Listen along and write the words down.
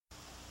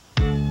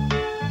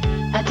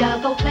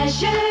Double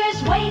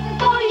pleasures waiting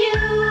for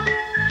you.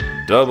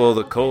 Double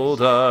the cold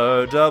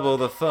hard, double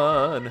the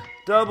fun,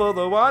 double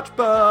the watch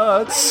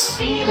butts.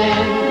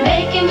 Feeling,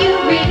 making you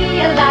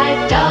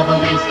realize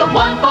double is the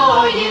one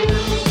for you.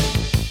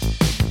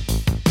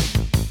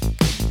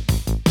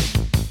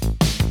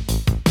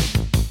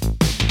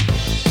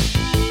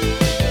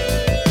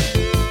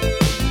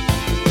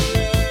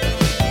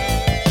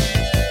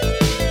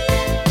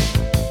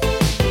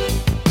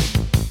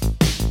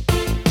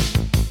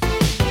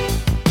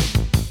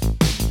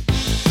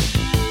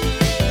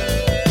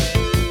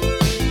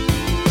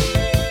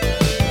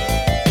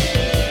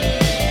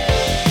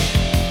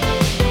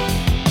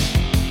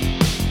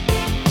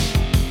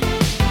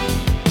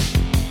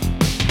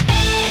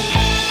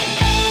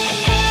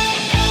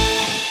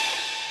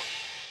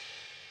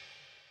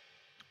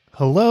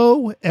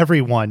 Hello,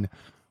 everyone.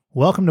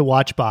 Welcome to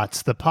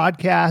WatchBots, the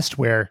podcast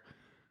where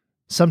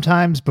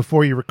sometimes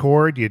before you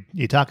record,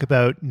 you talk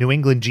about New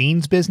England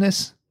jeans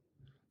business.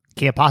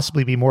 Can't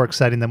possibly be more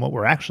exciting than what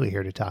we're actually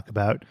here to talk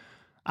about.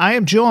 I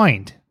am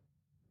joined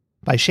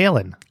by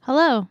Shaylin.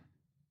 Hello.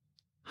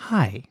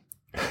 Hi.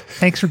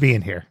 Thanks for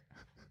being here.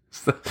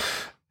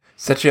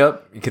 Set you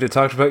up. You could have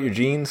talked about your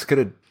jeans. Could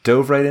have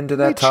dove right into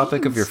that My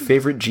topic of jeans. your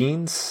favorite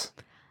jeans.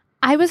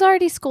 I was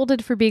already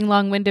scolded for being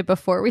long-winded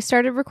before we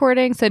started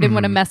recording, so I didn't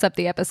want to mess up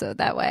the episode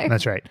that way.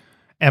 That's right.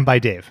 And by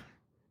Dave.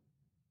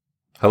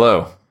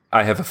 Hello.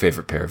 I have a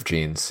favorite pair of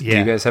jeans. Do Yeah.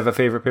 you guys have a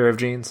favorite pair of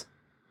jeans?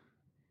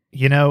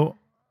 You know,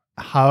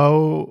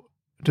 how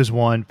does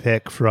one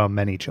pick from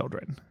many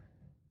children?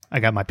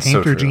 I got my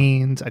painter true.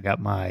 jeans. I got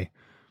my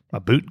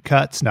boot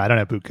cuts. No, I don't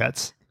have boot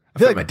cuts. I I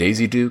feel feel like my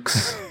Daisy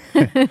Dukes.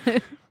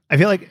 I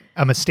feel like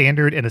I'm a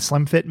standard and a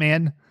slim fit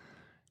man.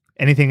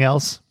 Anything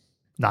else?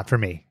 Not for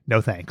me.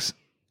 No thanks.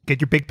 Get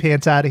your big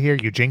pants out of here.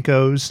 You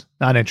Jinkos.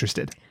 Not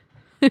interested.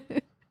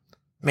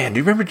 Man, do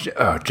you remember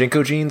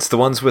Jinko jeans? The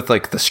ones with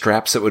like the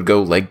straps that would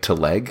go leg to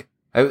leg?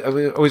 I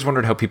always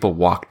wondered how people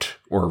walked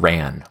or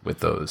ran with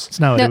those.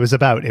 No, No. it was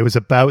about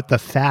the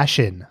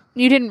fashion.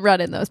 You didn't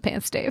run in those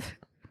pants, Dave.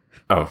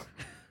 Oh,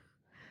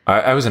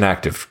 I was an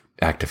active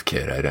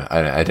kid.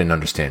 I didn't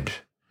understand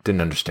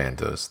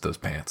those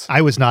pants.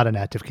 I was not an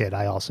active kid.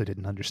 I also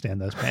didn't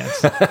understand those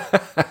pants.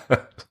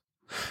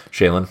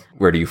 Shaylin,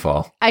 where do you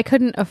fall? I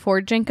couldn't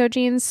afford Jinko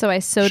jeans, so I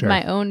sewed Sure.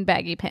 my own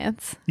baggy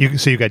pants.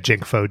 So you got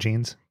Jinkfo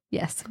jeans.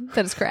 Yes,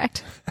 that is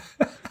correct.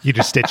 You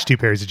just stitched two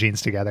pairs of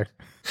jeans together.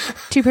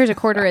 2 pairs of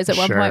corduroys at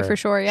one point for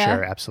sure, yeah.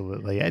 Sure,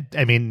 absolutely.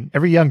 I mean,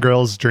 every young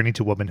girl's journey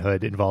to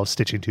womanhood involves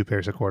stitching 2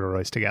 pairs of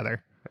corduroys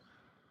together.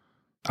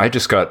 I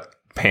just got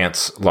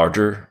pants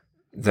larger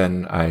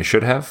than I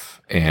should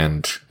have,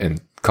 and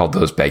called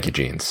those baggy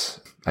jeans.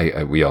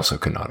 We also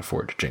could not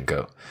afford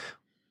Jinko. What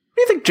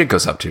do you think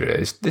Jinko's up to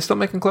today? Is they still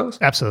making clothes?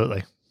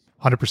 Absolutely.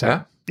 100%.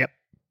 Yeah? Yep.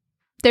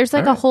 There's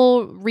like All right. a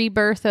whole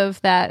rebirth of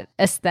that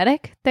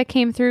aesthetic that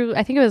came through.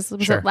 I think it was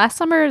Sure. it last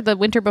summer, or the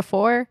winter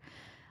before?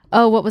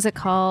 Oh, what was it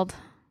called?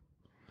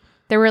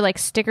 There were like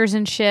stickers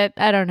and shit.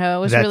 I don't know.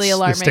 It was really That's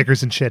alarming. the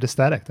stickers and shit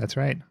aesthetic. That's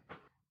right.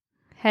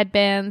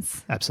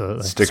 Headbands.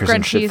 Absolutely. Stickers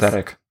and Scrunchies.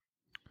 synthetic.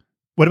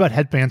 What about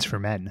headbands for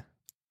men?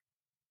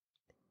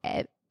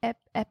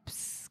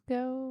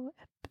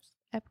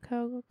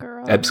 Epco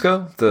girl.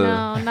 EBSCO?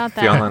 No, not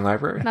that. The online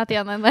library? Not the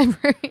online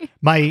library.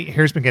 My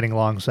hair's been getting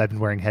long, so I've been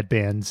wearing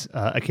headbands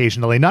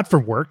occasionally. Not for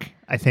work.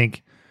 I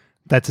think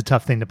that's a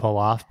tough thing to pull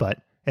off. But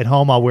at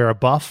home, I'll wear a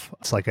buff.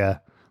 It's like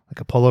a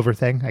pullover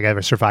thing. I got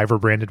a Survivor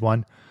branded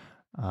one.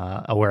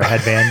 I'll wear a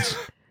headband.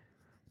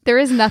 There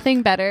is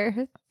nothing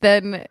better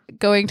than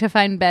going to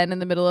find Ben in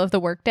the middle of the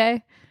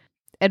workday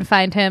and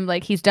find him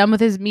like he's done with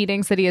his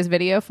meetings that he has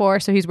video for,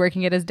 so he's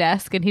working at his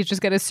desk and he's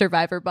just got his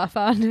Survivor buff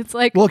on. It's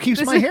like, Well, it keeps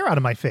this my is- hair out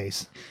of my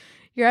face.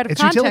 You're out of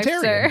It's context,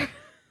 utilitarian. sir.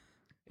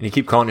 And you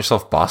keep calling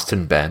yourself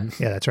Boston Ben?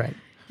 Yeah, that's right.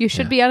 You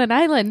should be on an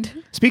island.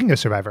 Speaking of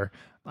Survivor,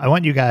 I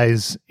want you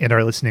guys in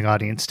our listening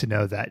audience to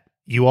know that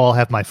you all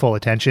have my full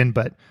attention,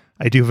 but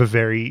I do have a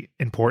very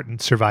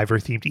important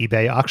Survivor-themed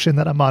eBay auction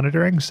that I'm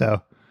monitoring.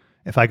 So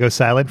if I go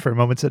silent for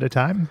moments at a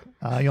time,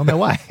 you'll know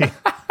why.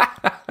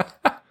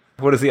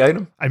 What is the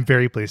item? I'm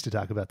very pleased to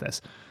talk about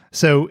this.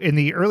 So in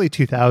the early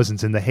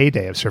 2000s, in the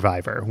heyday of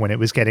Survivor, when it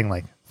was getting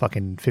like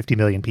fucking 50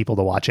 million people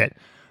to watch it,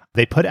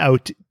 they put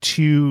out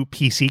 2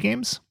 PC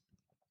games,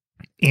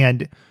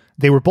 and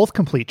they were both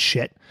complete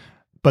shit.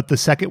 But the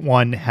second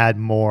one had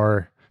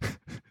more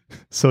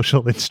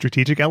social and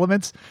strategic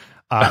elements.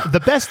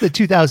 The best the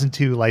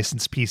 2002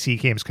 licensed PC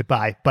games could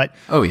buy, but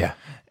Oh, yeah.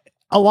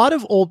 a lot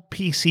of old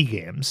PC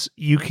games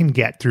you can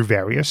get through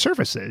various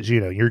services,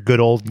 you know, your good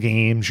old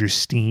games, your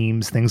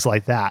Steams, things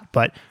like that.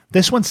 But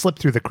this one slipped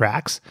through the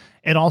cracks.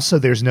 And also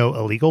there's no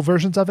illegal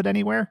versions of it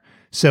anywhere.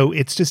 So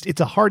it's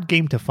a hard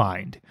game to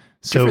find. Do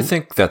So you ever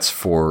think that's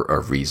for a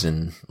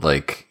reason?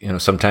 Like, you know,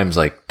 sometimes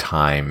like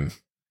time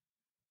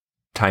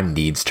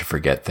needs to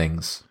forget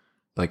things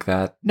like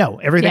that. no,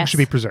 everything Yes. should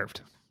be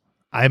preserved.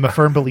 I am a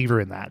firm believer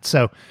in that.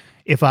 So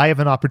if I have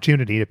an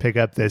opportunity to pick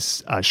up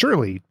this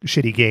surely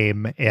shitty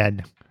game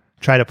and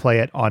try to play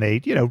it on a,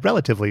 you know,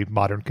 relatively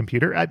modern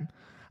computer, I'm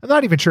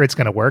not even sure it's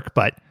going to work,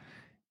 but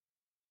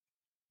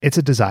it's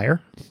a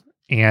desire.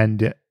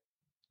 And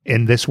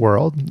in this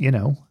world,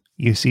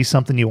 you see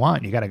something you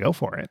want, you got to go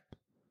for it.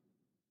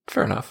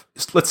 Fair enough.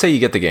 Let's say you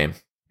get the game.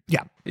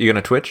 Yeah. You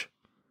going to Twitch?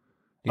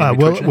 You gonna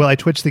be twitching it? Will I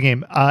Twitch the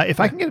game? If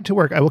I can get it to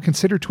work, I will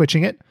consider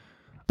twitching it.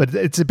 But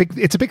it's a big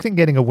thing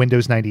getting a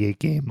Windows 98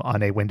 game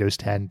on a Windows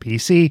 10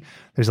 PC.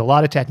 There's a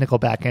lot of technical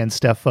back-end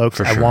stuff, folks.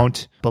 For sure. I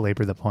won't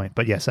belabor the point.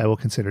 But yes, I will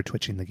consider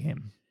twitching the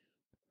game.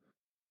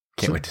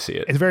 Can't wait to see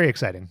it. It's very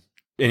exciting.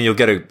 And you'll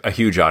get a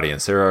huge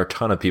audience. There are a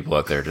ton of people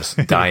out there just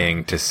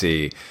dying to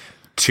see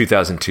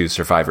 2002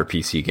 Survivor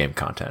PC game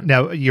content.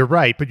 Now, you're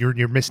right, but you're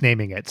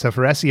misnaming it. So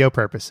for SEO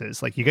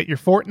purposes, like you got your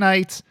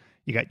Fortnites,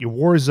 you got your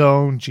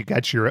Warzones, you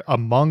got your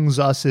Among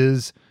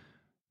Us's,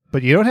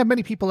 but you don't have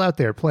many people out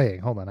there playing.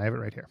 Hold on, I have it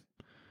right here.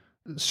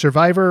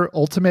 Survivor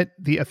Ultimate,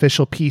 the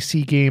official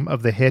PC game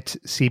of the hit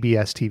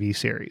CBS TV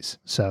series.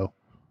 So,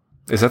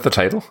 is that the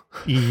title?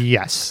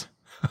 yes.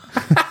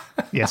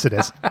 Yes, it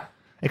is.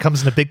 It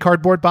comes in a big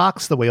cardboard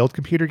box, the way old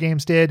computer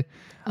games did.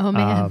 Oh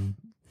man.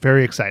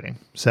 Very exciting.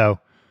 So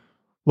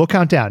we'll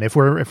count down. If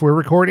we're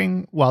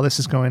recording while this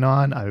is going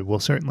on, I will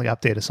certainly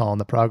update us all on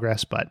the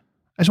progress, but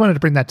I just wanted to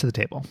bring that to the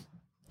table.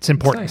 It's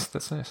important.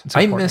 That's nice. It's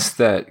I important. missed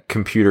that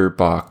computer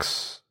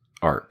box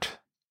art.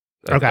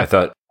 Okay. I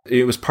thought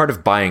it was part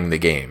of buying the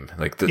game,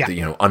 like the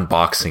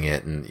unboxing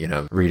it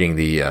and reading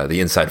the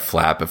inside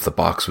flap. If the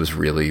box was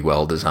really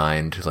well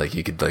designed, like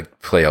you could like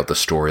play out the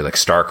story. Like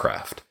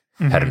StarCraft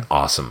had an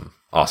awesome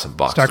box.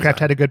 StarCraft design.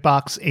 had a good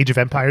box. Age of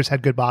Empires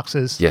had good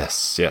boxes.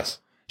 Yes.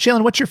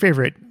 Shaylin, what's your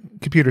favorite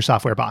computer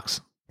software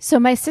box? So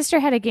my sister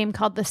had a game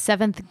called The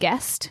Seventh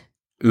Guest,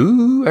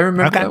 Ooh, I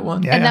remember Okay. that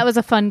one. Yeah. and that was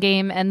a fun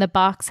game. And the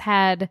box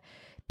had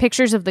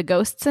pictures of the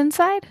ghosts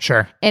inside,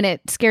 Sure. and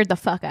it scared the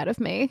fuck out of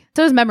me.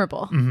 So it was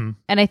memorable. Mm-hmm.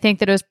 And I think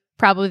that it was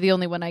probably the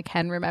only one I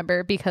can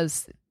remember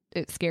because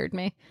it scared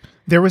me.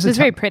 There was It was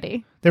very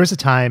pretty. There was a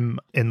time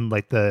in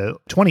like the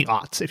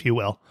 20-aughts, if you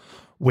will,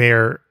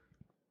 where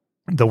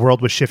the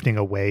world was shifting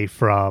away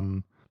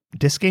from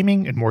disc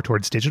gaming and more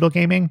towards digital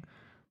gaming,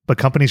 but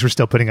companies were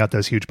still putting out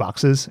those huge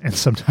boxes. And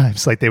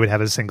sometimes like they would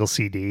have a single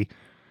CD.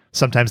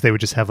 Sometimes they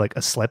would just have like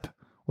a slip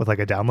with like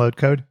a download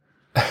code.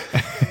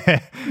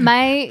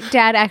 My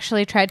dad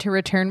actually tried to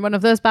return one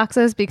of those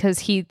boxes because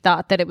he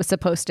thought that it was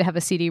supposed to have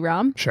a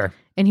CD-ROM. Sure.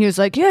 And he was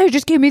like, yeah, you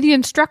just gave me the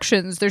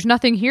instructions. There's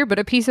nothing here but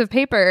a piece of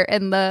paper.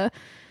 And the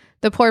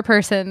poor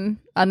person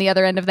on the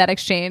other end of that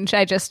exchange,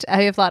 I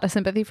have a lot of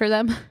sympathy for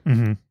them.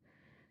 Mm-hmm.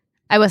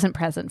 I wasn't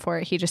present for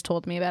it. He just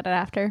told me about it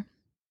after.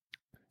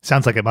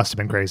 Sounds like it must have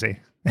been crazy.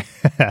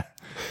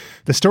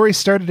 The story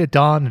started at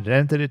dawn and it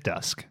ended at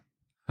dusk.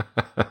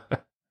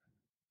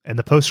 And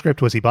the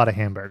postscript was he bought a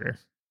hamburger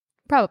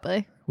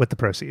Probably. with the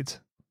proceeds.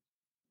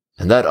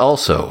 And that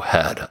also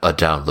had a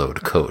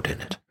download code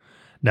in it.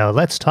 Now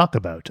let's talk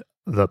about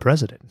the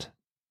president.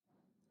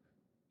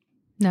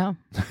 No,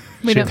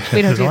 we don't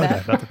do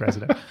that. About the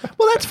president.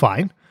 Well, that's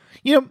fine.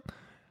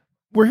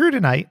 We're here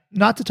tonight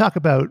not to talk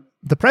about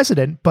the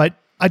president, but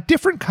a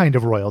different kind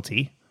of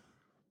royalty,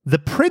 the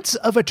Prince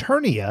of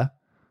Eternia,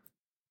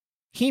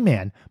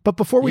 He-Man. But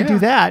before we do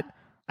that,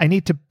 I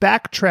need to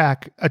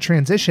backtrack a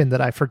transition that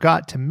I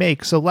forgot to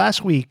make. So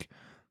last week,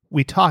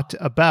 we talked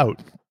about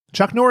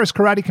Chuck Norris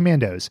Karate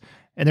Commandos,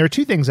 and there are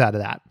two things out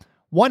of that.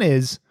 One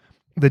is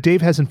that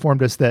Dave has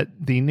informed us that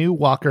the new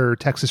Walker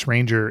Texas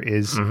Ranger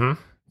is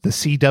the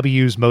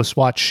CW's most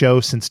watched show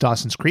since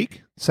Dawson's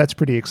Creek. So that's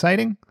pretty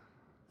exciting.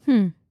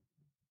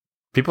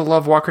 People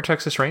love Walker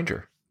Texas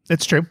Ranger.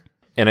 It's true.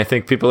 And I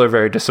think people are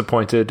very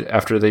disappointed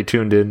after they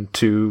tuned in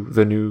to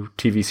the new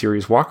TV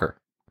series Walker.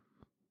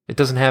 It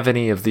doesn't have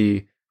any of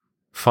the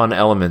fun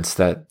elements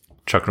that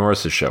Chuck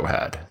Norris's show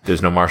had.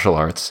 There's no martial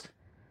arts.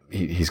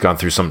 He's gone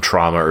through some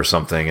trauma or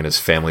something and his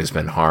family's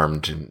been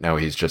harmed. And now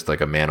he's just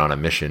like a man on a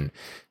mission.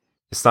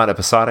 It's not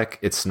episodic.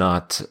 It's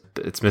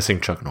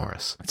missing Chuck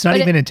Norris. It's not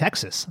But even in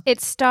Texas.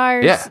 It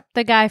stars Yeah.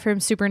 the guy from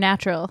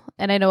Supernatural.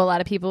 And I know a lot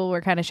of people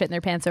were kind of shitting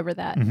their pants over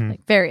that.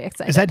 Like, very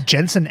excited. Is that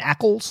Jensen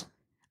Ackles?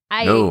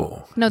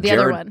 No. The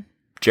other one.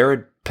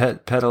 Jared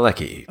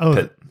Padalecki.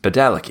 Oh.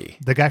 Padalecki.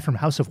 The guy from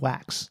House of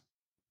Wax.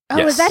 Oh,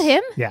 Yes. is that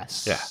him?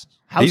 Yes. Yeah.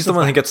 House He's the of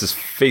one who Wax. gets his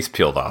face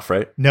peeled off,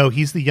 right? No,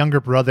 he's the younger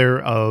brother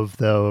of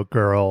the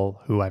girl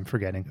who I'm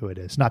forgetting who it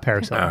is. Not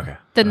Paris Hilton. Okay.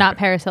 The not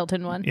Paris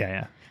Hilton one.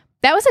 Yeah.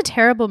 That was a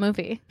terrible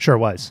movie. Sure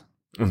was.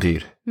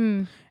 Indeed.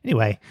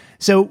 Anyway,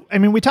 so,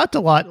 we talked a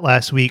lot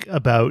last week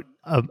about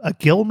a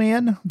Gill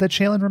man that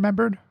Shaylin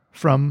remembered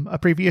from a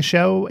previous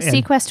show. And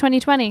Sequest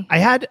 2020. I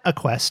had a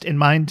quest in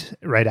mind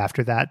right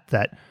after that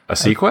A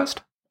Sequest?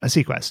 a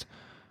Sequest.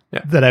 Yeah.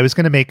 That I was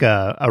going to make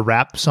a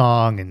rap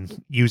song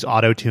and use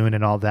auto-tune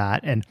and all that.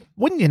 And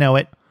wouldn't you know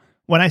it,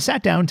 when I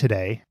sat down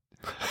today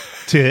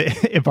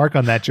to embark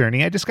on that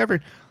journey, I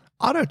discovered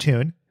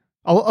auto-tune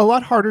a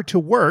lot harder to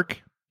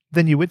work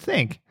than you would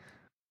think.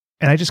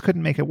 And I just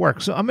couldn't make it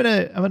work. So I'm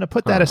gonna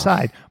put that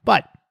aside.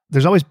 But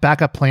there's always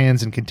backup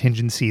plans and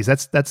contingencies.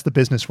 That's the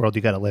business world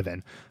you got to live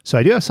in. So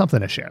I do have something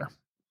to share.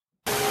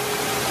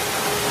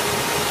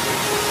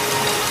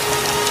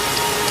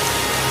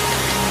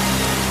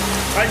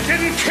 I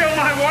didn't kill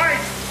my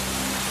wife.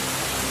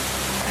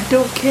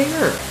 don't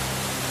care.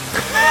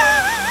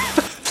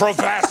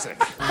 Provasic.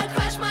 I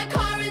crashed my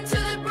car into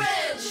the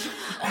bridge.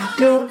 I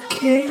don't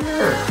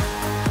care.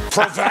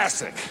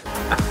 Provasic.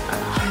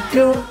 I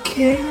don't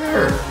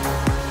care.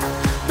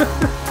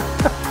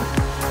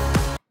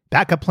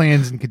 Backup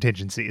plans and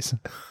contingencies.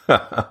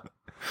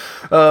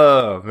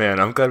 Oh man,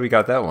 I'm glad we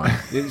got that one.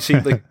 You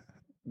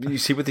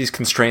see what these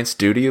constraints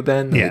do to you,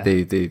 Ben? Yeah.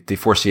 They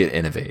force you to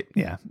innovate.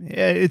 Yeah.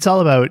 It's all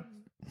about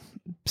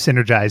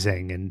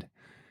synergizing and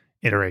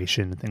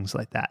iteration and things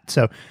like that.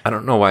 So I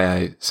don't know why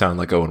I sound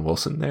like Owen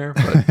Wilson there,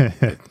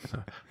 but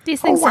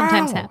These things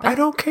sometimes happen. I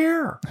don't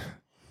care.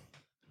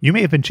 you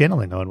may have been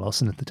channeling Owen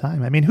Wilson at the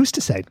time. I mean, who's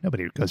to say?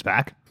 Nobody goes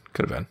back.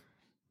 Could have been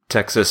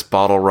Texas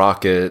bottle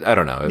rocket. I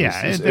don't know.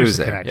 Yeah, it there's was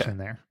a there. connection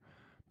Yeah. there.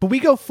 But we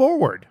go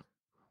forward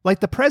like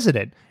the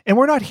president. And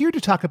we're not here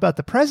to talk about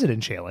the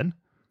president, Shaylin.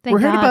 Thank We're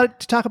here God.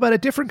 to talk about a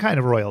different kind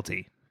of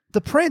royalty.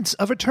 The Prince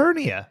of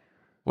Eternia.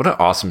 What an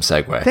awesome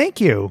segue.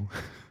 Thank you.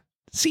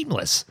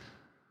 Seamless.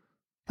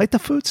 Like the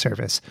food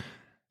service.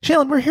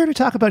 Shaylin, we're here to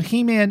talk about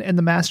He-Man and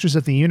the Masters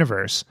of the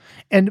Universe.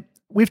 And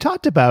we've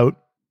talked about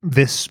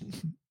this,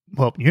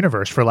 well,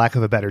 universe, for lack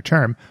of a better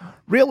term.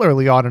 Real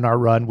early on in our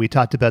run, we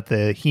talked about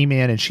the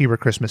He-Man and She-Ra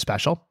Christmas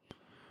special.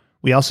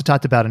 We also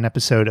talked about an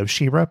episode of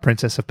She-Ra,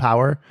 Princess of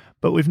Power,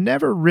 but we've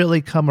never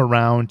really come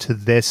around to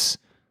this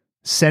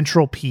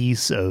central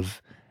piece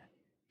of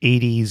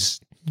 80s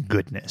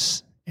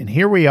goodness. And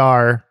here we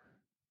are.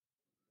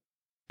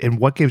 And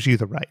what gives you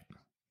the right?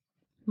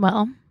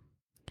 Well,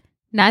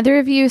 neither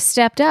of you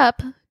stepped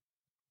up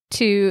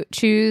to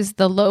choose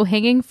the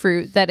low-hanging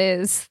fruit that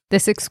is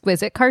this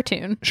exquisite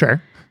cartoon.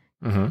 Sure.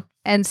 Mm-hmm.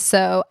 And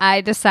so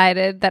I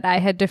decided that I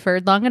had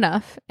deferred long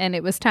enough and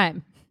it was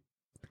time.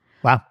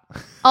 Wow.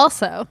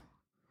 Also,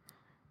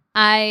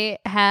 I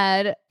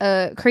had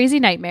a crazy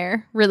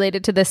nightmare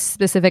related to this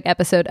specific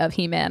episode of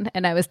He-Man,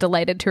 and I was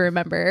delighted to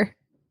remember.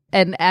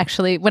 And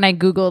actually, when I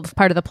Googled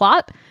part of the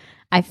plot,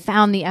 I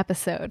found the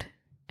episode,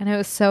 and I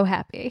was so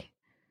happy.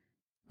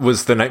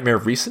 Was the nightmare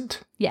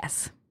recent?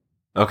 Yes.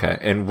 Okay,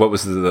 and what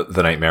was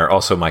the nightmare?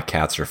 Also, my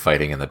cats are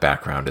fighting in the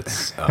background.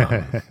 It's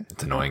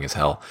it's annoying as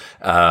hell.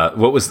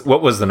 What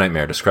was the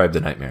nightmare? Describe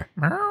the nightmare.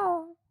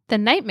 The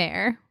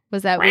nightmare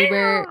was that we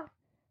were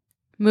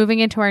moving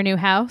into our new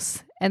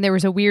house, and there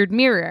was a weird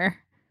mirror.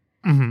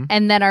 Mm-hmm.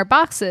 And then our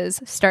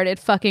boxes started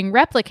fucking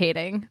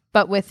replicating,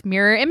 but with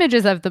mirror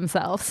images of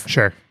themselves.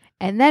 Sure.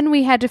 And then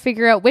we had to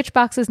figure out which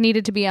boxes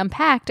needed to be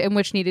unpacked and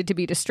which needed to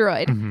be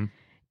destroyed. Mm-hmm.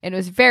 It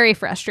was very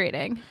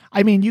frustrating.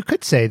 I mean, you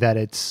could say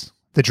that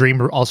the dream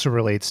also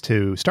relates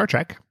to Star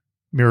Trek,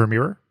 Mirror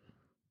Mirror.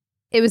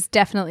 It was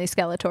definitely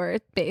Skeletor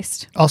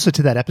based. Also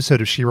to that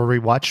episode of She-Ra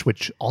Rewatch,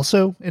 which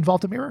also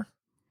involved a mirror.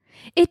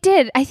 It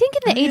did. I think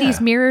in the Oh, 80s,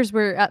 yeah. mirrors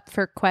were up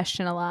for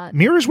question a lot.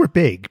 Mirrors were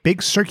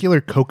big circular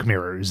Coke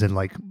mirrors and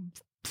like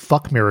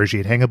fuck mirrors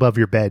you'd hang above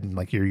your bed in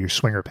like your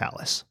swinger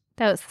palace.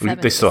 That was the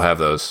 70s. They still have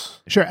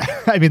those. Sure.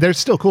 I mean, they're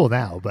still cool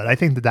now, but I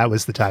think that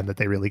was the time that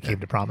they really came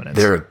to prominence.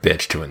 They're a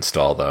bitch to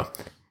install, though.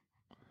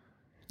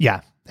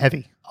 Yeah,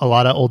 heavy. A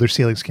lot of older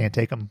ceilings can't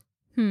take them.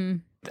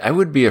 I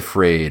would be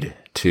afraid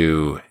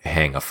to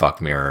hang a fuck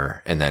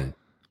mirror and then,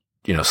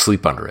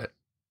 sleep under it.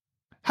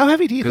 How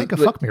heavy do you think a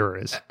 'Cause, fuck mirror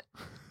is?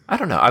 I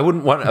don't know. I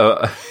wouldn't want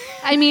a.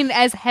 I mean,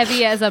 as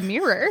heavy as a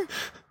mirror.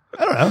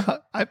 I don't know.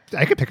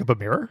 I could pick up a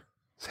mirror.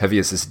 As heavy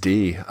as this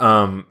D.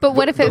 But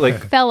what if it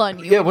fell on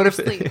you? Yeah, in what your if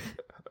sleep?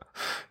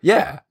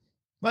 Yeah.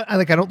 But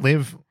I don't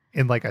live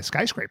in like a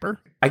skyscraper.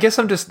 I guess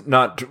I'm just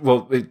not.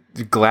 Well,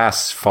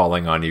 glass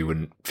falling on you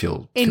wouldn't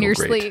feel in your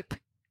great. sleep?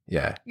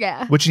 Yeah.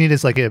 Yeah. What you need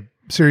is like a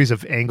series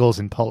of angles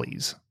and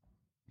pulleys,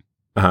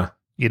 Uh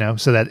huh.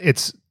 so that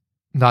it's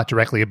not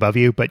directly above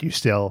you, but you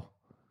still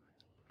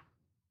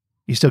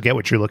get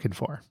what you're looking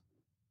for.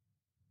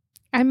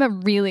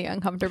 I'm really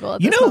uncomfortable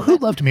at You this know who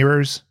moment. loved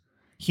mirrors?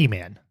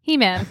 He-Man.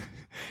 He-Man.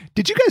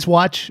 Did you guys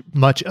watch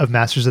much of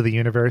Masters of the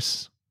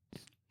Universe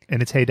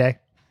in its heyday?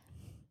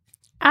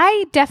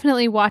 I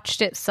definitely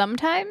watched it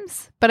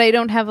sometimes, but I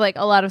don't have like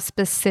a lot of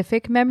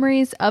specific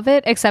memories of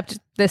it, except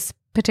this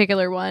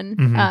particular one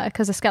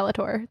because of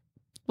Skeletor.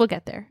 We'll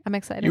get there. I'm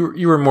excited.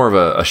 You were more of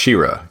a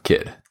She-Ra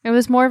kid. It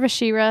was more of a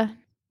She-Ra,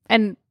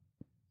 and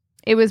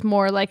it was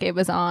more like it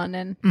was on.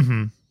 And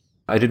Mm-hmm.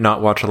 I did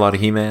not watch a lot of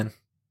He-Man.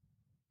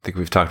 I think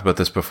we've talked about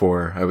this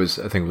before. I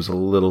think it was a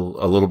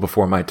little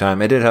before my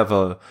time. I did have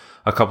a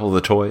couple of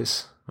the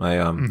toys. My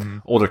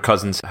older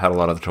cousins had a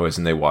lot of the toys,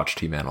 and they watched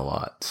He-Man a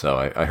lot. So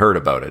I heard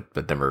about it,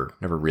 but never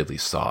really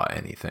saw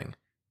anything.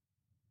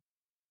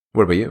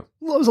 What about you?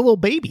 Well, I was a little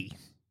baby.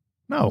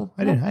 No,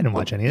 I didn't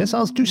watch any of this. I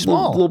was too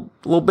small.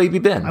 Little baby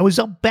Ben. I was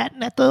up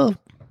batting at the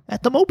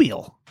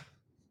mobile,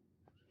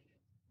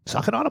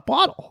 sucking on a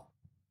bottle.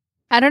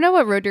 I don't know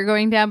what road you're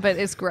going down, but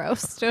it's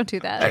gross. Don't do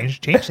that.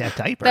 Change that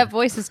diaper. That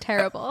voice is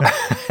terrible.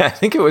 I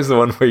think it was the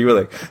one where you were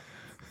like,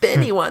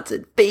 Benny wants a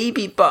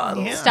baby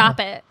bottle. Yeah. Stop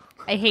it.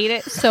 I hate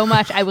it so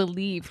much. I will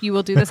leave. You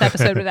will do this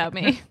episode without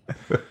me.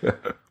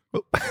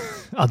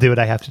 I'll do what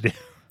I have to do.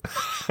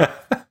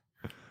 But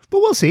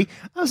we'll see.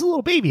 I was a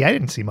little baby. I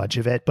didn't see much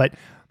of it, but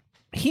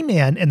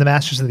He-Man and the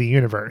Masters of the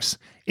Universe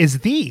is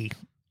the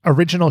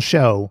original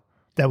show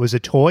that was a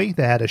toy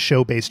that had a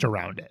show based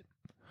around it.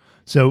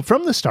 So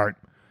from the start,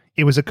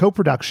 it was a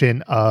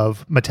co-production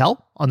of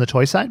Mattel on the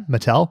toy side.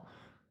 Mattel,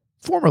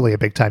 formerly a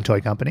big-time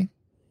toy company,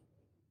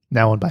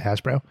 now owned by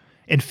Hasbro,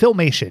 and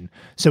Filmation.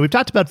 So we've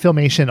talked about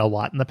Filmation a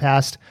lot in the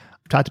past.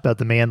 We've talked about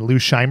the man Lou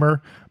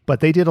Scheimer,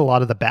 but they did a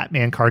lot of the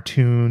Batman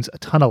cartoons, a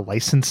ton of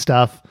licensed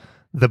stuff,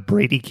 the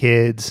Brady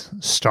Kids,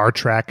 Star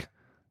Trek,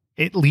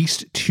 at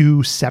least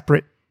 2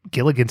 separate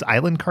Gilligan's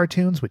Island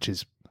cartoons, which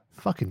is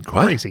fucking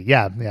crazy.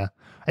 Yeah.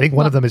 I think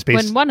one of them is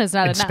based when one is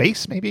not in enough.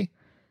 space, maybe.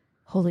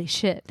 Holy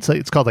shit. So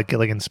it's called like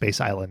Gilligan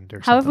Space Island or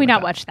something. How have we like not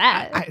that. watched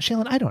that?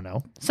 Shaylin, I don't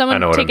know. Someone I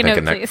know what I'm take a note,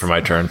 thinking please. for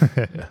my turn.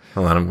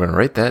 Hold on, I'm going to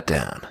write that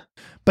down.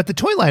 But the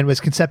toy line was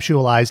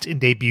conceptualized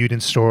and debuted in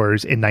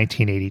stores in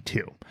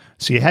 1982.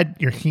 So you had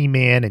your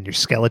He-Man and your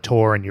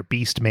Skeletor and your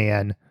Beast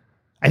Man.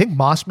 I think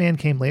Moss Man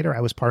came later.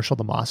 I was partial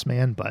to Moss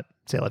Man, but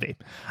c'est la vie.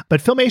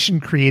 But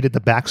Filmation created the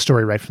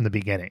backstory right from the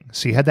beginning.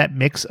 So you had that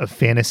mix of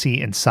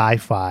fantasy and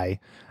sci-fi,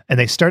 and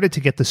they started to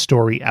get the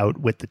story out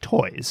with the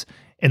toys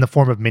in the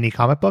form of mini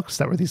comic books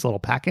that were these little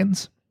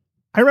pack-ins.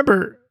 I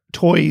remember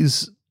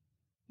toys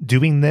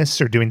doing this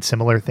or doing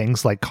similar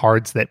things like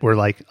cards that were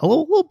like a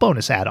little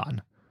bonus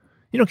add-on.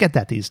 You don't get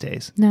that these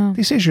days. No.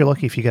 These days you're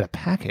lucky if you get a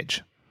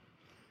package.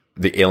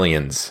 The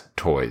Aliens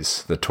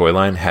toys, the toy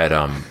line had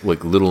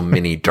like little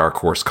mini Dark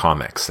Horse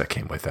comics that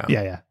came with them.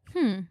 Yeah.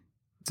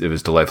 It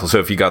was delightful. So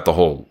if you got the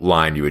whole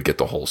line, you would get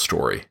the whole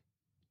story.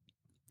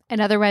 And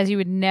otherwise, you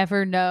would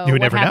never know You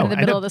would what never happened know. in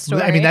the middle of the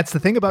story. I mean, that's the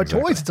thing about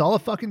Exactly. toys. It's all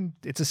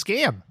it's a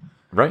scam.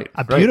 Right.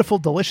 A beautiful,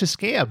 delicious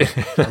scam.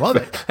 I love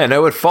it. And I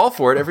would fall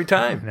for it every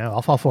time. No,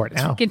 I'll fall for it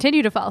now.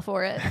 Continue to fall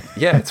for it.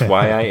 Yeah, it's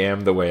why I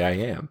am the way I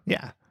am.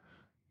 Yeah.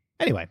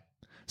 Anyway,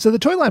 so the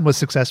toy line was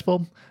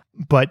successful,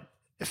 but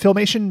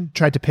Filmation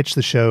tried to pitch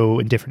the show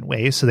in different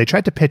ways. So they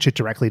tried to pitch it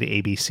directly to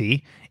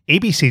ABC.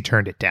 ABC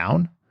turned it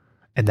down,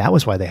 and that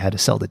was why they had to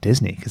sell to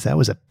Disney, because that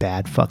was a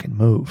bad fucking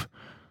move.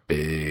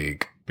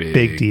 Big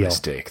deal.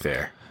 mistake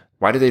there.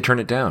 Why did they turn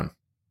it down?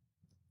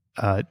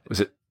 Was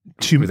it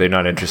were they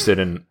not interested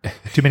in?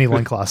 Too many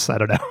loincloths. I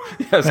don't know.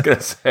 I was gonna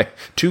say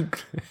too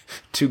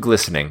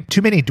glistening.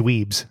 Too many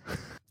dweebs.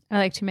 I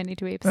like too many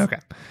dweebs. Okay.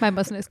 Mine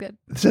wasn't as good.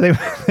 So they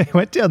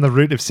went down the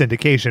route of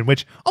syndication,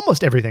 which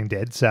almost everything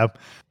did. So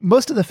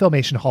most of the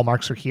Filmation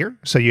hallmarks are here.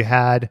 So you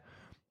had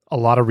a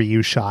lot of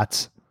reuse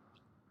shots,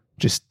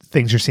 just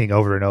things you're seeing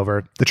over and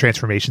over. The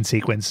transformation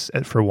sequence,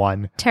 for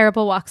one.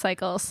 Terrible walk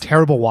cycles.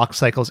 Terrible walk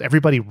cycles.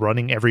 Everybody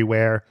running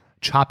everywhere.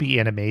 Choppy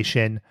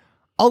animation.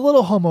 A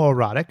little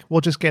homoerotic. We'll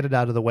just get it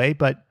out of the way.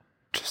 But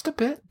Just a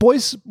bit.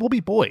 boys will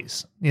be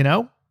boys, you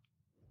know?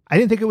 I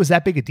didn't think it was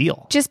that big a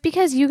deal. Just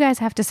because you guys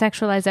have to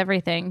sexualize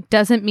everything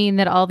doesn't mean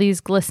that all these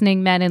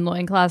glistening men in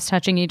loincloths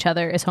touching each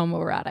other is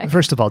homoerotic.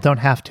 First of all, don't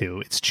have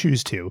to. It's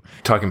choose to.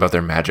 Talking about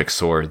their magic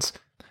swords.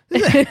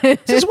 This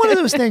is one of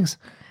those things,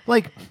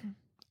 like,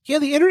 yeah,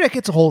 the internet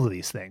gets a hold of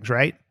these things,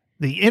 right?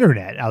 The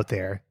internet out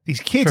there, these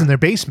kids in their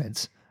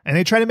basements, and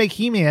they try to make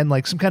He-Man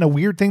like some kind of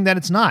weird thing that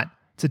it's not.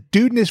 It's a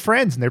dude and his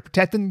friends, and they're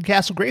protecting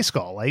Castle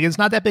Grayskull. Like, it's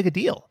not that big a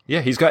deal.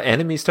 Yeah, he's got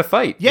enemies to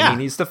fight. Yeah. And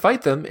he needs to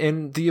fight them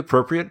in the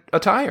appropriate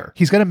attire.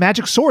 He's got a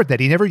magic sword that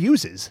he never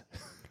uses.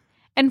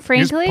 And He just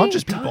frankly,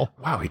 punches people.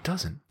 Wow, he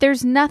doesn't.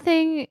 there's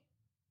nothing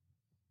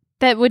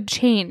that would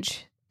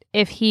change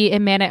if he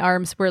and Man at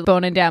Arms were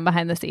boning down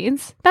behind the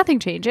scenes. Nothing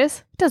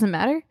changes. It doesn't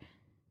matter.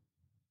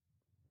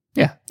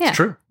 Yeah, Yeah. It's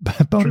true.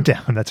 bone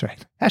down. That's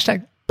right.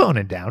 Hashtag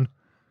boning down.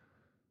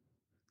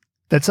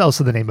 That's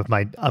also the name of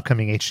my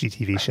upcoming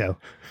HGTV show.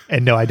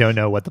 And no, I don't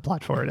know what the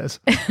plot for it is,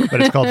 but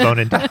it's called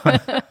Boning Down.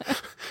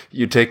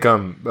 You take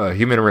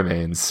human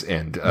remains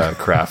and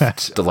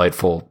craft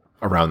delightful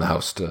around the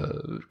house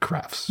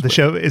crafts. The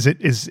show is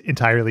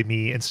entirely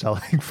me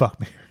installing fuck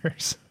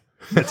mirrors.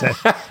 That's it.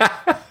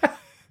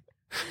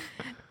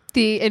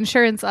 The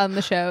insurance on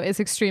the show is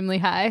extremely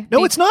high.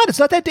 No, it's not. It's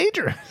not that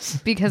dangerous.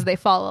 because they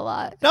fall a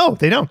lot. No,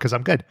 they don't, because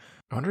I'm good.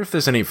 I wonder if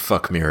there's any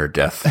fuck mirror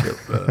death.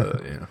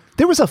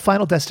 There was a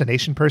Final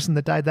Destination person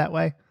that died that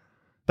way,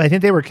 but I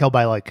think they were killed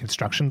by like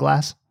construction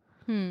glass.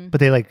 But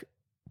they like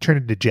turned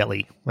into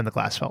jelly when the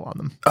glass fell on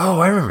them. Oh,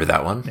 I remember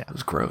that one. It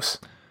was gross.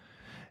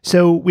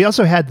 So we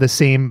also had the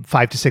same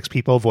 5 to 6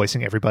 people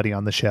voicing everybody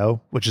on the show,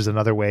 which is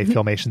another way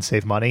Filmation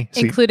saved money. So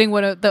Including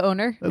one of the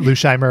owner. Lou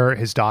Scheimer,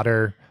 his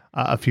daughter,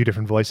 a few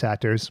different voice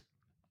actors.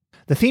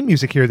 The theme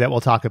music here that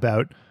we'll talk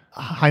about,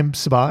 Haim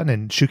Saban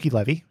and Shuki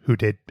Levy, who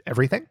did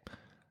everything.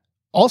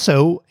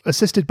 Also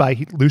assisted by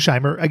Lou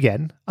Scheimer,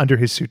 again, under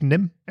his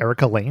pseudonym,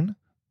 Erica Lane.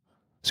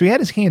 So he had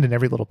his hand in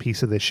every little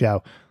piece of this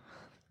show.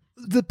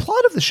 The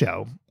plot of the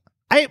show,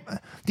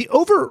 the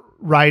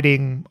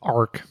overriding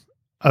arc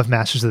of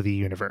Masters of the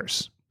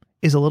Universe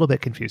is a little bit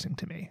confusing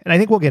to me. And I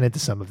think we'll get into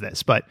some of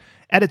this, but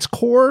at its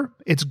core,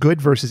 it's good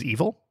versus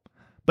evil.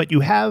 But you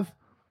have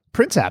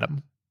Prince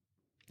Adam,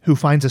 who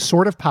finds a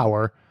sword of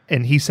power,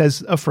 and he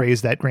says a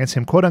phrase that grants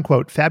him, quote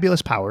unquote,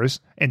 fabulous powers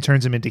and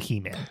turns him into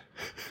He-Man.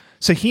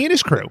 So he and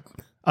his crew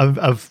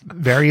of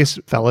various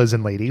fellas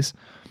and ladies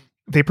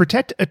They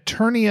protect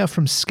Eternia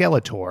from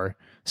Skeletor,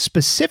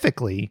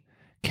 specifically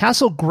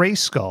Castle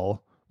Grayskull,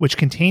 which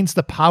contains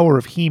the power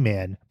of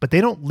He-Man, but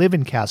they don't live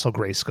in Castle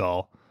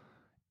Grayskull,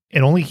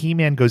 and only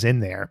He-Man goes in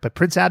there. But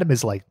Prince Adam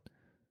is like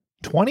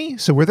 20,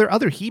 so were there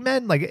other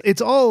He-Men? Like,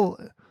 it's all...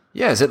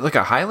 Yeah, is it like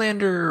a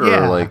Highlander or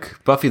Yeah.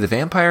 like Buffy the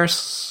Vampire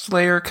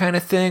Slayer kind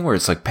of thing where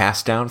it's like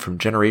passed down from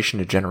generation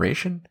to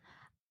generation?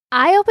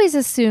 I always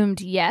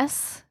assumed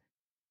yes,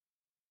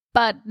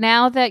 but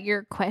now that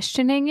you're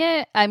questioning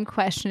it, I'm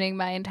questioning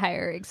my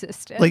entire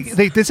existence. Like,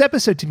 this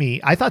episode to me,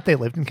 I thought they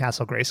lived in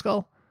Castle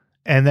Grayskull.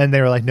 And then they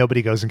were like,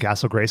 nobody goes in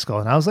Castle Grayskull.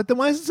 And I was like, then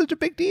why is it such a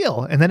big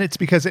deal? And then it's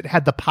because it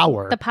had the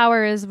power. the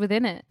power is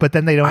within it. But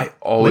then they don't. I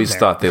always live there.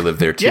 thought they lived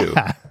there too.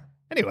 Yeah.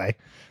 Anyway.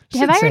 it's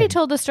Have I already insane.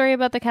 told the story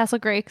about the Castle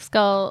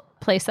Grayskull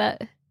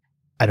playset?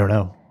 I don't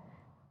know.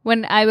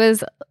 When I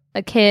was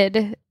a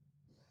kid,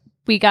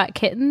 we got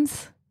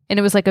kittens, and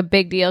it was like a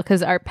big deal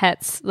because our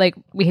pets, like,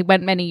 we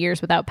went many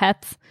years without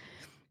pets.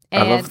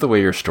 I love the way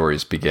your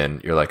stories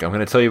begin. You're like, I'm going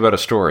to tell you about a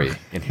story,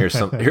 and here's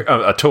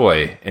a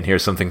toy, and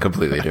here's something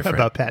completely different.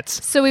 About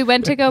pets. So we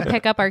went to go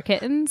pick up our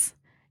kittens,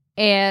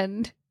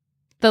 and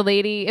the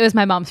lady, it was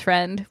my mom's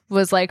friend,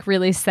 was like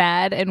really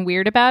sad and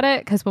weird about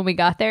it because when we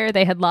got there,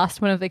 they had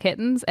lost one of the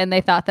kittens, and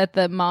they thought that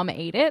the mom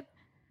ate it.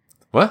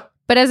 What?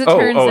 But as it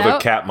turns out,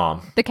 the cat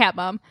mom. the cat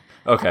mom.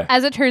 Okay.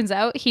 As it turns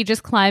out, he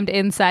just climbed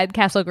inside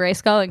Castle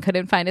Grayskull and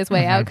couldn't find his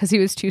way out because he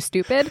was too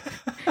stupid.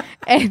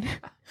 And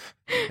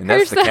And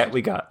that's her the son- cat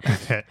we got.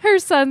 her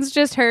sons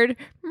just heard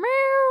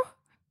meow,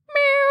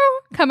 meow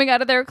coming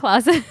out of their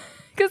closet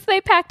because they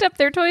packed up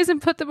their toys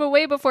and put them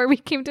away before we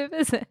came to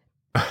visit.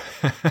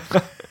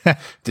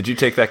 Did you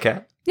take that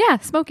cat? Yeah,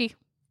 Smokey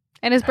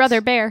and his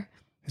brother Bear.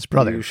 His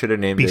brother. You should have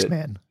named it.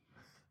 Beastman.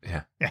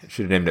 Yeah.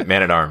 Should have named it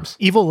Man at Arms.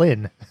 Evil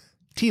Lynn.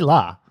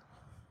 T-La.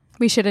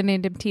 We should have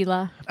named him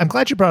Tila. I'm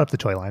glad you brought up the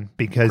toy line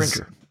because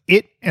Cringer.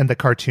 it and the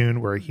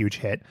cartoon were a huge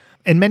hit.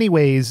 In many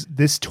ways,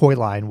 this toy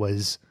line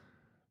was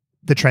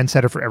the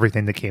trendsetter for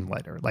everything that came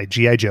later. Like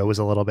G.I. Joe was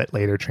a little bit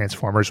later.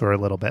 Transformers were a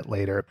little bit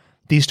later.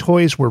 These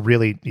toys were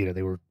really,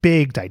 they were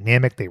big,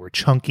 dynamic. They were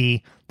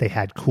chunky. They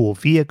had cool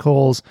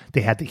vehicles.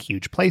 They had the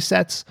huge play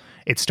sets.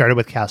 It started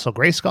with Castle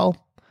Grayskull.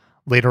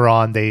 Later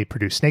on, they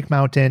produced Snake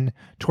Mountain.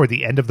 Toward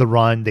the end of the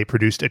run, they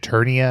produced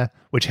Eternia,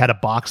 which had a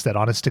box that,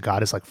 honest to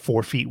God, is like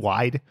 4 feet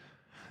wide.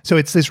 So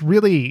it's this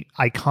really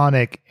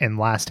iconic and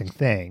lasting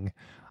thing,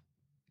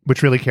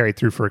 which really carried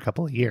through for a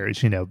couple of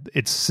years.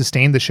 It's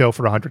sustained the show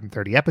for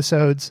 130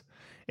 episodes.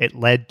 It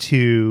led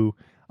to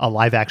a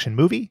live action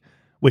movie,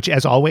 which,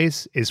 as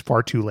always, is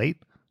far too late.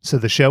 So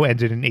the show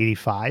ended in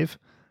 85.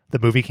 The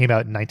movie came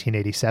out in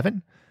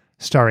 1987,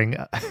 starring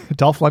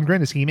Dolph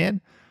Lundgren as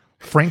He-Man,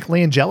 Frank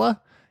Langella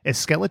as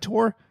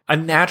Skeletor, A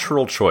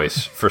natural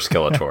choice for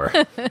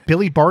Skeletor.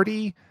 Billy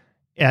Barty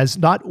as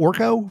not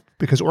Orko,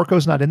 because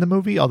Orko's not in the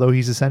movie, although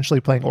he's essentially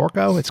playing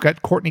Orko. It's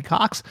got Courtney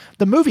Cox.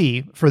 The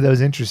movie, for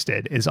those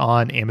interested, is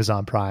on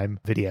Amazon Prime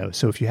Video.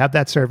 So if you have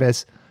that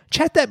service,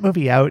 check that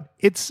movie out.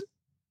 It's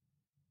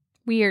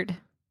Weird.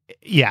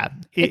 Yeah,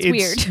 It's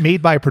weird.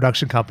 made by a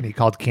production company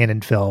called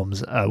Canon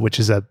Films, which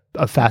is a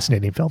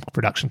fascinating film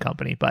production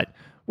company, but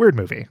weird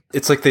movie.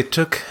 It's like they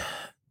took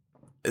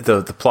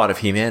the plot of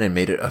He-Man and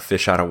made it a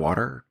fish out of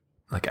water,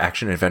 like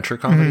action adventure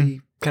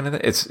comedy kind of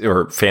thing.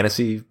 Or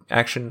fantasy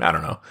action. I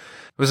don't know.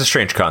 It was a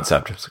strange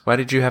concept. It's like, why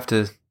did you have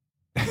to?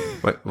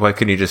 Why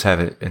couldn't you just have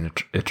it in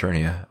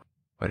Eternia?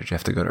 Why did you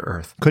have to go to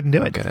Earth? Couldn't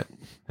do I it. don't get it.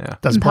 Yeah.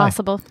 Doesn't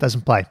Impossible. play.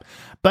 Doesn't play.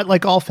 But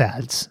like all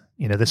fads,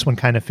 this one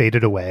kind of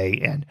faded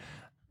away. And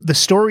the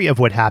story of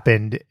what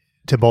happened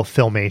to both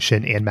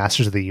Filmation and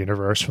Masters of the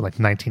Universe from like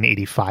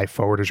 1985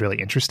 forward is really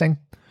interesting.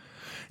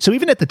 So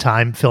even at the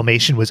time,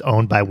 Filmation was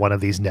owned by one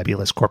of these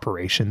nebulous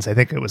corporations. I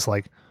think it was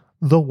like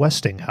the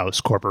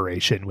Westinghouse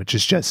Corporation, which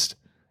is just,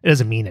 it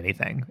doesn't mean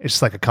anything. It's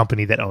just like a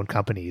company that owned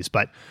companies.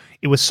 But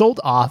it was sold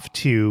off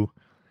to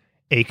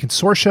a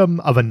consortium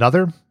of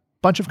another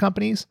bunch of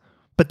companies.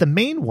 But the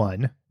main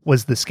one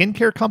was the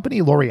skincare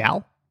company,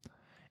 L'Oreal.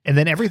 And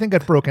then everything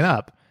got broken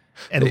up.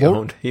 And They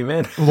owned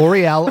He-Man.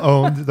 L'Oreal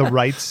owned the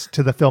rights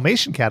to the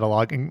Filmation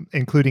catalog,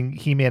 including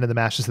He-Man and the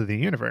Masters of the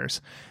Universe.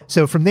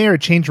 So from there,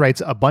 it changed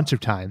rights a bunch of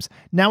times.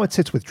 Now it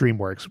sits with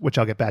DreamWorks, which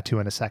I'll get back to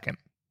in a second.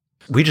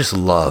 We just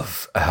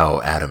love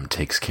how Adam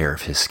takes care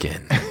of his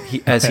skin,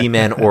 as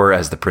He-Man or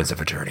as the Prince of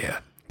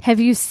Eternia. Have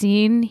you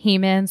seen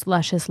He-Man's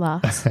luscious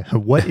locks?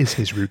 What is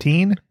his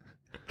routine?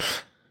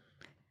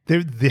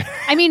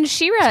 I mean,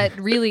 She-Ra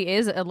really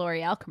is a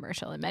L'Oreal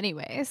commercial in many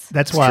ways.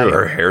 That's It's why. true.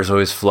 Her hair's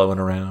always flowing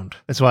around.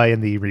 That's why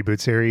in the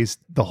reboot series,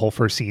 the whole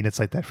first scene, it's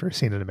like that first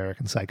scene in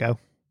American Psycho.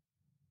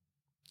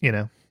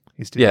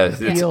 He's doing Yeah,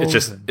 the it's feels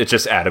just and- it's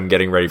just Adam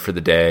getting ready for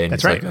the day, and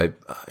That's he's right.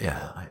 like,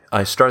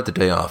 I start the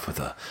day off with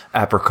a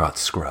apricot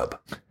scrub.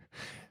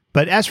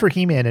 But as for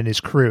He-Man and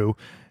his crew,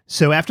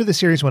 so after the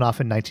series went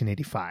off in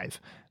 1985,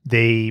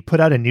 they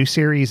put out a new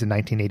series in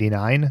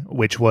 1989,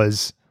 which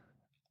was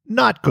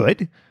not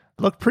good.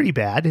 Looked pretty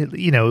bad. It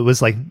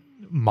was like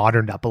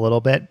moderned up a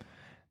little bit,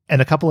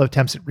 and a couple of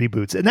attempts at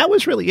reboots. And that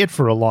was really it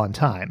for a long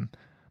time.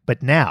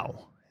 But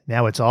now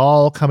Now it's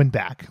all coming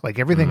back. Like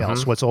everything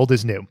else, what's old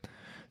is new.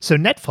 So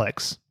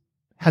Netflix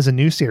has a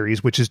new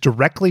series which is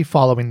directly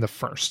following the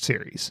first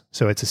series.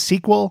 So it's a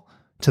sequel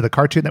to the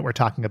cartoon that we're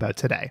talking about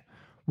today,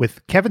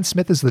 with Kevin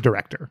Smith as the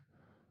director.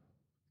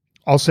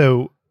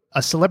 Also,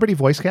 a celebrity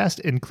voice cast,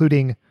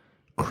 including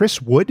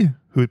Chris Wood,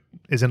 who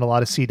is in a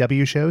lot of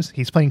CW shows.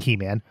 He's playing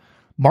He-Man.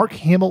 Mark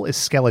Hamill is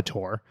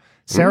Skeletor.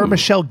 Sarah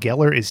Michelle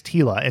Gellar is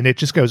Tila. And it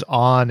just goes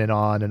on and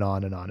on and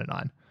on and on and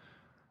on.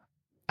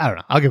 I don't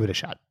know. I'll give it a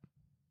shot.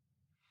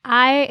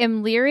 I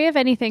am leery of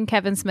anything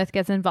Kevin Smith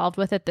gets involved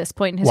with at this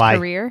point in his Why?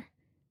 career.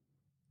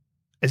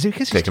 Is it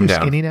because he's Take him too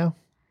down. skinny now?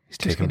 He's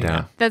too Take him skinny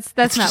down. That's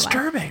It's not why.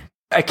 disturbing.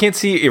 I can't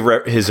see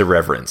his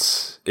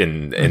irreverence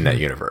in that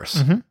universe.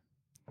 Mm-hmm.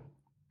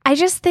 I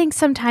just think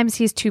sometimes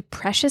he's too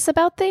precious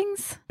about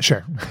things.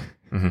 Sure.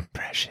 Mhm.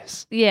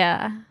 Precious.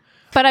 Yeah.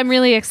 But I'm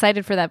really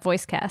excited for that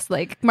voice cast.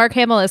 Like, Mark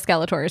Hamill as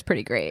Skeletor is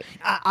pretty great.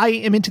 I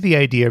am into the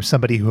idea of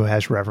somebody who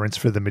has reverence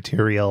for the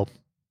material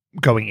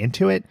going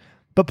into it.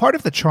 But part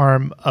of the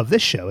charm of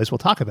this show, as we'll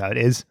talk about,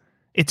 is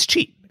it's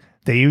cheap.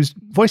 They used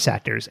voice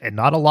actors and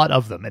not a lot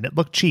of them, and it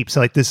looked cheap. So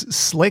like this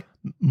slick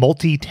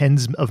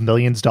multi-tens of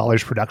millions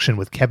dollars production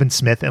with Kevin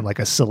Smith and like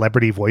a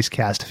celebrity voice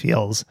cast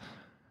feels,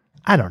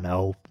 I don't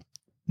know,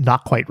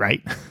 not quite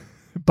right.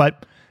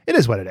 But it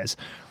is what it is.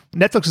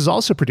 Netflix is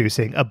also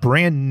producing a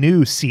brand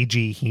new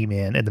CG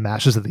He-Man in the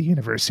Masters of the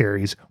Universe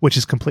series, which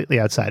is completely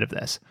outside of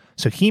this.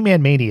 So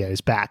He-Man Mania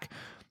is back.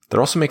 They're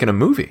also making a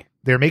movie.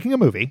 They're making a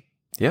movie.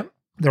 Yep.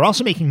 They're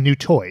also making new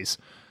toys.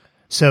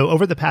 So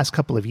over the past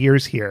couple of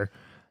years here,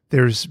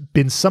 there's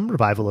been some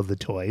revival of the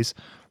toys.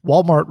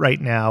 Walmart right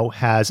now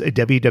has a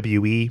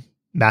WWE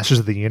Masters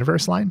of the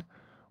Universe line,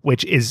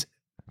 which is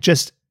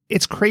just,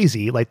 it's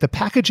crazy. Like the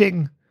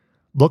packaging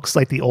looks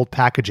like the old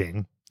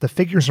packaging. The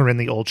figures are in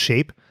the old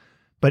shape,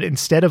 but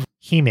instead of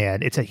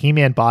He-Man, it's a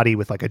He-Man body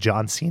with like a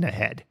John Cena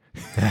head.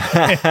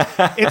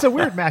 It's a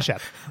weird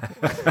mashup.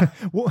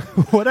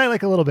 What I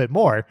like a little bit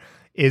more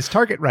is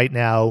Target right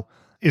now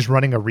is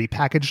running a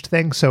repackaged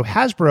thing. So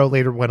Hasbro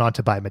later went on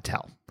to buy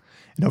Mattel.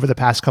 And over the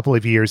past couple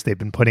of years, they've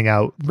been putting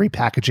out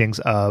repackagings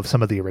of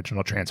some of the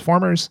original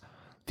Transformers,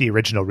 the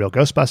original Real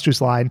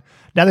Ghostbusters line.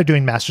 Now they're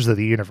doing Masters of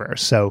the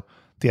Universe. So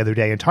the other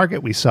day in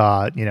Target, we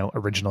saw,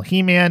 original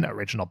He-Man,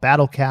 original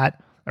Battle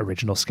Cat,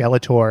 original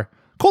Skeletor.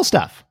 Cool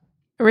stuff.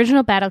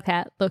 Original Battle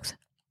Cat looks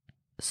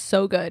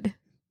so good.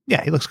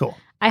 Yeah, he looks cool.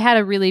 I had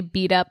a really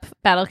beat up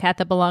Battle Cat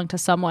that belonged to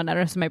someone. I don't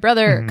know if it's my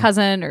brother, or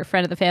cousin, or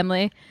friend of the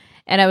family.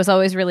 And I was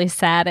always really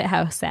sad at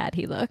how sad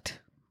he looked.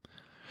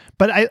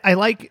 But I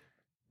like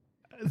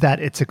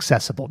that it's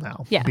accessible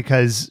now. Yeah.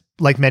 Because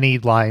like many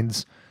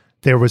lines,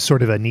 there was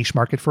sort of a niche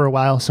market for a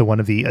while. So one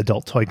of the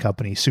adult toy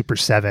companies, Super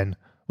 7,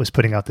 was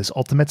putting out this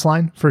Ultimates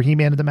line for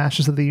He-Man and the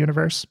Masters of the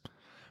Universe,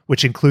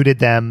 which included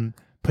them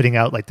putting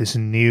out like this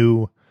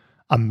new,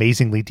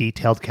 amazingly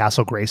detailed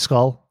Castle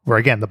Grayskull, where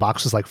again, the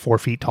box was like 4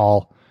 feet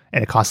tall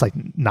and it cost like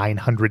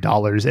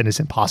 $900 and is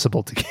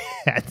impossible to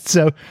get.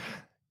 So,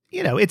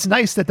 it's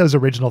nice that those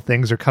original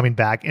things are coming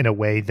back in a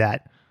way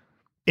that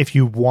if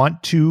you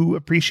want to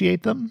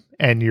appreciate them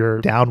and you're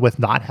down with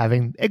not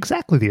having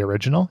exactly the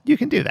original, you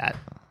can do that.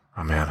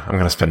 Oh man, I'm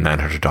going to spend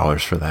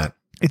 $900 for that.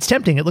 It's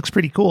tempting. It looks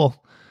pretty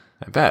cool.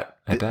 I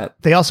bet.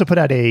 They also put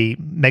out a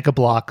Mega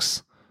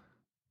Bloks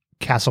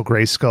Castle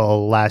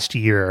Grayskull last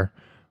year,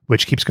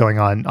 which keeps going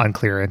on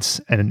clearance,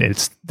 and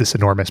it's this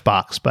enormous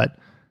box, but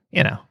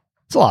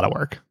it's a lot of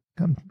work.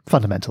 I'm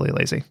fundamentally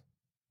lazy.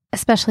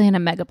 Especially in a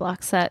Mega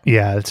Block set.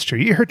 Yeah, that's true.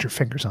 You hurt your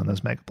fingers on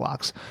those Mega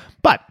Bloks.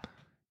 But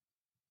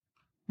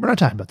we're not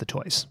talking about the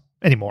toys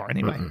anymore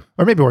anyway. Mm-mm.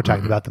 Or maybe we're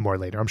talking about them more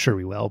later. I'm sure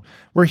we will.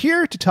 We're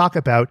here to talk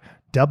about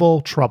Double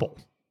Trouble,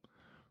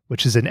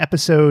 which is an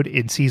episode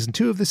in season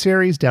 2 of the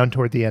series down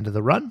toward the end of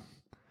the run.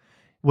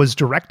 Was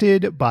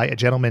directed by a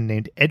gentleman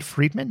named Ed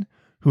Friedman,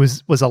 who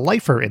was a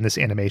lifer in this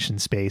animation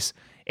space.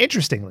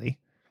 Interestingly,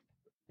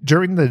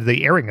 during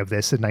the airing of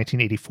this in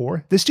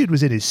 1984, this dude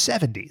was in his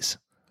 70s.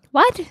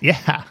 What?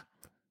 Yeah.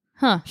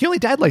 Huh. He only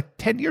died like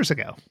 10 years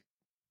ago.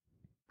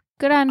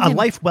 Good on A him.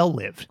 life well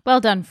lived. Well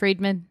done,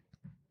 Friedman.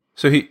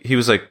 So he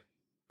was like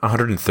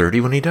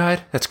 130 when he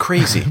died? That's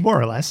crazy. More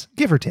or less,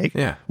 give or take.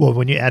 Yeah. Well,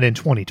 when you add in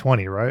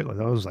 2020, right? Like,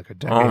 that was like a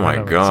decade. Oh my in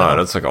and of god, itself.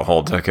 that's like a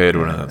whole decade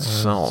in That's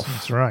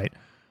itself. right.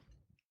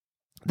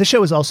 The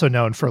show is also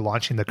known for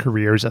launching the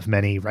careers of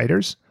many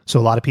writers. So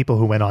a lot of people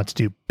who went on to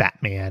do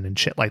Batman and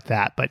shit like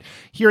that. But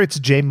here it's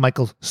J.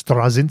 Michael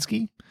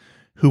Straczynski,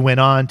 who went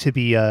on to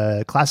be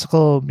a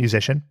classical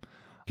musician.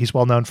 He's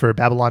well known for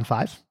Babylon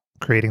 5,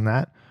 creating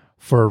that,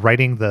 for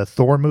writing the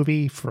Thor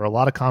movie, for a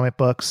lot of comic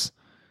books.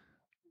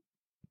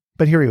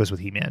 But here he was with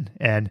He-Man.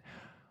 And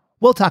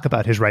we'll talk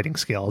about his writing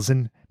skills.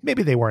 And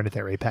maybe they weren't at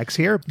their apex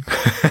here.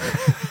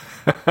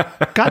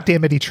 God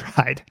damn it, he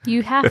tried.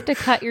 You have to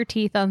cut your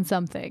teeth on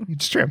something.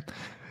 It's true.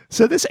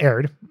 So this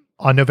aired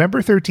on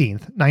November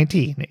 13th,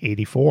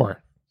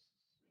 1984.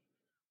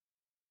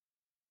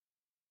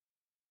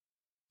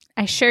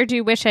 I sure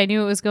do wish I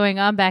knew what was going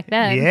on back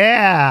then.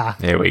 Yeah.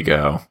 There we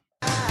go.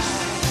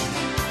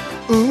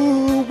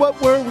 Ooh, what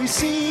were we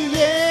seeing?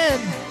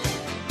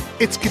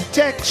 It's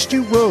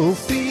contextual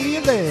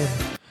feeling.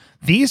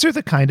 These are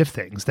the kind of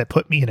things that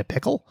put me in a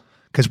pickle,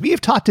 because we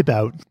have talked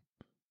about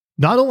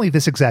not only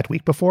this exact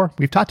week before,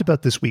 we've talked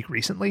about this week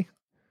recently,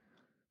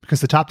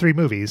 because the top 3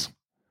 movies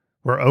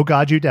were Oh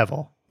God, You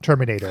Devil,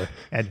 Terminator,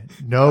 and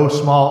No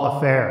Small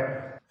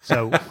Affair.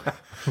 So,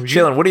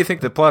 Shaylin, what do you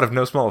think the plot of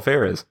No Small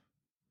Affair is?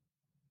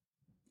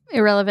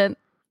 Irrelevant.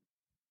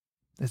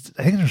 I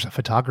think there's a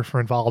photographer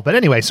involved. But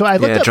anyway, so I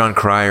looked up. John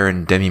Cryer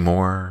and Demi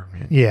Moore.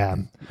 Yeah.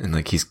 And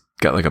like he's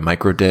got like a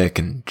micro dick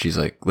and she's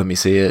like, let me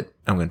see it.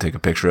 I'm going to take a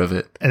picture of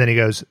it. And then he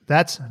goes,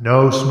 that's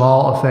no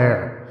small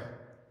affair.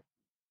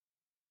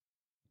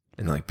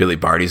 And like Billy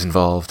Barty's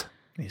involved.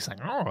 And he's like,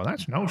 oh,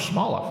 that's no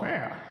small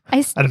affair.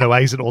 I I don't know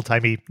why he's an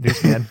old-timey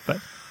newsman,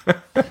 but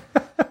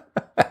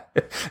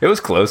It was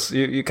close.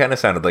 You kind of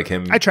sounded like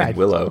him. I tried. in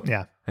Willow.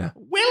 Yeah. Yeah.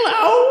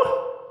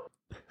 Willow!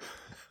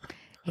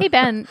 Hey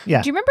Ben,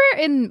 Yeah. do you remember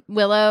in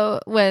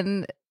Willow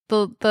when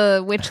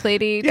the witch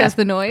lady Yeah. does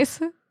the noise?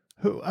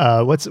 Who,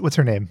 what's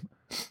her name?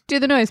 Do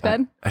the noise,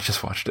 Ben. I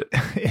just watched it.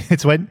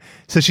 It's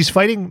so she's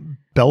fighting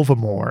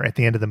Belvamore at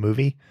the end of the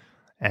movie,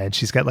 and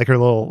she's got like her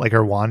little, like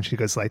her wand. She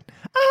goes like,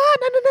 ah,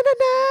 na na na na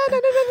na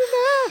na na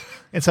na na,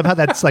 and somehow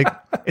that's like,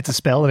 it's a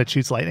spell and it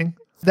shoots lightning.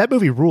 That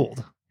movie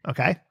ruled.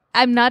 Okay.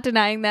 I'm not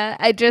denying that.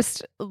 I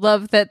just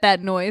love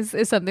that noise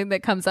is something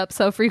that comes up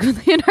so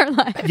frequently in our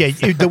lives.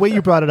 Yeah, the way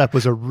you brought it up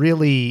was a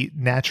really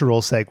natural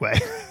segue.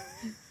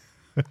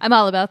 I'm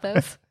all about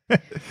those.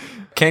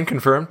 Can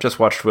confirm. Just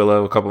watched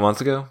Willow a couple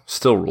months ago.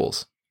 Still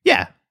rules.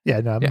 Yeah. No,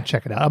 I'm going to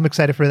check it out. I'm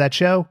excited for that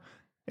show.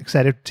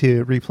 Excited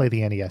to replay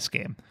the NES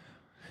game.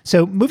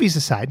 So, movies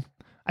aside,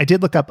 I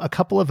did look up a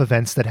couple of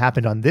events that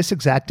happened on this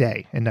exact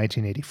day in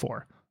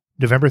 1984,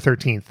 November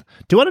 13th.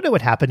 Do you want to know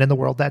what happened in the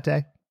world that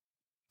day?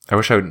 I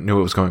wish I knew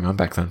what was going on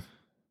back then.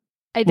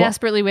 I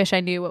desperately wish I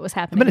knew what was I'm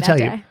happening going to tell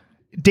that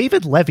you.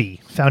 David Levy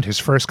found his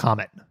first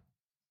comet.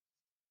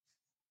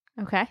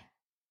 day. Okay.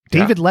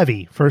 David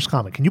Levy, first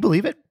comet. Can you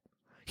believe it?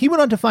 He went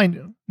on to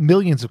find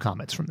millions of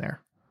comets from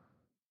there.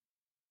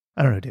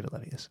 I don't know who David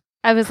Levy is.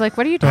 I was like,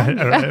 what are you I talking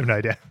about? have no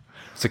idea.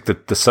 It's like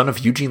the son of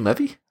Eugene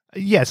Levy?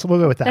 Yes, we'll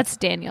go with that. That's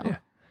Daniel. Yeah.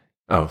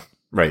 Oh,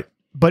 right.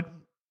 But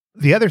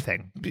the other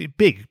thing,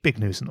 big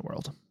news in the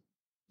world.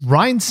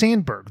 Ryne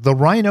Sandberg, the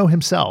Rhino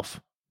himself,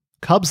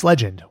 Cubs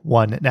legend,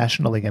 won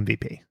National League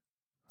MVP.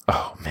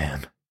 Oh,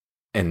 man.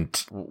 And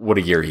what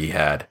a year he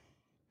had.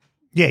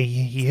 Yeah,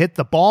 he hit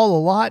the ball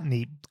a lot and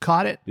he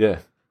caught it. Yeah.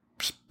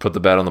 Just put the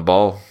bat on the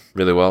ball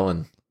really well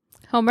and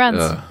Home runs.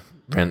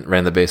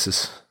 ran the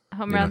bases.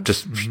 Home You know, runs.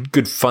 just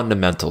good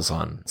fundamentals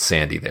on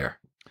Sandy there.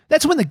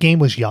 That's when the game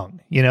was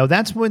young.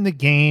 That's when the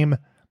game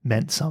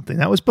meant something.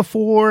 That was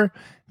before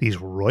these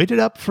roided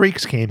up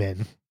freaks came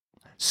in,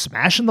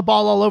 smashing the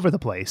ball all over the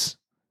place.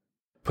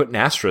 Putting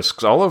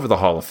asterisks all over the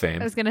Hall of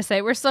Fame. I was going to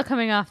say, we're still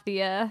coming off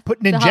the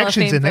Putting the Hall of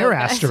injections Fame in their vote,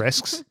 guys.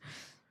 asterisks.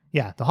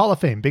 Yeah, the Hall of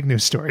Fame, big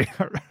news story.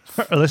 Our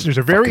listeners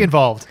are very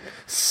involved.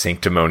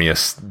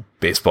 Sanctimonious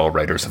baseball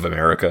writers of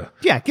America.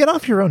 Yeah, get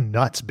off your own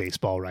nuts,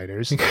 baseball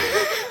writers.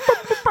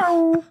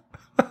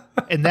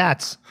 And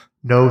that's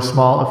no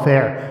small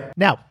affair.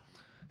 Now,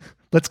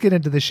 let's get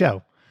into the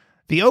show.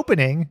 The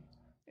opening,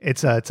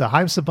 it's a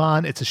Haim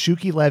Saban, it's a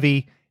Shuki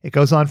Levy. It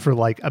goes on for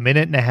like a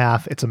minute and a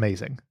half. It's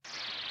amazing.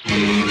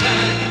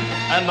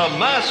 And the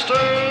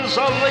masters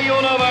of the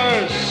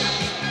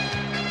universe.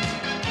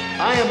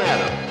 I am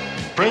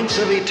Adam, Prince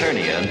of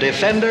Eternia and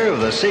defender of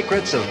the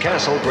secrets of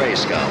Castle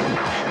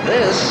Grayskull.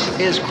 This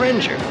is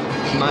Cringer,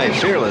 my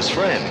fearless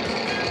friend.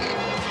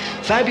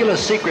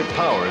 Fabulous secret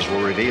powers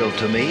were revealed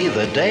to me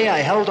the day I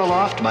held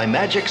aloft my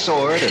magic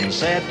sword and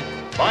said,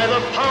 By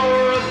the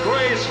power of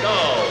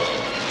Grayskull.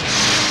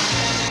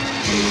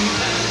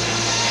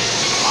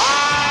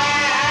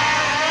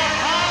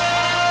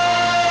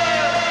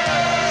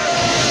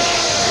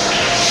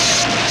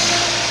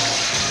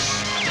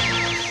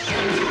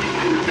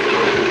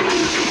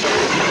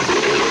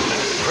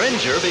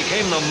 Cringer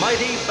became the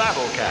mighty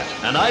Battle Cat,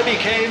 and I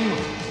became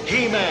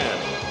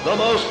He-Man, the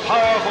most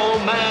powerful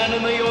man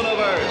in the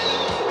universe.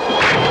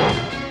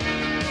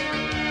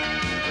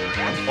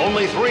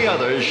 Only 3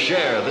 others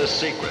share this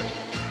secret.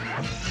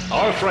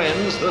 Our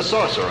friends, the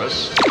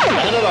Sorceress,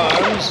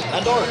 Man-at-Arms,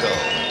 and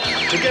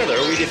Orko. Together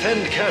we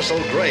defend Castle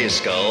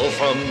Grayskull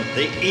from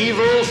the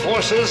evil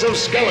forces of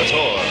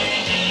Skeletor.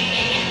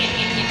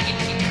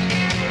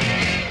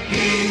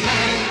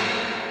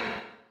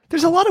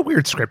 There's a lot of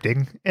weird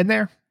scripting in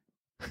there.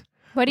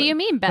 What do you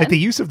mean, Ben? Like the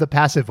use of the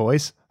passive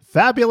voice.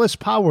 Fabulous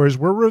powers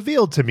were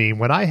revealed to me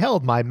when I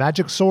held my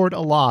magic sword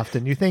aloft.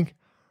 And you think,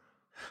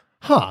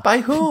 huh, By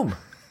whom?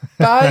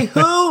 By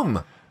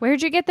whom?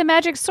 Where'd you get the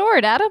magic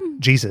sword, Adam?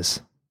 Jesus.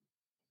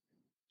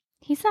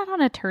 He's not on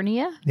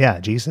Eternia. Yeah,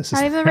 Jesus.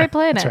 Not even the right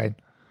planet. That's right.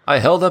 I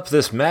held up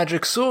this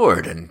magic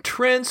sword and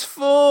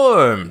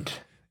transformed.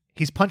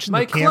 He's punching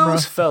My the camera.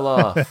 clothes fell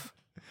off.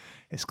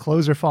 His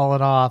clothes are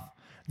falling off.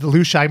 The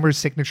Lou Scheimer's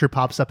signature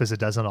pops up as it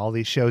does on all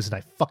these shows, and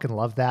I fucking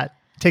love that.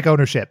 Take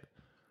ownership.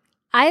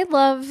 I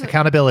love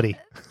Accountability.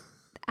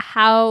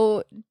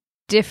 how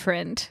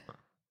different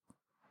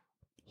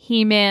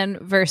He-Man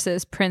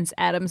versus Prince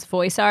Adam's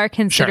voice are,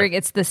 considering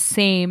it's the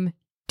same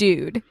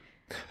dude.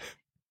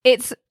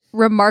 It's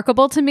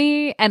remarkable to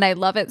me, and I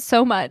love it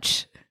so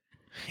much.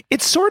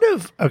 It's sort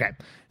of okay.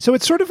 So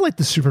it's sort of like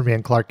the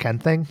Superman Clark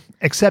Kent thing,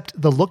 except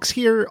the looks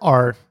here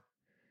are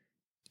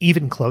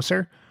even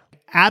closer.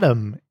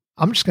 Adam,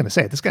 I'm just gonna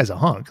say it, this guy's a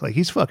hunk. Like,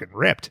 he's fucking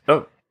ripped.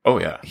 Oh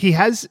yeah. He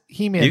has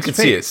He-Man's You can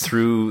see it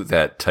through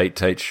that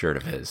tight shirt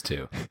of his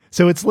too.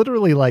 So it's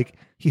literally like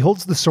he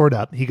holds the sword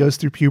up, he goes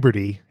through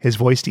puberty, his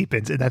voice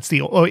deepens, and that's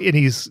and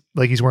he's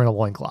wearing a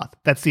loincloth.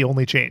 That's the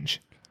only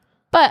change.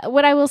 But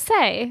what I will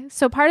say,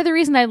 so part of the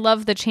reason I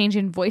love the change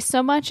in voice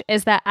so much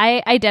is that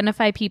I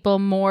identify people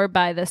more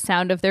by the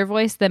sound of their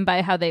voice than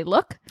by how they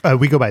look.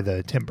 We go by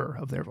the timbre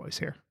of their voice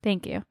here.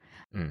 Thank you.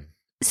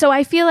 So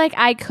I feel like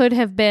I could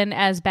have been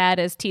as bad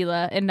as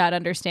Tila in not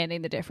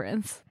understanding the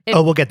difference.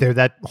 We'll get there.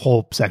 That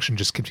whole section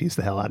just confused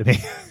the hell out of me.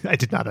 I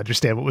did not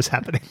understand what was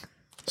happening.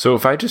 So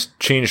if I just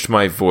changed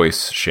my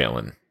voice,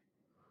 Shaylin,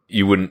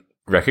 you wouldn't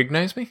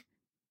recognize me?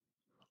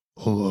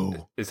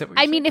 Hello. Is that what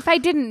I mean, if I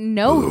didn't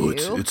know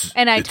you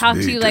and I it's talked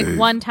me, to you like Dave.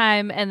 one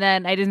time and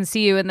then I didn't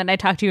see you and then I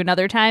talked to you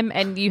another time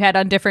and you had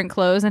on different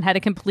clothes and had a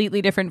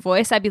completely different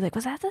voice, I'd be like,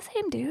 was that the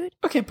same dude?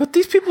 Okay, but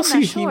these people I'm see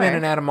not sure. He-Man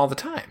and Adam all the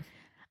time.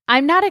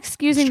 I'm not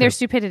excusing It's their true.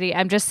 stupidity.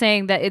 I'm just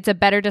saying that it's a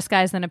better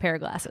disguise than a pair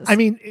of glasses. I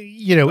mean,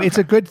 it's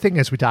a good thing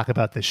as we talk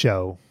about the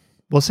show.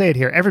 We'll say it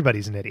here.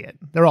 Everybody's an idiot.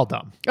 They're all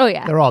dumb. oh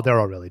yeah. They're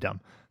all really dumb.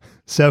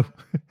 So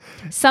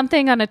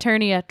Something on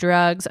Eternia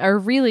drugs are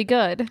really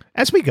good.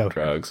 as we go,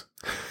 Drugs.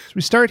 so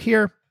we start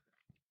here.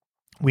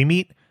 We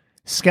meet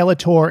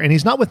Skeletor, and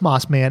he's not with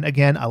Mossman.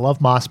 Again, I love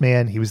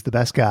Mossman. He was the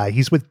best guy.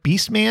 He's with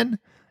Beastman, and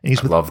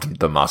he's I with loved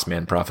the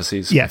Mossman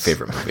Prophecies. Yes. My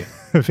favorite movie.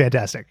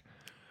 fantastic.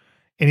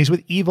 And he's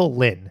with Evil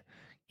Lynn.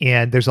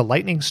 And there's a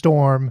lightning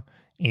storm,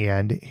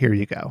 and here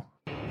you go.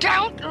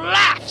 Don't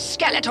laugh,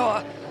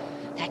 Skeletor.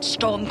 That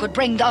storm could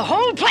bring the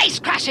whole place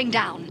crashing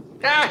down.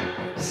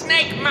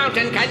 Snake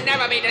Mountain can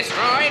never be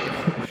destroyed.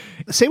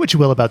 Say what you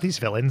will about these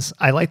villains.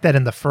 I like that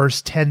in the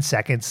first 10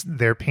 seconds,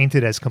 they're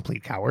painted as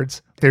complete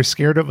cowards. They're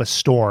scared of a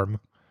storm,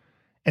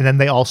 and then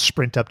they all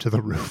sprint up to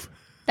the roof.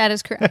 That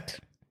is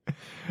correct.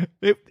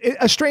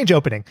 A strange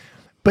opening.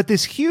 But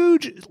this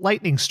huge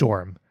lightning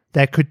storm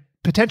that could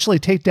potentially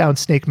take down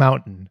Snake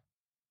Mountain,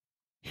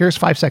 here's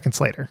 5 seconds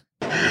later.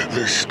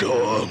 The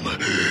storm,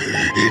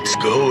 it's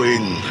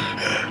going.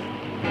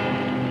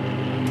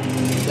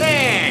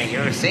 There,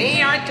 you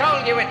see, I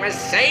told you it was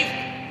safe.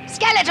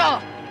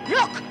 Skeletor,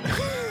 look!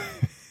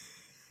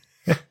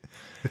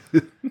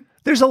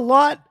 There's a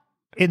lot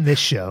in this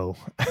show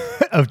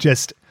of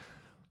just,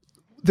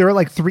 there are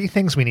like 3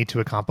 things we need to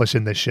accomplish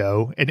in this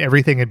show, and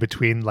everything in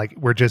between, like,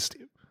 we're just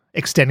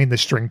extending the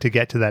string to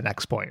get to that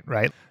next point,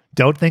 right?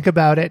 Don't think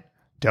about it.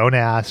 Don't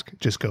ask.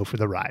 Just go for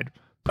the ride.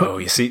 Oh,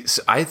 you see,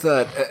 so I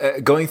thought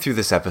going through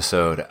this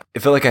episode, I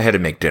felt like I had to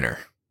make dinner,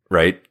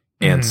 right?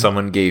 And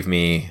someone gave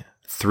me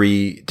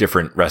 3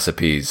 different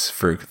recipes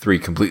for 3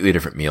 completely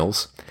different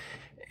meals.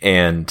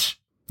 And,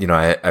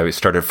 I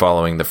started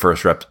following the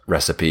first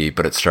recipe,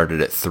 but it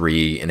started at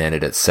 3 and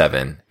ended at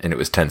 7, and it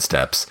was 10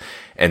 steps.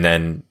 And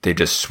then they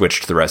just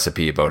switched the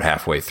recipe about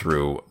halfway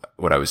through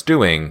what I was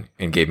doing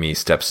and gave me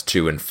steps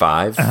 2 and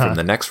 5 from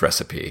the next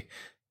recipe.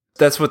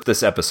 That's what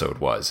this episode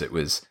was. It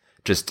was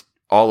just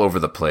all over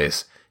the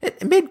place.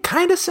 It made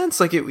kind of sense,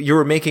 like you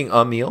were making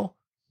a meal,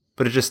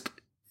 but it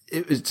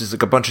was just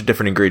like a bunch of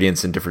different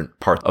ingredients and different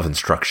parts of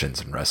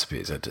instructions and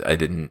recipes.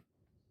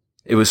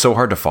 It was so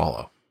hard to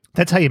follow.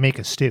 That's how you make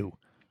a stew.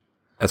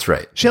 That's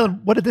right.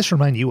 Shaylin, what did this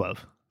remind you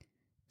of?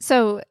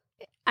 So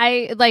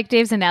I like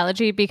Dave's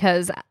analogy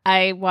because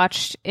I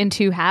watched in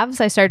 2 halves.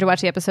 I started to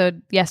watch the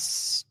episode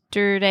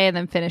yesterday and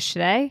then finished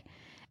today.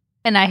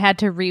 And I had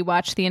to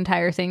rewatch the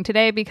entire thing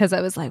today because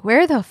I was like,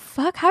 where the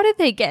fuck? How did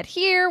they get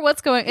here?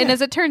 What's going on? And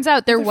as it turns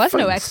out, there was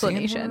no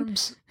explanation.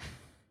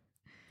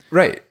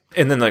 Right.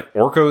 And then like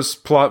Orko's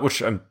plot,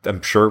 which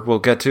I'm sure we'll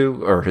get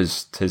to, or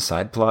his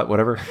side plot,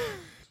 whatever.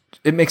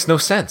 It makes no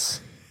sense.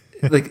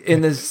 Like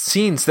in the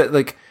scenes that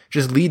like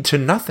just lead to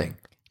nothing.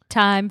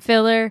 Time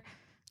filler.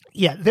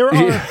 Yeah, there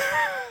are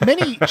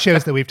many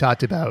shows that we've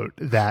talked about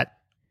that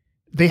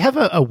they have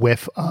a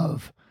whiff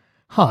of,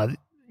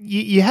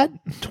 you had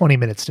 20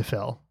 minutes to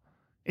fill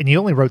and you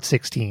only wrote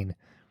 16.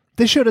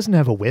 This show doesn't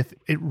have a whiff.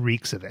 It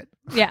reeks of it.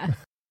 Yeah.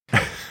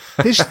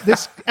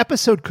 This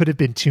episode could have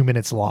been 2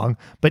 minutes long,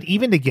 but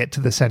even to get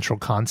to the central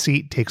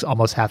conceit takes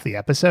almost half the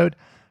episode.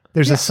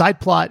 There's a side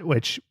plot,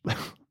 which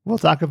we'll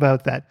talk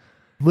about, that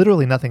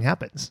literally nothing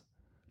happens.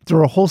 There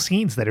are whole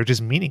scenes that are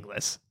just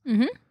meaningless.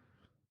 Mm-hmm.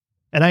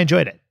 And I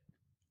enjoyed it.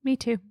 Me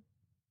too.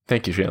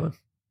 Thank you, Shaylin.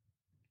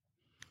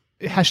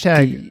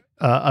 Hashtag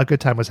a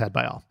good time was had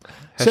by all.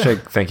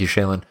 Hashtag thank you,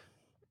 Shaylin.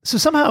 So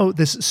somehow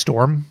this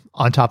storm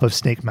on top of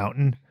Snake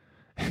Mountain,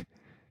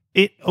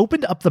 it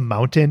opened up the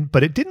mountain,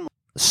 but it didn't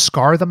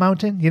scar the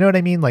mountain. You know what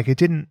I mean? Like, it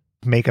didn't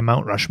make a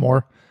Mount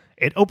Rushmore.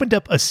 It opened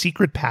up a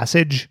secret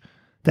passage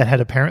that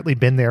had apparently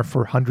been there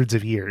for hundreds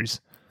of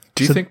years.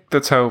 Do you think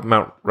that's how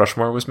Mount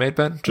Rushmore was made,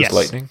 Ben? Just Yes.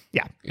 lightning?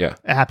 Yeah. Yeah.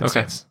 It happens.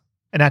 Okay.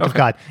 an act of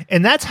God.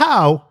 And that's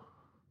how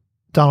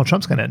Donald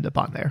Trump's going to end up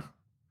on there.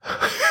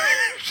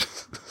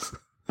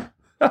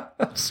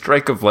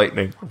 Strike of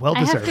lightning. Well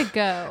I deserved. have to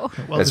go.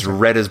 Well As deserved.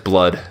 red as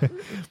blood.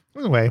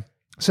 Anyway,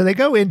 so they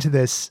go into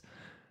this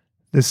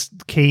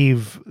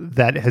cave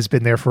that has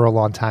been there for a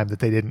long time that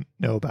they didn't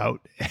know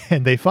about,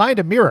 and they find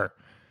a mirror,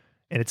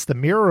 and it's the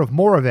mirror of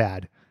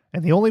Moravad.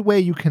 And the only way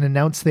you can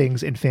announce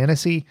things in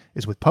fantasy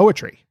is with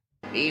poetry.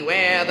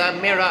 Beware the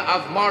mirror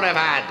of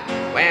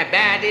Moravad, where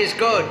bad is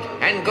good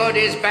and good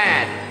is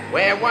bad,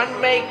 where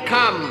one may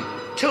come,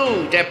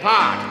 two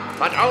depart,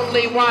 but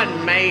only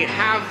one may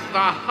have the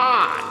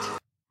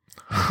heart.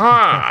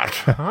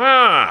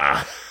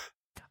 Hot.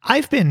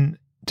 I've been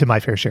to my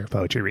fair share of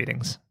poetry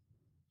readings.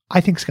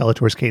 I think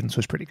Skeletor's cadence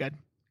was pretty good.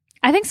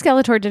 I think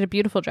Skeletor did a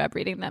beautiful job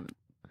reading them.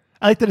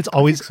 I like that it's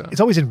always so.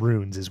 it's always in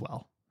runes as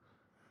well.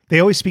 They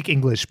always speak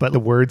English, but the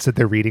words that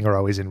they're reading are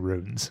always in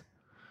runes.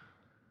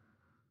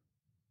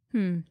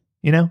 You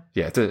know?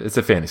 Yeah, it's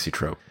a fantasy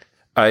trope.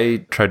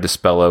 I tried to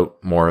spell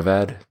out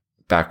Moravad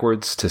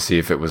backwards to see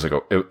if it was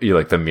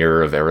like the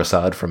mirror of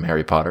Erised from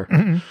Harry Potter.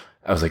 Mm-hmm.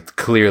 I was like,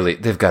 clearly,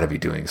 they've got to be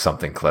doing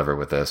something clever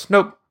with this.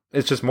 Nope,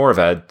 it's just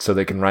Moravad, so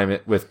they can rhyme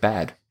it with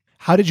bad.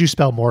 How did you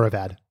spell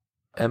Moravad?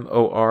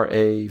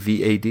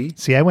 Moravad.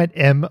 See, I went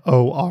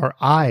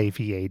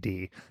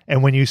Morivad.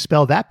 And when you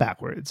spell that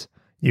backwards,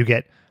 you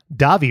get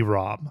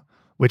Davi-ROM,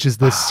 which is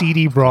the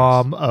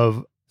CD-ROM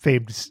of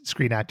famed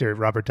screen actor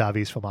Robert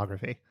Davi's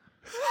filmography.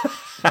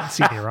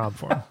 CD-ROM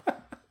form.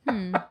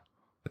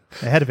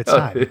 Ahead of its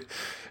time.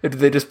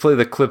 They just play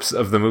the clips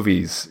of the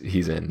movies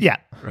he's in. Yeah.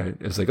 Right?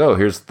 It's like, oh,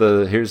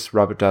 here's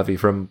Robert Davi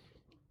from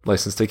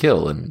License to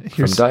Kill and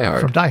Here's from Die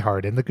Hard. From Die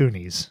Hard and The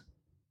Goonies.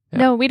 Yeah.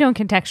 No, we don't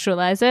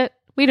contextualize it.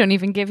 We don't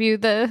even give you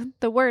the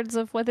words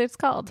of what it's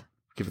called.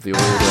 Give it the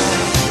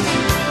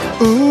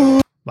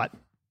old...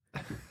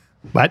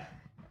 What?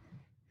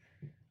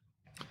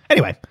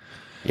 Anyway.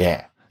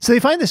 Yeah. So they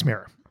find this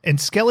mirror, and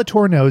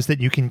Skeletor knows that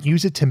you can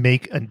use it to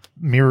make a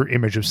mirror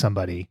image of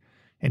somebody,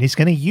 and he's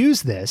going to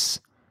use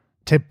this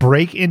to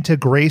break into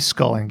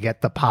Grayskull and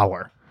get the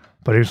power.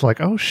 But he's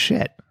like, oh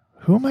shit,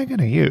 who am I going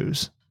to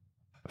use?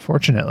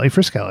 Fortunately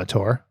for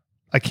Skeletor,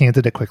 a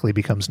candidate quickly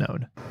becomes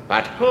known.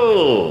 But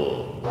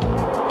who?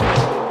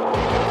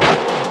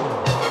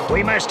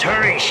 We must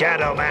hurry,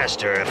 Shadow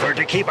Master, if we're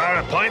to keep our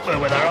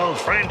appointment with our old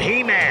friend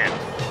He-Man.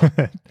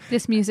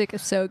 This music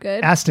is so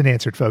good. Asked and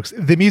answered, folks.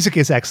 The music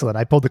is excellent.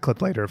 I pulled the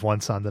clip later of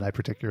one song that I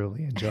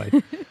particularly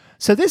enjoyed.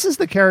 So this is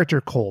the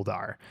character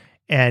Koldar.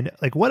 And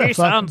like, what He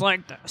sounds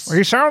like this.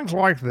 He sounds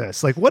like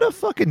this. Like, what a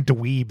fucking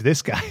dweeb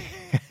this guy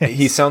is.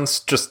 He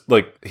sounds just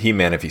like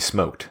He-Man if he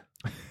smoked.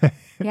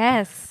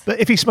 Yes.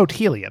 But if he smoked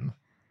helium.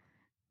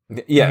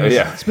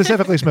 Yeah.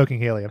 Specifically smoking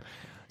helium.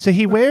 So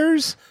he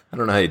wears I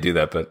don't know how you do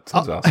that, but it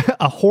sounds awesome.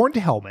 a horned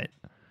helmet.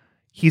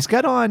 He's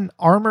got on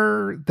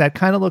armor that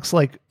kind of looks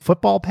like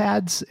football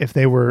pads if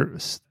they were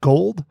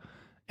gold,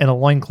 and a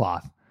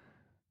loincloth.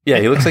 Yeah,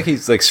 he looks like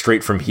he's like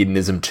straight from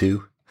Hedonism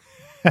 2.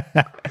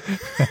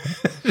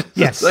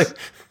 Yes. Like,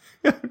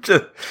 I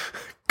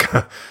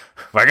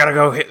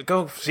gotta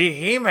go see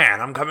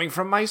He-Man. I'm coming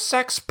from my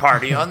sex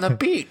party on the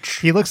beach.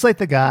 He looks like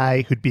the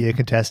guy who'd be a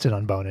contestant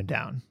on Bone and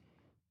Down.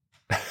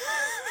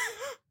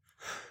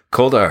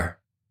 Koldar,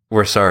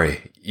 we're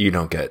sorry. You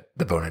don't get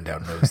the Bone and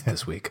Down rose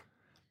this week.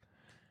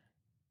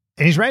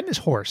 And he's riding his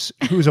horse,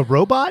 who is a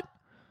robot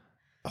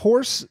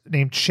horse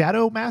named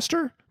Shadow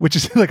Master, which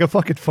is like a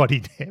fucking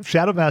funny name.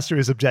 Shadow Master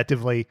is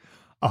objectively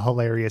a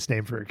hilarious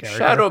name for a character.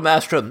 Shadow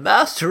Master,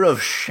 master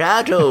of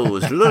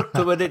shadows. Look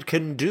at what it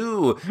can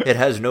do. It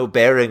has no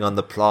bearing on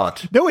the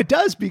plot. No, it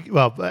does.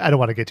 Well, I don't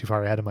want to get too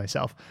far ahead of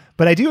myself,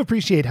 but I do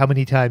appreciate how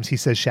many times he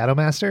says Shadow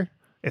Master.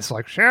 It's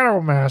like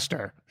Shadow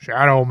Master,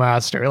 Shadow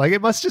Master. Like,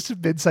 it must just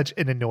have been such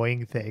an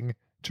annoying thing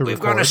to We've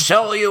record. got to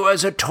sell you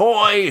as a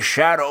toy,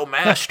 Shadow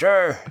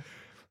Master.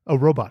 A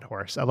robot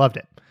horse. I loved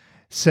it.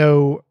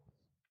 So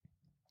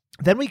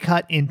then we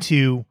cut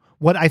into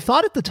what I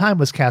thought at the time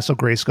was Castle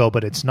Grayskull,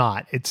 but it's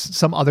not. It's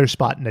some other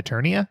spot in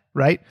Eternia,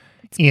 right?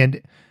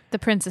 And The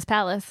Princess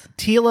Palace.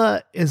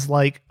 Teela is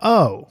like,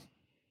 oh,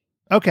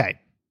 okay.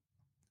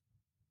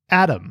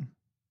 Adam,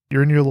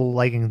 you're in your little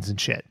leggings and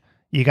shit.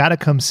 You got to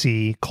come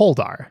see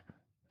Koldar.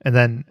 And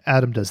then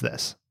Adam does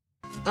this.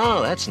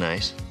 Oh, that's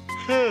nice.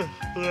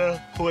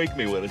 Wake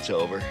me when it's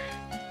over.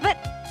 But,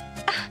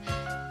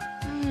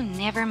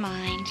 never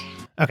mind.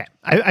 Okay.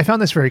 I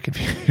found this very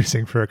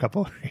confusing for a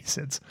couple of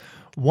reasons.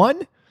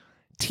 One,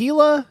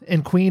 Teela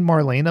and Queen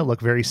Marlena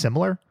look very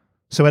similar.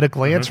 So at a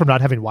glance from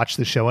not having watched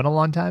the show in a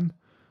long time,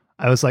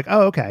 I was like,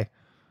 oh, okay.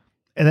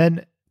 And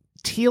then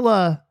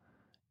Teela,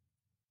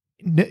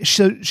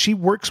 she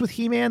works with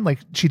He-Man. Like,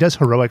 she does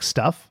heroic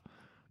stuff,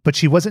 but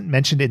she wasn't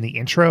mentioned in the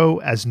intro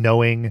as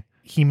knowing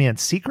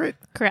He-Man's secret.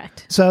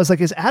 Correct. So I was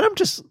like,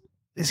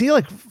 is he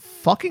like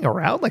fucking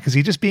around? Like, is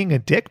he just being a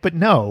dick? But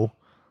no,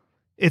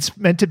 it's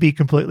meant to be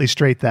completely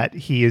straight that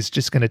he is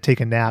just going to take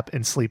a nap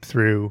and sleep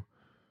through.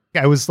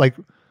 I was like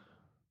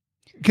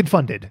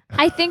confounded.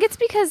 I think it's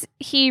because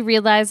he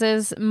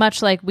realizes,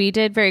 much like we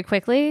did very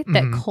quickly,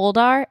 that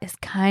Koldar is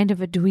kind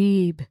of a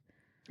dweeb.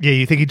 Yeah,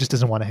 you think he just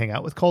doesn't want to hang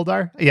out with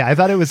Koldar? Yeah, I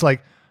thought it was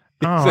like,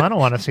 oh, I don't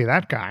want to see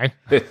that guy.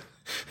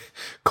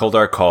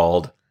 Koldar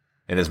called,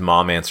 and his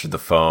mom answered the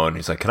phone.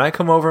 He's like, can I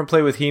come over and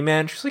play with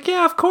He-Man? She's like,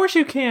 yeah, of course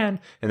you can.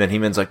 And then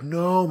He-Man's like,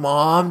 no,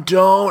 Mom,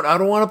 don't. I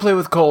don't want to play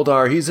with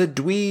Koldar. He's a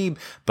dweeb.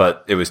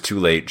 But it was too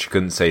late. She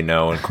couldn't say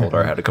no, and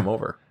Koldar had to come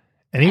over.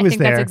 And he was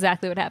there. That's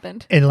exactly what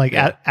happened. And like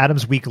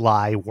Adam's weak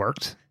lie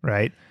worked,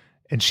 right?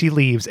 And she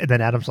leaves, and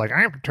then Adam's like,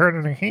 I'm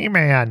turning to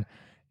He-Man.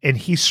 And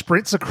he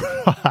sprints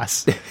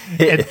across. And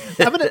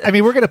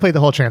we're going to play the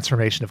whole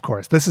transformation, of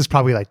course. This is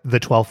probably like the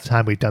 12th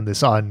time we've done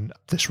this on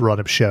this run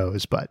of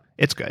shows, but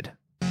it's good.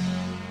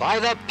 By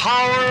the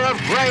power of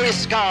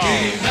Grayskull!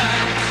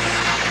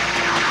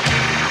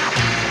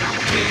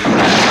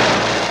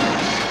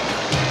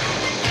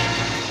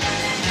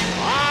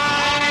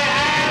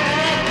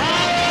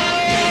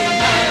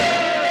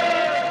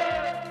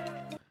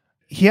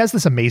 He has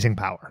this amazing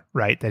power,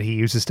 right, that he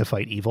uses to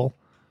fight evil.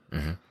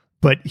 Mm-hmm.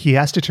 But he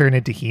has to turn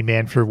into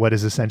He-Man for what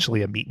is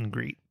essentially a meet and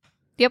greet.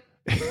 Yep.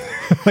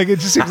 Like, it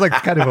just seems like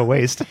kind of a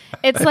waste.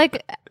 It's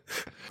like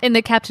in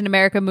the Captain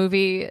America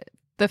movie,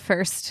 the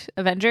first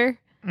Avenger,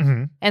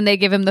 and they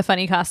give him the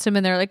funny costume,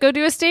 and they're like, go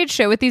do a stage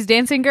show with these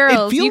dancing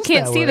girls. You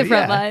can't see the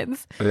front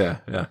lines. Yeah,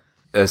 yeah.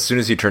 As soon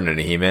as he turned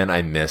into He-Man,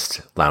 I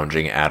missed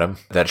Lounging Adam.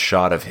 That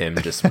shot of him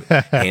just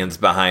hands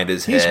behind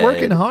his head. He's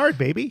working hard,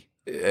 baby.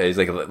 He's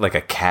like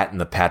a cat in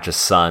the patch of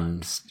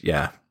sun.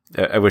 Yeah.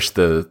 I wish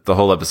the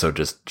whole episode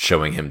just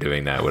showing him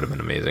doing that would have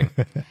been amazing.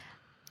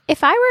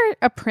 If I were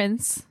a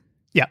prince,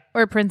 yeah,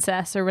 or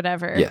princess or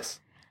whatever, yes,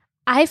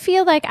 I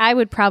feel like I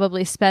would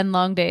probably spend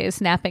long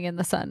days napping in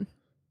the sun.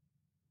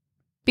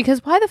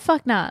 Because why the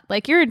fuck not?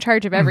 Like, you're in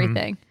charge of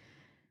everything.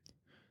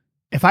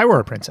 If I were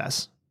a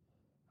princess,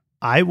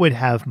 I would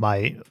have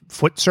my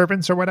foot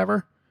servants or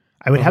whatever.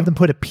 I would have them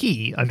put a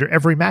pea under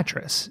every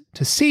mattress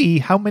to see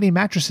how many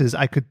mattresses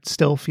I could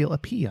still feel a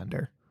pee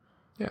under.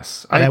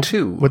 Yes, and I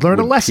too would learn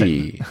a lesson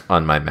pee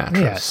on my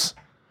mattress.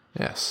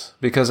 Yes,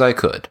 because I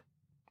could,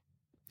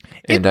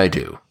 and I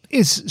do.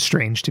 It's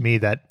strange to me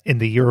that in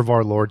the year of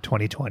our Lord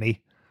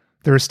 2020,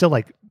 there are still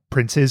like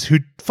princes who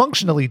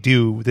functionally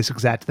do this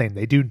exact thing.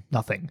 They do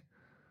nothing,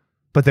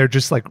 but they're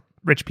just like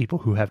rich people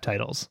who have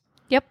titles.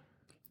 Yep,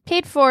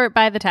 paid for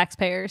by the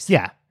taxpayers.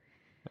 Yeah,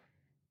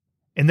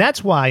 and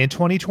that's why in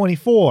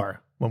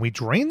 2024, when we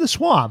drain the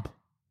swamp,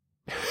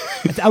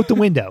 it's out the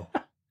window.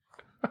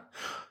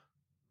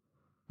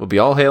 We'll be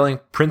all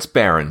hailing Prince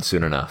Baron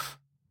soon enough.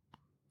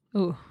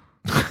 Ooh.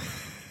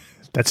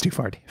 That's too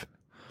far, Dave.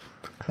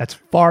 That's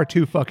far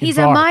too fucking He's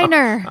far. a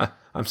minor.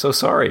 I'm so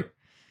sorry.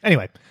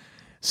 Anyway,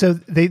 so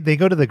they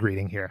go to the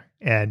greeting here,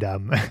 and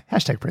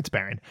hashtag Prince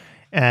Baron.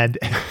 And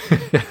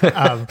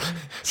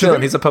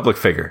he's a public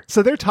figure.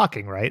 So they're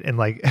talking, right? And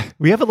like,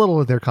 we have a little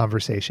of their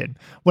conversation.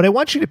 What I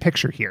want you to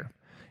picture here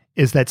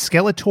is that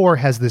Skeletor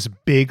has this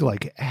big,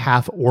 like,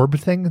 half orb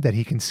thing that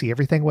he can see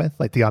everything with,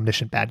 like the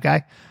omniscient bad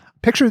guy.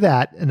 Picture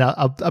that, and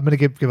I'm going to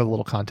give a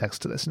little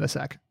context to this in a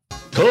sec.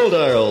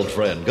 Koldar, old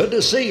friend, good to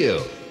see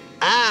you.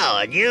 Oh,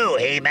 and you,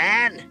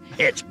 He-Man?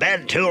 It's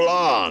been too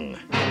long.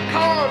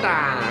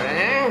 Koldar,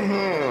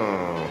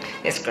 eh?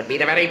 This could be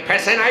the very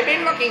person I've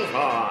been looking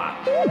for.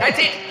 That's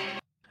it.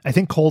 I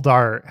think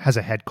Koldar has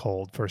a head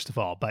cold, first of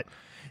all, but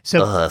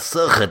so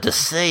good to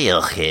see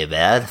you,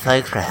 He-Man.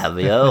 Thanks for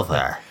having me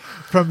over.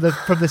 From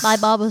the My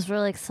mom was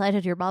really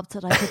excited. Your mom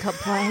said I could come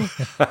play.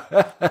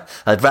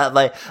 I brought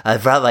my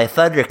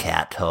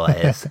Thundercat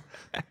toys.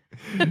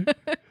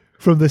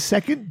 From the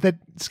second that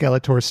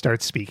Skeletor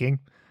starts speaking,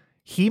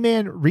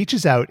 He-Man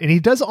reaches out and he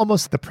does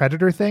almost the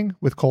Predator thing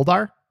with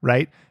Koldar,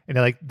 right?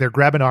 And they're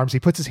grabbing arms. He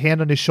puts his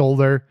hand on his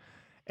shoulder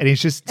and he's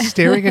just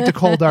staring into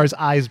Koldar's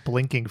eyes,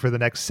 blinking for the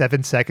next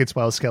 7 seconds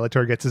while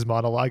Skeletor gets his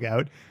monologue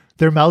out.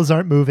 Their mouths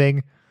aren't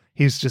moving.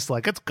 He's just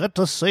like, it's good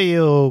to see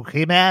you,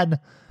 He-Man.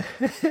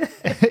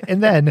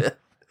 And then,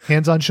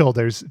 hands on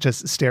shoulders,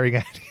 just staring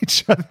at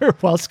each other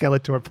while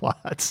Skeletor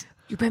plots.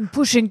 You've been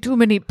pushing too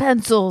many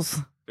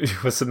pencils.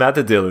 What's the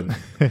matter, Dylan?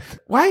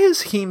 Why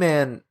is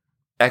He-Man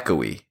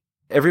echoey?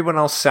 Everyone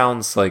else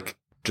sounds like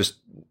just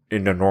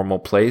in a normal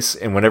place,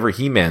 and whenever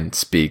He-Man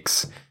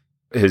speaks,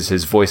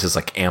 his voice is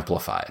like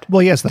amplified.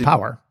 Well, he has the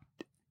power.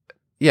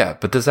 Yeah,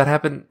 but does that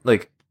happen?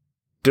 It's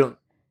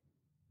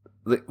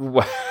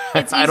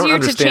easier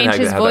to change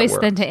his voice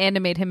than to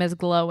animate him as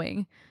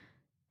glowing.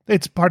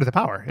 It's part of the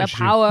power. The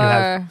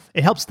power.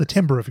 It helps the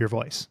timbre of your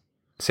voice.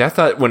 See, I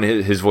thought when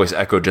his voice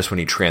echoed just when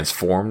he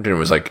transformed, and it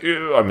was like,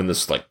 I'm in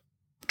this like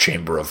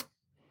chamber of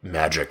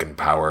magic and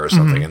power or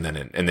something, and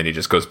then he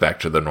just goes back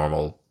to the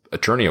normal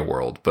Eternia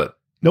world. But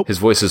nope, his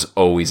voice is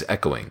always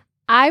echoing.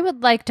 I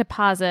would like to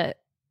posit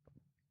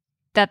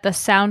that the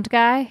sound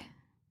guy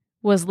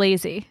was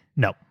lazy.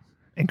 No,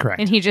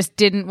 incorrect. And he just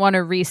didn't want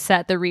to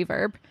reset the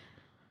reverb.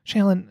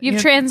 Shailen,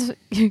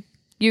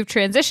 you've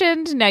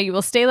transitioned. Now you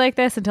will stay like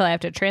this until I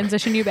have to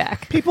transition you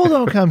back. People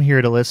don't come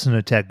here to listen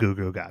to Tech Goo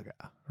Goo Gaga,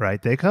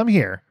 right? They come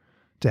here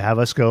to have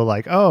us go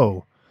like,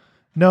 oh,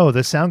 no,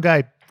 the sound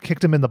guy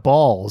kicked him in the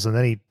balls and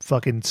then he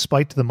fucking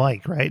spiked the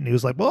mic, right? And he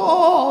was like,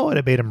 whoa, and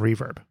it made him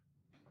reverb.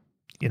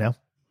 You know?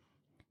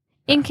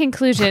 In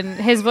conclusion,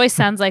 his voice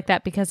sounds like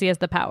that because he has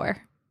the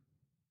power.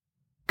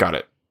 Got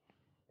it.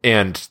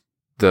 And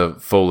the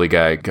Foley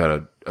guy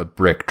got a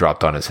brick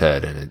dropped on his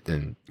head,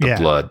 and the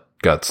blood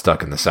got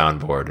stuck in the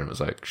soundboard, and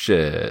was like,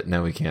 shit,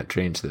 now we can't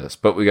change this.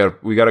 But we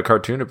got a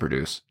cartoon to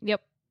produce.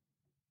 Yep.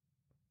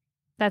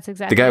 That's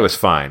exactly. The guy was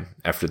fine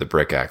after the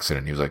brick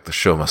accident. He was like, the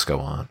show must go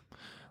on.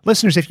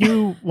 Listeners, if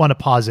you want to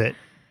posit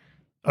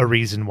a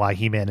reason why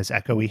He-Man is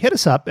echoey, hit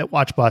us up at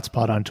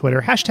WatchBotSpot on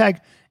Twitter.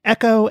 #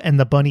 Echo and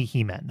the Bunny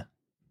He-Man.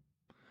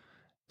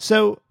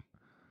 So,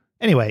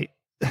 anyway,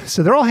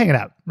 so they're all hanging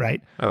out,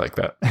 right? I like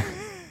that.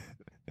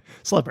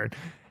 Slipburn.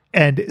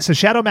 And so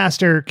Shadow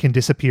Master can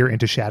disappear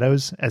into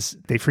shadows as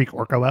they freak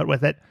Orko out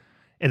with it.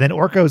 And then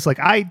Orko's like,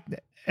 I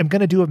am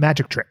going to do a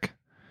magic trick.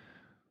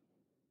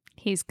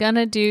 He's going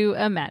to do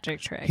a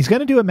magic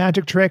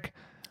trick.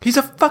 He's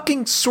a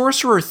fucking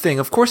sorcerer thing.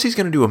 Of course he's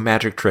going to do a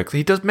magic trick.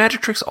 He does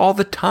magic tricks all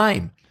the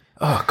time.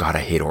 Oh, God,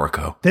 I hate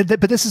Orko.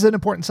 But this is an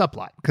important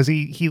subplot because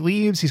he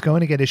leaves. He's going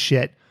to get his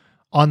shit.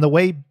 On the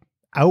way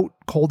out,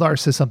 Koldar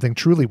says something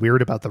truly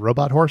weird about the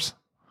robot horse.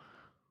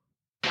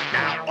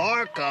 Now,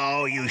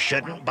 Orko, you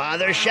shouldn't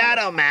bother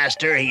Shadow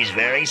Master. He's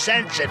very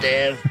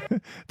sensitive.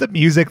 The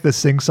music, the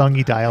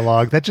sing-songy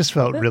dialogue, that just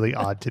felt really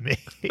odd to me.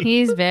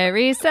 He's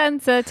very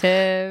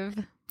sensitive.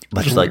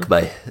 Much like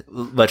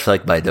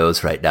my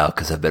nose right now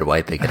because I've been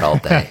wiping it all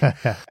day.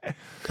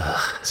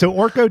 So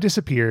Orko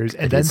disappears,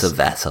 and then some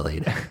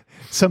Vaseline.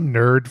 Some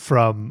nerd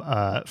from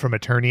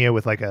Eternia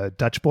with like a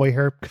Dutch boy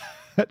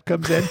haircut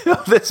comes in.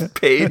 This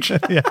page.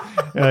 Yeah,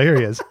 here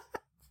he is.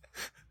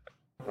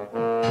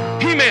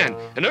 He-Man,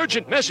 an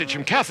urgent message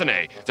from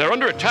Cathane. They're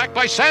under attack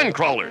by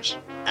sandcrawlers.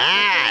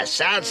 Ah,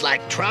 sounds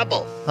like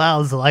trouble.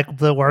 Sounds like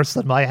the worst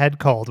than my head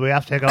cold. We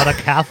have to go to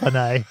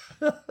Cathane.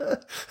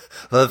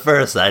 But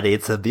first, I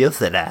need some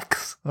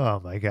Mucinex. Oh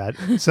my God!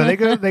 So they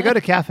go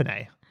to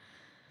Caffeine.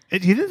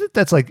 You think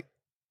that's like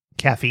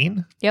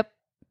caffeine? Yep.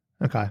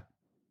 Okay.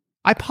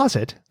 I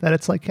posit that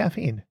it's like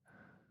caffeine.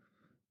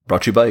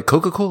 Brought to you by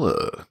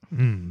Coca-Cola.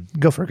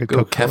 Go for a good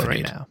Coca-Cola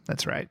right now.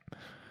 That's right.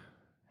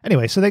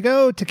 Anyway, so they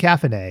go to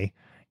Caffeine,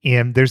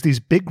 and there's these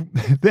big,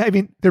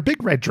 they're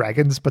big red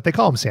dragons, but they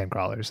call them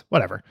sandcrawlers.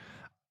 Whatever.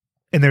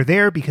 And they're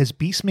there because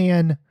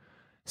Beastman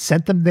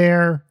sent them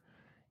there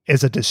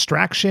as a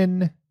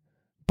distraction,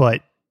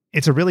 but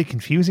it's a really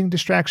confusing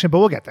distraction, but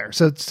we'll get there.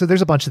 So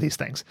there's a bunch of these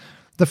things.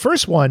 The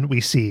first one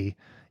we see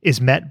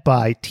is met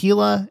by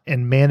Teela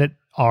and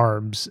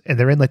Man-at-Arms, and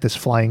they're in like this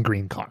flying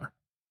green car.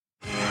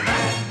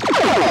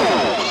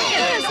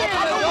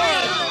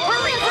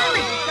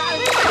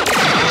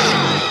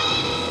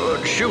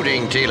 Good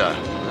shooting, Teela.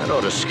 That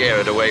ought to scare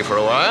it away for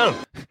a while.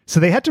 So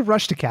they had to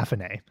rush to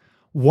Caffeine.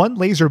 One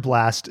laser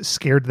blast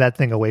scared that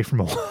thing away from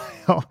a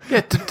while.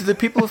 Yeah, do the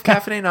people of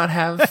Caffeine not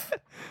have...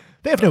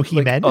 They have no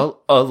He-Man.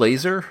 A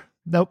laser?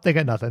 Nope, they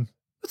got nothing.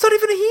 It's not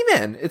even a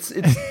He-Man. It's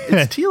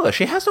Teela.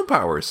 She has no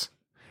powers.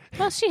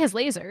 Well, she has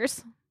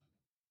lasers.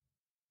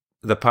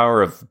 The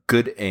power of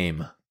good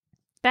aim.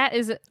 That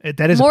is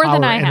more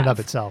than I in and have. of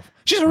itself.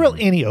 She's a real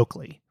Annie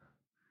Oakley.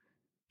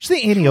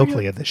 She's the Annie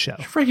Oakley of this show.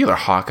 She's a regular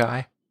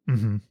Hawkeye.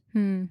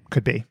 Mm-hmm.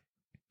 Could be.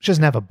 She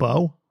doesn't have a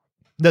bow.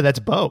 No, that's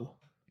Bo.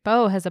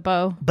 Bo has a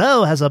bow.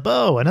 Bo has a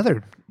bow.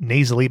 Another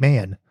nasally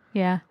man.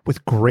 Yeah.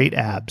 With great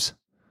abs.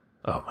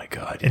 Oh my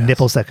God. And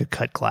nipples that could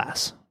cut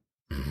glass.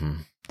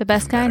 Mm-hmm. The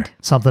best kind.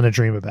 Something to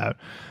dream about.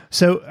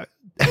 So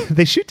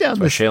they shoot down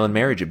this. Shaylin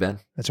married you, Ben.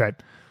 That's right.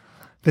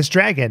 This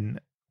dragon.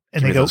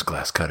 And they go, those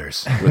glass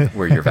cutters.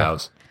 Were your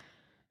vows?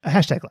 #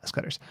 glass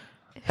cutters.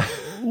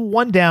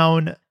 1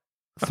 down,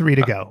 3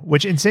 to go,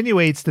 which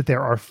insinuates that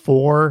there are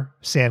 4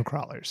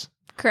 sandcrawlers.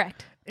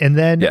 Correct. And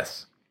then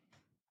yes,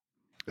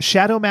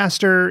 Shadow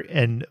Master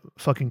and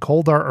fucking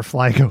Koldar are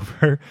flying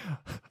over.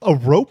 A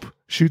rope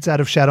shoots out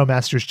of Shadow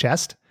Master's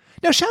chest.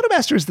 Now, Shadow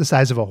Master is the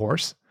size of a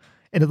horse,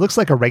 and it looks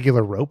like a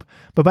regular rope.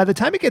 But by the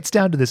time it gets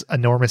down to this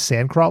enormous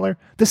sandcrawler,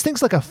 this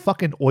thing's like a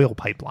fucking oil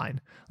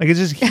pipeline. Like, it's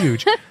just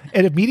huge.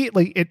 And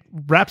immediately it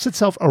wraps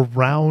itself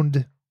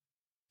around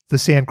the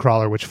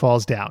sandcrawler, which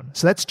falls down.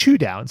 So that's 2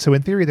 down. So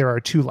in theory, there are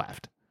 2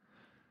 left.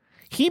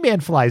 He-Man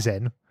flies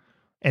in,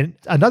 and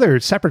another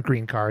separate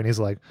green car, and he's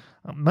like,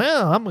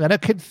 well, I'm going to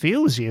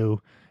confuse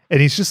you.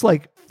 And he's just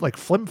like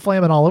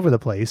flim-flamming all over the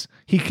place.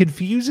 He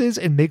confuses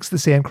and makes the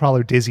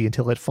sandcrawler dizzy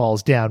until it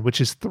falls down, which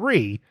is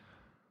 3.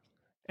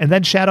 And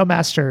then Shadow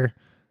Master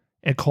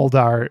and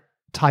Koldar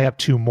tie up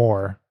 2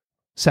 more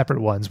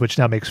separate ones, which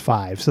now makes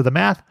 5. So the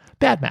math,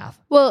 bad math.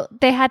 Well,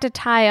 they had to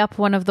tie up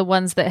one of the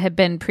ones that had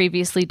been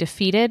previously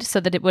defeated so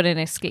that it wouldn't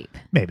escape.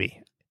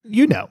 Maybe.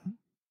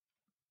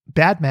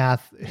 Bad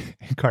math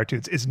in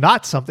cartoons is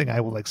not something I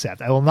will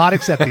accept. I will not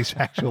accept these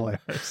factual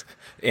errors.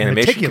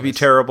 Animation can be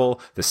terrible.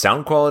 The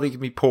sound quality can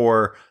be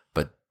poor,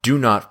 but do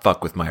not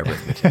fuck with my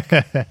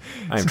arithmetic.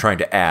 I am trying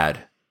to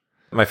add.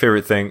 My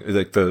favorite thing,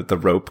 like the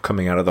rope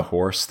coming out of the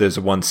horse. There's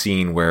one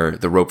scene where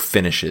the rope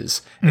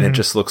finishes, and it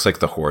just looks like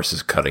the horse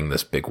is cutting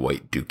this big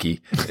white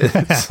dookie.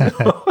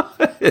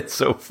 It's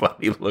so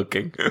funny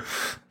looking.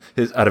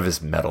 Out of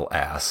his metal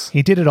ass.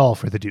 He did it all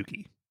for the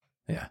dookie.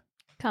 Yeah.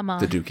 Come on.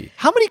 The Dookie.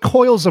 How many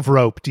coils of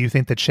rope do you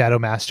think that Shadow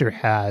Master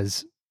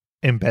has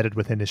embedded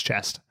within his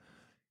chest?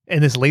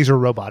 And this laser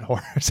robot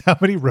horse, how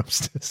many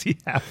ropes does he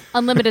have?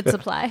 Unlimited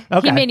supply.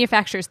 Okay. He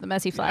manufactures them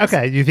as he flies.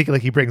 Okay, you think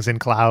like he brings in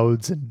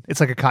clouds and it's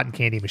like a cotton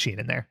candy machine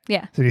in there.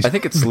 Yeah. So he's- I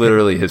think it's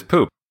literally his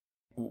poop.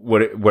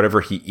 Whatever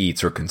he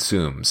eats or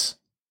consumes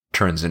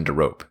turns into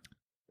rope.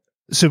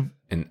 So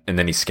And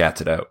then he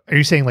scats it out. are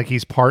you saying like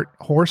he's part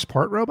horse,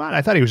 part robot?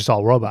 I thought he was just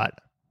all robot.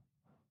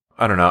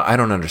 I don't know. I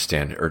don't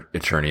understand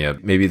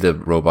Eternia. Maybe the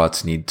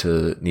robots need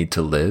to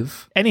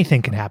live.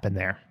 Anything can happen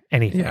there.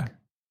 Anything. Yeah.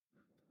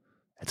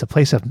 It's a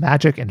place of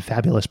magic and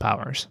fabulous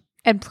powers.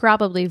 And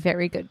probably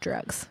very good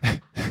drugs.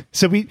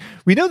 So we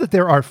know that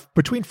there are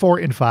between 4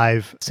 and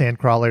 5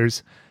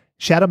 sandcrawlers.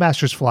 Shadow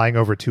Master's flying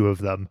over 2 of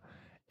them.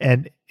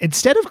 And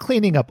instead of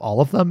cleaning up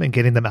all of them and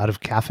getting them out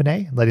of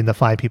Caffeine, letting the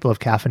fine people of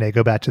Caffeine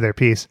go back to their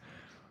peace,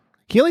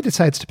 he only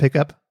decides to pick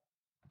up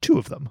 2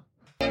 of them.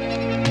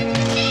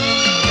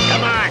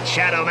 Come on,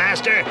 Shadow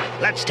Master.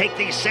 Let's take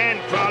these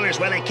sand crawlers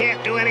where they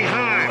can't do any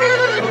harm.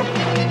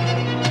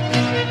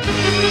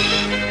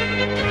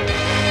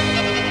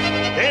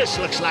 This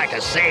looks like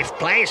a safe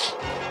place.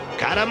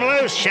 Cut 'em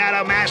loose,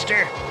 Shadow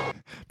Master.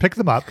 Pick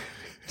them up.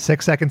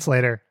 6 seconds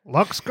later,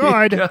 looks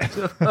good.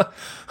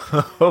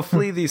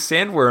 Hopefully these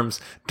sandworms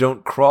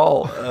don't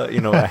crawl,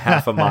 a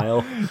half a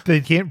mile.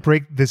 They can't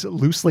break this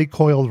loosely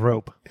coiled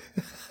rope.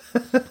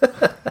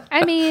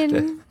 I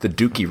mean, The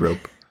Dookie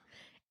rope.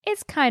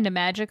 it's kind of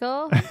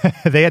magical.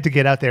 They had to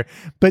get out there.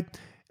 But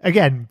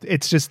again,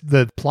 it's just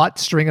the plot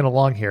stringing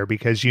along here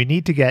because you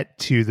need to get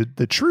to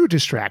the true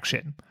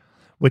distraction,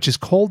 which is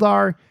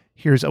Koldar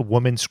hears a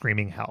woman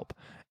screaming help.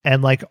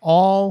 And like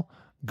all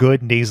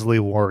good nasally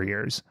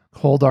warriors,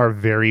 Koldar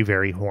very,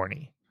 very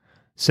horny.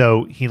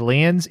 So he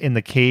lands in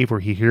the cave where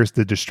he hears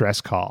the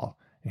distress call.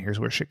 And here's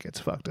where shit gets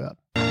fucked up.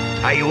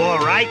 Are you all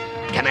right?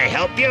 Can I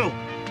help you?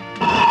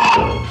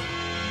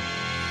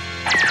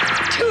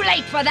 Too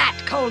late for that,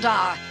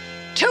 Koldar.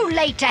 Too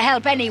late to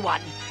help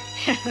anyone.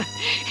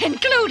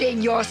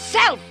 Including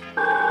yourself.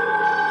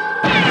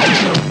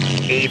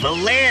 Evil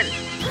Lynn.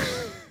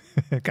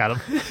 Got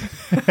him.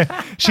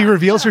 She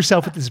reveals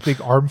herself with this big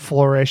arm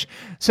flourish.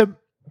 So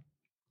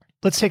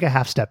let's take a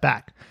half step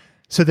back.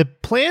 So the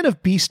plan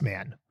of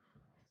Beastman,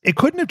 it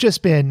couldn't have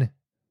just been,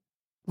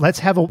 let's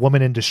have a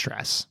woman in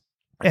distress.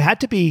 It had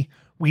to be,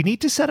 we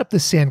need to set up the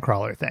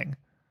sandcrawler thing.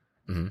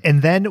 Mm-hmm.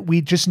 And then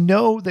we just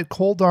know that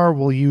Koldar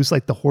will use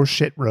like the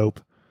horseshit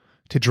rope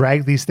to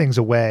drag these things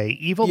away.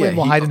 Evil Lynn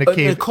will hide in a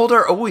cave.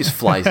 Koldar always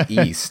flies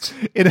east.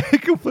 In a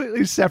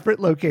completely separate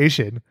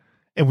location.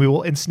 And we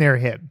will ensnare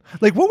him.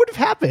 Like, what would have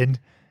happened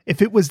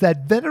if it was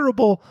that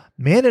venerable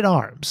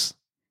man-at-arms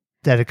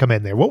that had come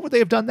in there? What would they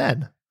have done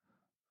then?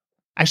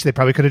 Actually, they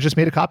probably could have just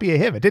made a copy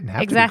of him. It didn't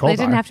have to be Koldar. It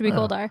didn't have to be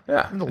Koldar.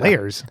 Yeah. The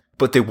layers.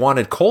 But they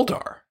wanted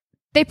Koldar.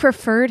 They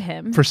preferred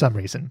him. For some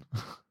reason.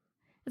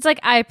 It's like,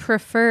 I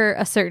prefer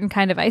a certain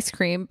kind of ice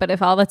cream, but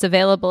if all that's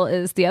available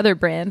is the other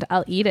brand,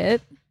 I'll eat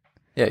it.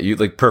 Yeah, you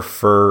like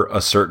prefer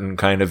a certain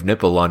kind of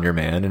nipple on your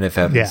man, and if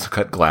it happens to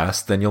cut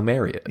glass, then you'll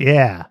marry it.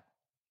 Yeah.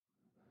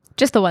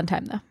 Just the one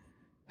time, though.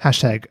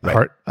 Hashtag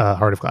Right.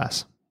 heart of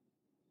glass.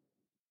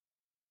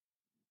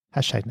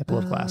 Hashtag nipple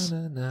of glass.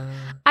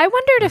 I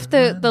wondered if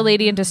the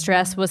lady in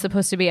distress was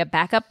supposed to be a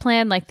backup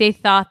plan. Like, they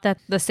thought that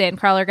the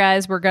Sandcrawler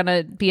guys were going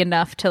to be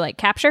enough to, like,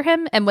 capture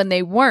him. And when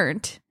they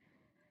weren't,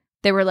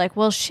 they were like,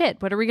 well,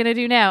 shit, what are we going to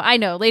do now? I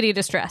know, lady in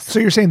distress. So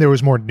you're saying there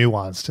was more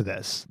nuance to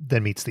this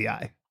than meets the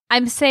eye.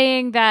 I'm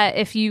saying that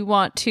if you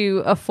want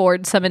to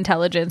afford some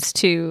intelligence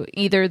to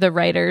either the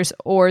writers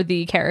or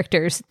the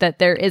characters, that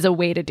there is a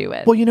way to do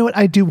it. Well, you know what?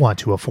 I do want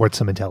to afford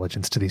some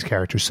intelligence to these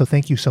characters. So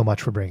thank you so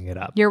much for bringing it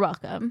up. You're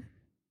welcome.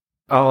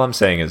 All I'm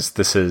saying is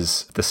the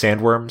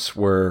sandworms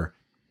were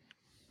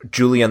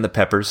Julie and the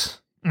peppers.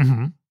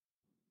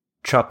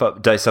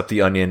 Mm-hmm. Dice up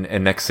the onion,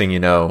 and next thing you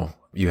know,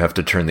 you have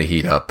to turn the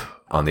heat up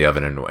on the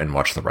oven and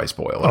watch the rice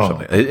boil or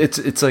something.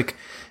 It's like,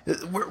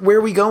 where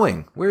are we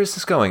going? Where is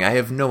this going? I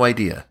have no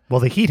idea. Well,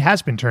 the heat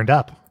has been turned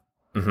up.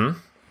 Mm-hmm.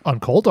 On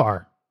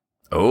Koldar.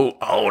 Oh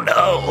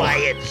no!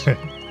 Why,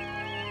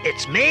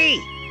 it's me.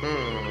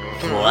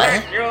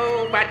 What?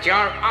 You, but you're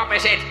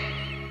opposite.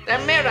 The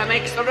mirror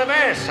makes the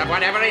reverse of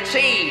whatever it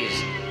sees.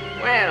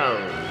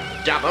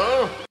 Well,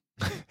 double.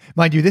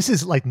 Mind you, this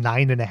is like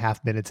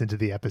 9.5 minutes into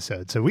the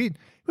episode. So we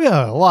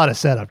have a lot of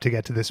setup to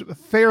get to this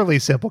fairly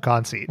simple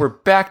conceit. We're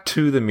back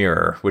to the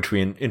mirror, which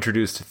we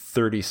introduced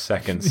 30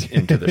 seconds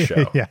into the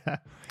show. Yeah.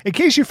 In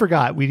case you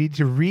forgot, we need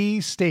to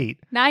restate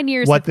 9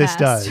 years what have this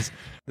passed. does.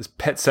 This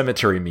pet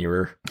cemetery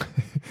mirror.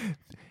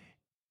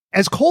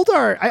 As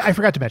Koldar, I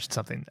forgot to mention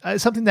something.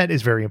 Something that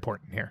is very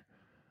important here.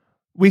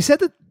 We said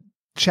that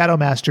Shadow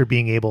Master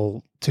being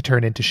able to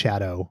turn into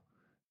Shadow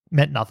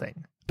meant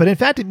nothing. But in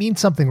fact, it means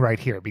something right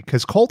here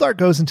because Koldar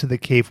goes into the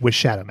cave with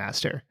Shadow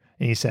Master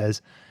and he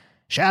says,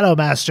 Shadow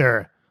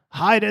Master,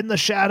 hide in the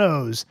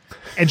shadows.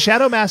 And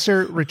Shadow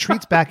Master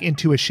retreats back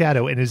into a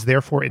shadow and is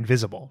therefore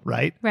invisible,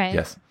 right? Right.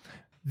 Yes.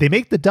 They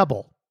make the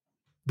double.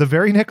 The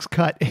very next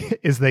cut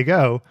is they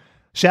go,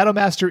 Shadow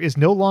Master is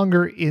no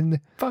longer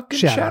in Fucking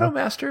Shadow. Shadow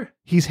Master.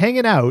 He's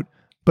hanging out,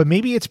 but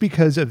maybe it's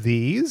because of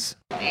these.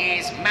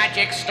 These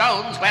magic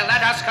stones will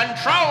let us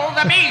control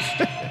the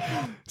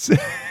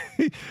beast.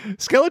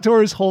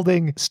 Skeletor is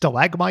holding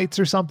stalagmites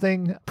or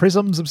something,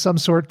 prisms of some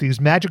sort, these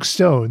magic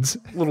stones.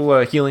 Little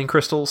healing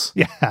crystals.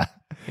 Yeah.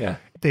 Yeah.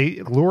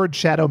 They lured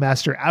Shadow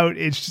Master out.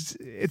 It's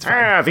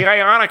fine. The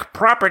ionic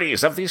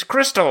properties of these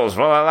crystals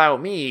will allow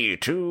me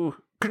to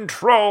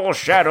control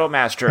Shadow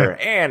Master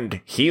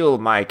and heal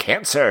my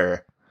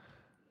cancer.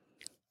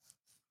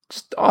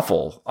 Just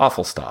awful,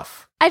 awful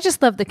stuff. I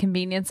just love the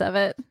convenience of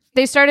it.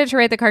 They started to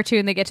write the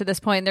cartoon. They get to this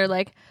point and they're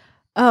like,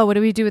 oh, what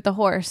do we do with the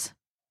horse?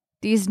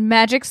 These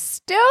magic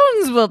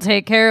stones will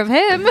take care of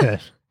him.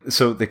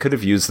 So they could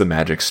have used the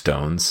magic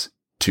stones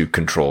to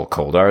control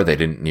Koldar. They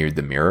didn't need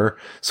the mirror.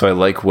 So I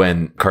like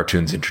when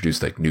cartoons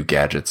introduce like new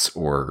gadgets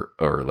or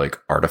like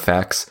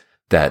artifacts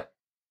that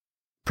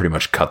pretty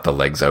much cut the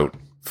legs out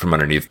from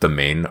underneath the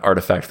main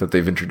artifact that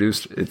they've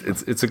introduced.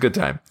 It's a good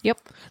time. Yep.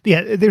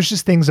 Yeah, there's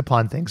just things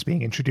upon things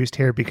being introduced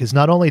here because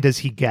not only does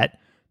he get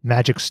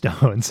magic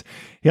stones,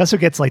 he also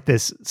gets like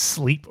this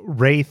sleep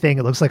ray thing.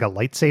 It looks like a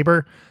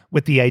lightsaber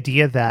with the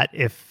idea that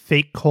if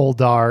fake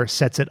Koldar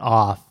sets it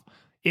off,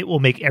 it will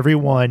make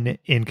everyone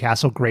in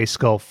Castle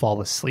Grayskull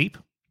fall asleep.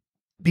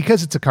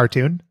 Because it's a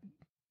cartoon,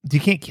 you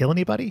can't kill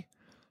anybody.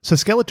 So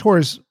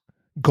Skeletor's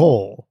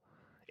goal,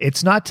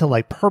 it's not to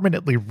like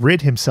permanently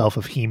rid himself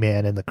of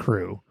He-Man and the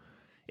crew.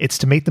 It's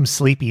to make them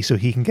sleepy so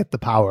he can get the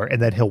power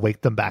and then he'll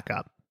wake them back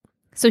up.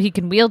 So he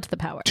can wield the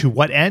power. To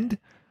what end?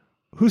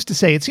 Who's to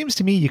say? It seems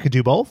to me you could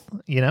do both.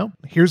 You know,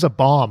 here's a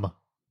bomb.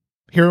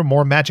 Here are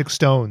more magic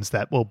stones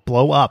that will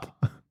blow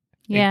up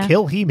and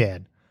kill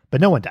He-Man,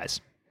 but no one dies.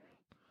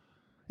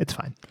 It's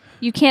fine.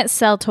 You can't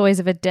sell toys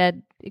of a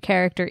dead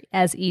character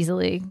as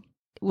easily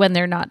when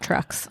they're not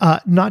trucks.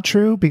 Not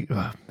true.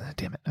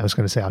 Damn it. I was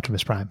going to say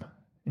Optimus Prime.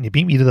 And you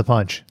beat me to the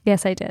punch.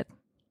 Yes, I did.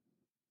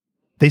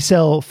 They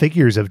sell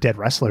figures of dead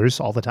wrestlers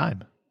all the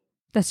time.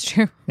 That's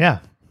true. Yeah.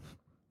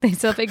 They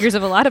sell figures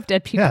of a lot of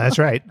dead people. Yeah, that's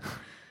right.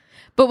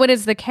 But when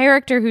it's the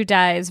character who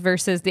dies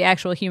versus the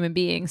actual human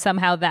being,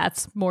 somehow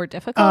that's more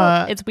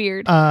difficult. It's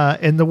weird.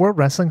 In the World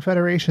Wrestling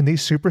Federation,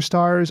 these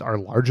superstars are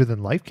larger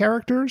than life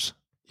characters.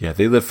 Yeah,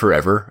 they live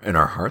forever in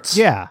our hearts.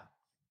 Yeah.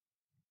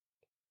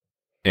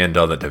 And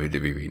on the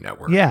WWE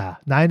network. Yeah,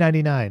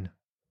 $9.99.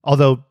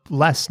 Although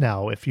less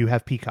now if you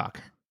have Peacock.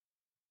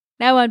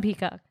 Now on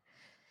Peacock.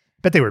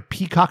 Bet they were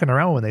peacocking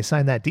around when they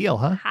signed that deal,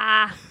 huh?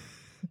 Ha.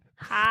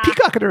 Ha.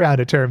 Peacocking around,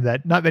 a term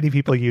that not many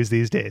people use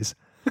these days.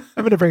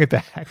 I'm going to bring it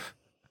back.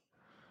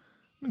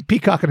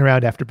 Peacocking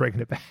around after bringing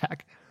it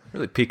back.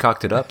 Really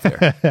peacocked it up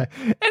there.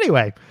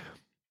 Anyway,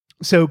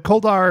 so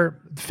Koldar,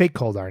 fake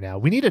Koldar now.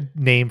 We need a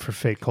name for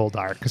fake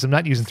Koldar because I'm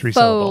not using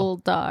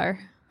 3-syllable.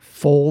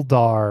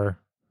 Foldar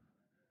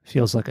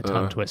feels like a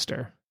tongue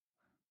twister.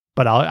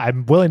 But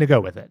I'm willing to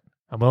go with it.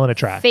 I'm willing to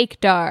try. Fake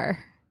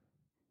Dar.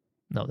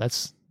 No,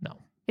 that's no.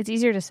 It's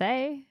easier to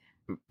say.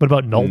 What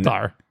about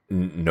Noldar?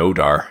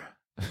 Nodar.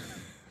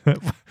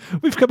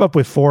 We've come up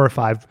with 4 or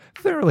 5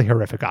 thoroughly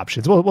horrific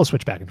options. We'll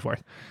switch back and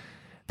forth.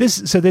 This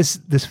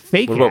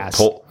fake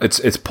ass.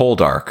 It's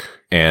Poldark,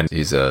 and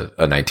he's a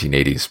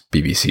 1980s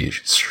BBC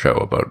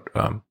show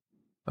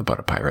about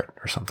a pirate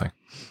or something.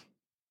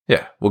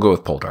 Yeah, we'll go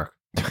with Poldark.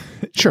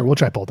 Sure, we'll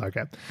try Poldark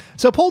out.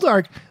 So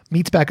Poldark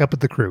meets back up with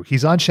the crew.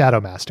 He's on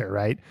Shadow Master,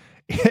 right?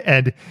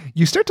 And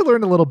you start to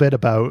learn a little bit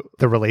about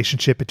the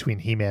relationship between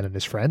He-Man and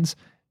his friends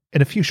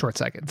in a few short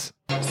seconds.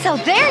 So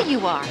there you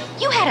are.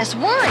 You had us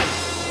worried.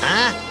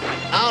 Huh?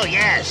 Oh,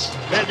 yes.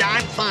 But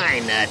I'm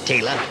fine,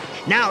 Tila.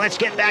 Now let's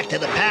get back to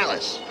the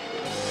palace.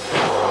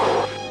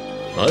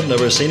 I've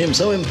never seen him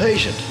so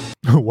impatient.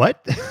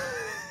 What?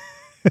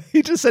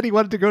 He just said he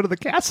wanted to go to the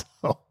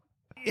castle.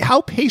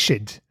 How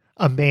patient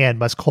a man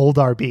must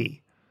Koldar be?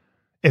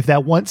 If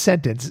that one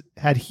sentence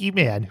had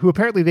He-Man, who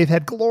apparently they've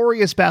had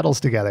glorious battles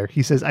together,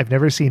 he says, I've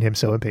never seen him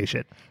so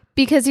impatient.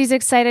 Because he's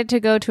excited to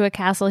go to a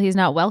castle he's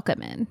not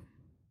welcome in.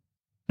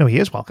 No, he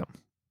is welcome.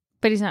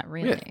 But he's not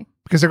really. Yeah.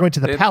 Because they're going to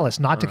the palace,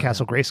 not to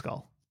Castle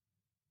Grayskull.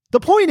 The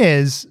point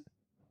is,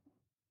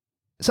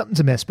 something's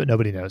amiss, but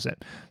nobody knows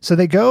it. So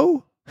they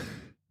go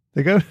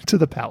to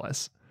the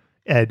palace.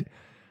 And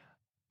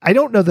I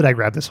don't know that I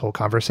grabbed this whole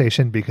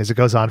conversation because it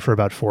goes on for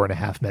about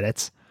 4.5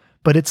 minutes.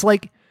 But it's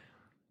like,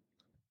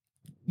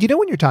 you know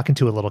when you're talking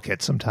to a little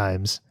kid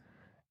sometimes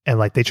and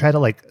like they try to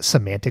like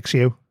semantics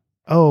you?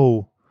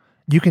 Oh,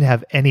 you can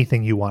have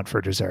anything you want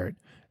for dessert.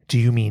 Do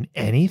you mean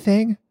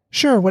anything?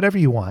 Sure, whatever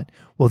you want.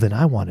 Well, then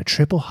I want a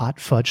triple hot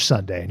fudge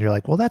sundae. And you're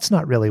like, well, that's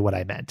not really what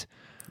I meant.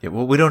 Yeah,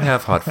 well, we don't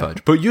have hot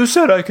fudge. But you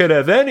said I could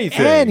have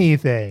anything.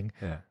 Anything.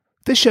 Yeah.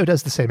 This show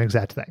does the same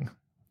exact thing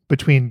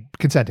between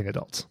consenting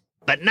adults.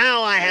 But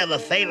now I have a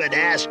favor to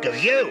ask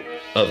of you.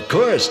 Of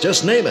course,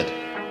 just name it.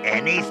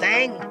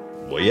 Anything?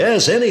 Well,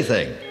 yes,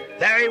 anything.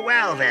 Very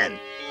well, then.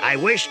 I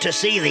wish to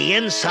see the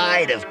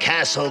inside of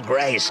Castle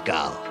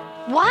Grayskull.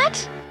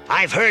 What?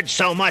 I've heard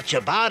so much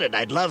about it,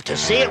 I'd love to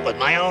see it with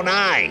my own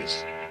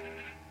eyes.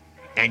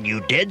 And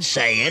you did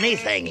say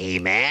anything,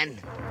 He-Man.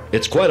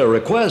 It's quite a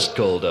request,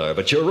 Koldar,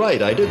 but you're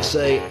right. I did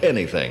say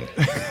anything.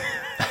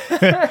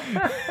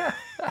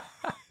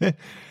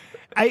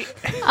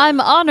 I'm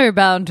honor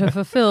bound to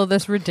fulfill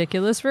this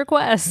ridiculous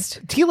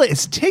request. Teela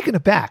is taken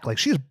aback. Like,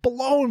 she's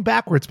blown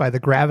backwards by the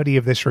gravity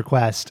of this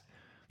request.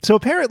 So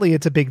apparently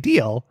it's a big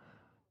deal.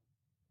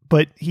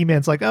 But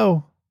He-Man's like,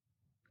 oh,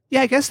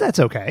 yeah, I guess that's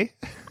okay.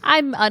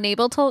 I'm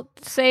unable to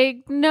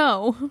say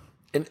no.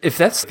 And if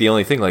that's the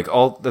only thing, like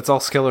that's all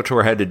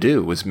Skeletor had to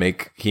do was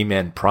make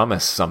He-Man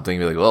promise something.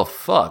 Be like, well,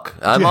 fuck,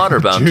 I'm honor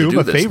bound to do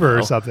a this favor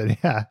now. or something.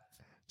 Yeah,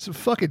 some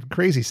fucking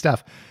crazy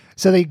stuff.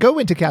 So they go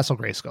into Castle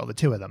Grayskull, the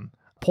two of them,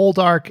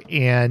 Poldark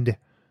and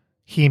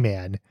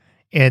He-Man,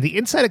 and the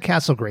inside of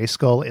Castle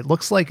Grayskull, it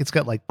looks like it's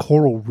got like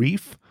coral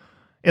reef.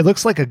 It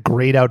looks like a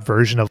grayed out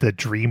version of the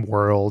Dream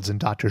Worlds and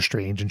Doctor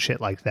Strange and shit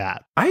like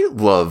that. I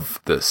love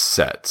the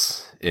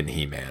sets in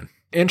He-Man.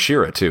 And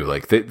She-Ra too.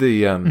 Like they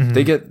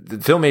get the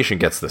Filmation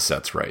gets the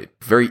sets right.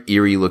 Very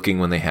eerie looking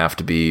when they have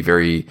to be.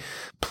 Very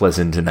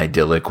pleasant and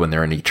idyllic when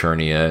they're in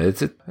Eternia.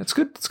 It's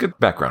good. It's good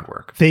background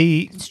work.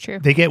 It's true.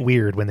 They get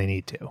weird when they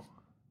need to.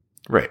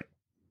 Right.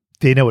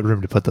 They know what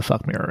room to put the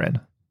fuck mirror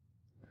in.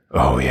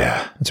 Oh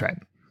yeah, that's right.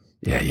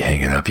 Yeah, you hang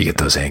it up. You get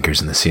those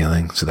anchors in the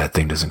ceiling so that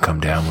thing doesn't come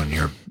down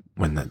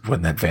when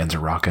that van's are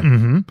rocking.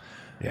 Mm-hmm.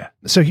 Yeah.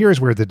 So here's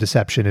where the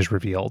deception is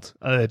revealed.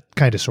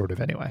 Kind of, sort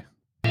of, anyway.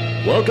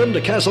 Welcome to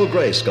Castle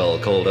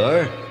Grayskull,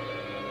 Koldar.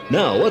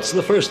 Now, what's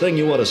the first thing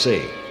you want to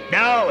see?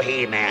 No,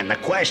 He-Man, the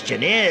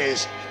question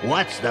is,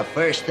 what's the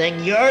first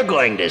thing you're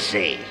going to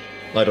see?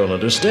 I don't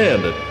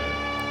understand it.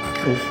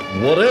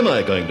 What am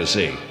I going to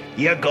see?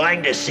 You're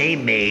going to see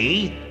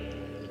me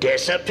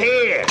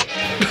disappear.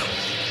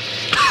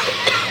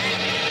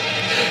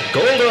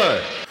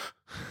 Koldar!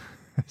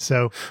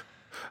 So...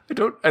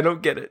 I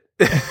don't get it.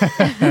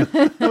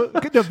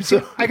 No,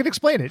 see, I can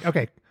explain it.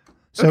 Okay.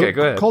 So okay,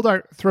 go ahead.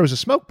 Koldar throws a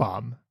smoke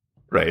bomb.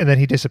 Right. And then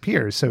he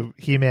disappears, so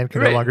He-Man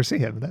can no longer see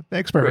him. That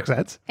makes perfect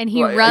sense. And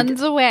he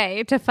runs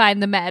away to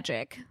find the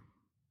magic.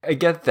 I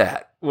get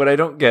that. What I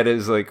don't get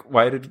is, like,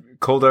 why did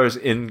Koldar's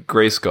in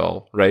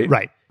Grayskull, right?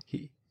 Right.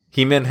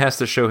 He-Man has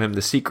to show him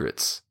the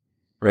secrets,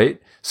 right?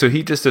 So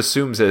he just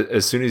assumes that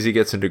as soon as he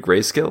gets into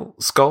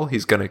Grayskull,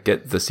 he's going to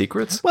get the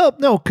secrets? Well,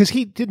 no, because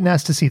he didn't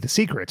ask to see the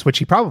secrets, which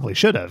he probably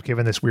should have,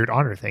 given this weird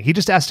honor thing. He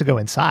just asked to go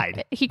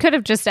inside. He could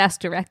have just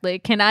asked directly,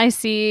 can I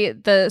see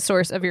the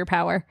source of your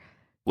power?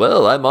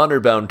 Well, I'm honor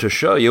bound to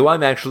show you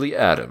I'm actually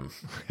Adam.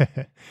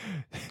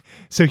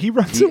 So he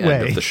runs away.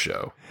 End of the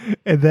show.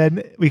 And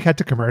then we cut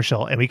to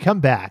commercial, and we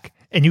come back,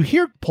 and you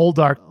hear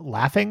Poldark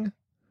laughing.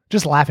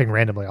 Just laughing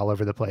randomly all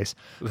over the place.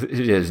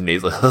 It is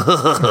needless.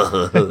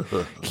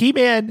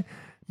 He-Man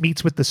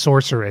meets with the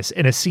Sorceress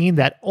in a scene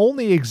that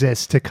only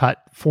exists to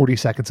cut 40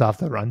 seconds off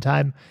the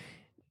runtime.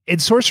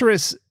 And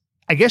Sorceress,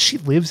 I guess she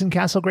lives in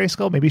Castle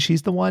Grayskull. Maybe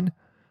she's the one.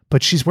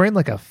 But she's wearing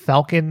like a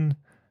falcon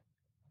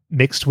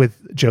mixed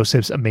with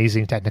Joseph's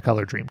amazing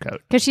Technicolor Dreamcoat.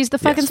 Because she's the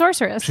fucking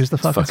sorceress. She's the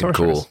fucking sorceress.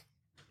 Cool.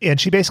 And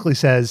she basically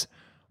says,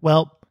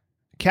 well,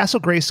 Castle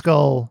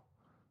Grayskull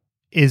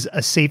is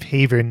a safe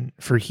haven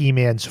for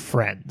He-Man's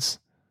friends.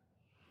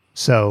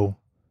 So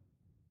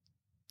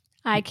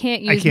I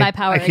can't use my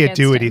power. I can't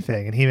do him.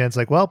 anything. And He-Man's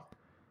like, well,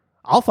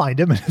 I'll find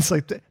him. And it's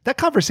like, that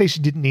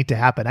conversation didn't need to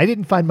happen. I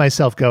didn't find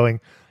myself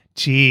going,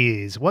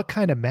 geez, what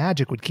kind of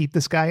magic would keep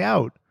this guy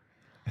out?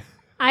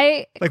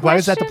 Why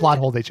is that the plot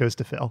hole they chose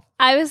to fill?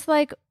 I was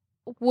like,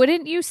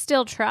 wouldn't you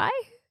still try?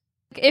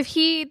 If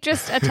he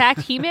just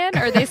attacked He-Man,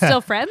 are they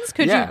still friends?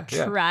 Could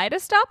you try to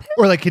stop him?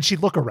 Or like, could she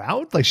look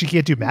around? Like, she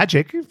can't do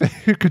magic.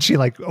 Could she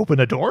like open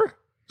a door?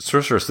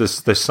 Sorceress,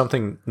 there's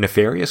something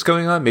nefarious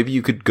going on. Maybe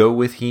you could go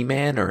with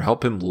He-Man or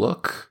help him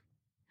look.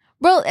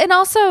 Well, and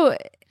also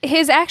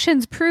his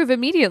actions prove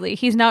immediately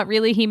he's not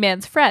really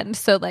He-Man's friend.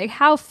 So like,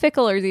 how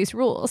fickle are these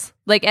rules?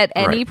 Like at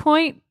any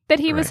point that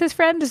he was his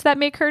friend, does that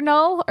make her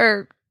null?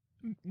 Or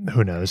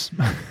who knows?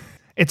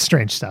 It's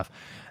strange stuff.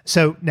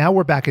 So now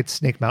we're back at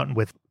Snake Mountain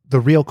with the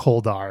real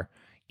Koldar.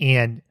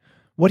 And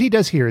what he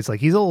does here is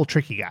like, he's a little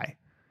tricky guy.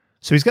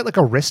 So he's got like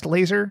a wrist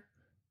laser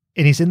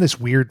and he's in this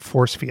weird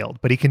force field,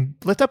 but he can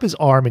lift up his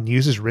arm and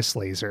use his wrist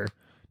laser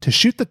to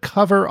shoot the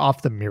cover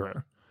off the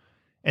mirror.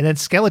 And then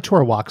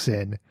Skeletor walks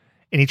in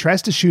and he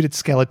tries to shoot at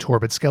Skeletor,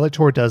 but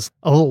Skeletor does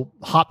a little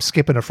hop,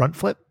 skip, and a front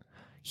flip.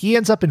 He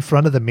ends up in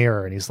front of the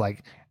mirror and he's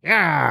like,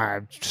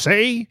 yeah,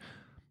 see?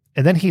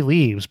 And then he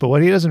leaves. But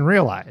what he doesn't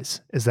realize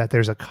is that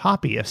there's a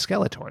copy of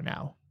Skeletor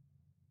now.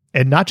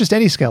 And not just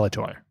any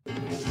Skeletor.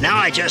 Now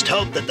I just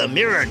hope that the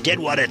mirror did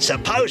what it's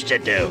supposed to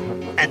do,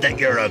 and that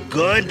you're a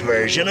good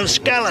version of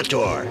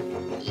Skeletor.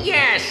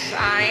 Yes,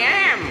 I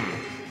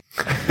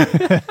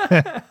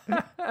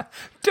am.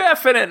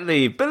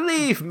 Definitely.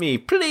 Believe me,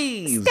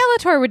 please.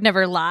 Skeletor would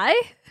never lie.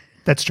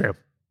 That's true.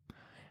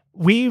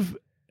 We've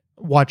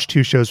watched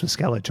 2 shows with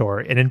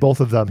Skeletor, and in both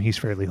of them, he's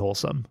fairly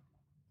wholesome.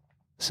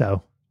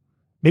 So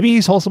maybe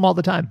he's wholesome all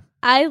the time.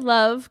 I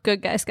love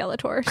Good Guy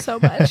Skeletor so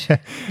much.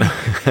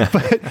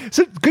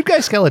 So Good Guy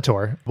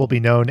Skeletor will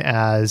be known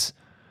as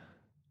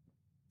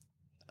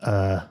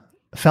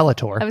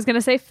Fellator. I was going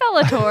to say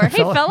Fellator.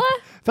 Hey, fella.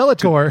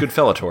 Fellator. Good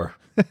Fellator.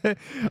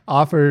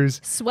 offers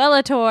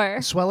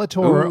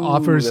Swellitor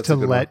offers that's to a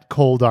good let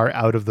Koldar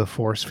out of the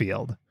force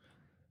field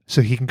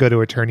so he can go to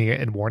Eternia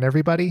and warn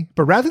everybody.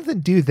 But rather than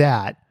do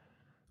that,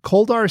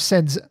 Koldar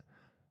sends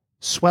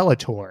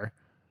Swellitor,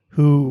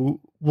 who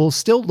will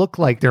still look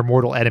like their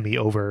mortal enemy,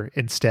 over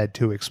instead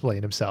to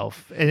explain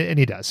himself. And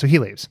he does. So he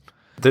leaves.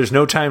 There's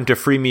no time to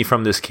free me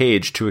from this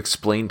cage to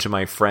explain to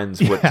my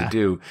friends what to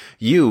do.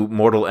 You,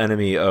 mortal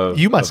enemy of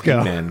You must go.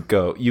 He-Man,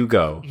 go. You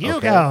go. You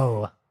okay?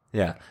 go.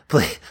 Yeah.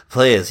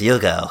 Please, you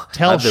go.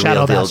 Tell I'm the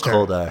real deal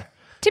Shadowmaster. Koldar.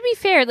 To be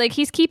fair, like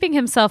he's keeping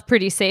himself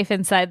pretty safe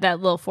inside that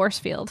little force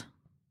field.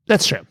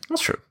 That's true.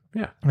 That's true.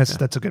 Yeah.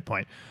 That's a good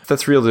point.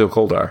 That's real deal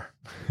Koldar.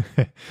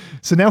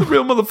 So now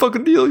Real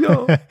motherfucking deal,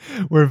 yo.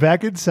 we're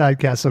back inside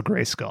Castle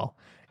Grayskull,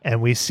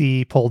 and we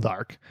see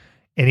Poldark,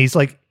 and he's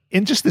like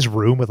in just this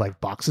room with like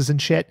boxes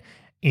and shit.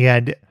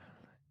 And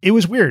it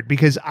was weird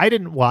because I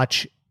didn't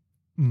watch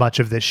much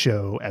of this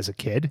show as a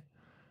kid,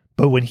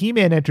 but when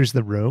He-Man enters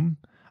the room,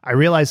 I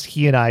realized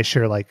he and I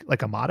share like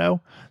a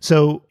motto.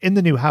 So in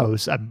the new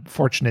house, I'm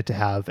fortunate to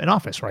have an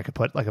office where I could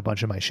put like a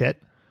bunch of my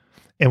shit.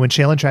 And when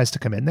Shaylin tries to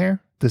come in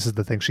there, this is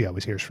the thing she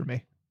always hears from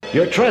me.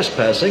 You're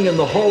trespassing in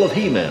the Hall of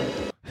He-Man.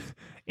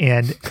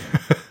 And,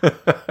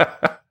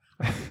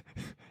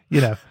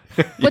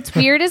 What's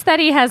weird is that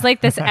he has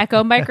like this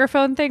echo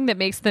microphone thing that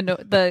makes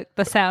the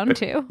sound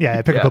too. yeah,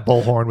 I pick up a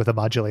bullhorn with a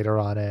modulator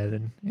on it,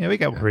 and we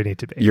got where we need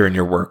to be. You're in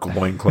your work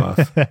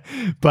loincloth.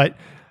 But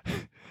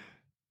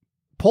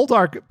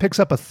Poldark picks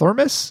up a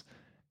thermos,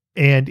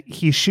 and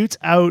he shoots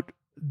out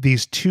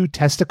these two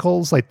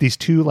testicles, like these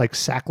two like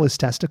sackless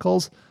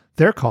testicles.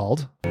 They're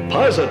called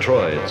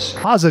Positroids,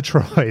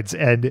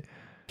 and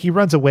he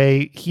runs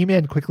away.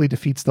 He-Man quickly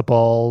defeats the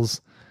balls,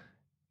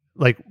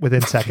 like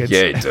within seconds.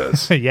 Yeah, he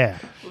does. Yeah.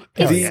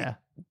 Hell yeah.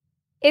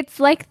 It's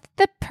like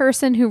the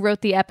person who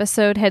wrote the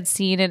episode had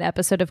seen an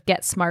episode of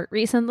Get Smart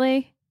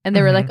recently, and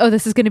they were like, "Oh,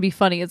 this is going to be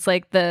funny." It's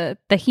like the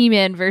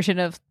He-Man version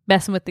of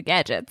messing with the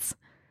gadgets.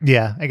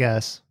 Yeah, I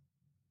guess.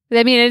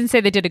 I mean, I didn't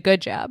say they did a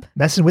good job.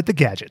 Messing with the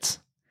gadgets.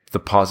 The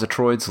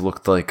Positroids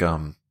looked like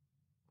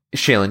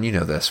Shaylin, you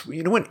know this.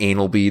 You know when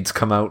anal beads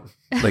come out?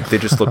 Like they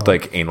just looked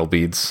like anal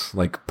beads,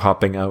 like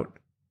popping out.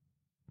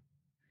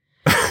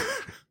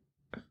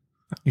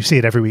 You see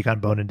it every week on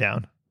Bone and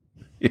Down.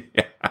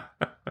 Yeah.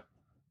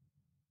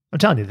 I'm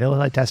telling you, they look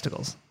like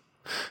testicles.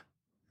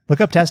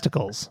 Look up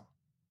testicles.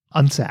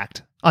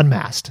 Unsacked.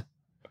 Unmasked.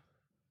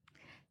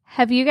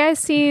 Have you guys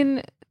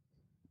seen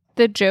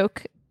the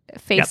joke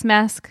face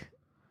mask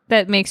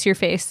that makes your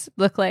face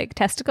look like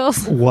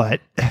testicles?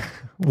 What?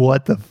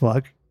 What the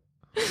fuck?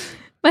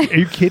 Are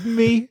you kidding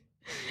me?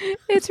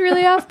 It's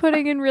really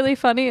off-putting and really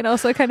funny, and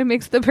also kind of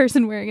makes the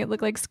person wearing it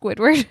look like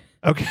Squidward.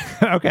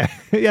 Okay.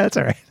 Yeah, that's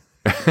all right.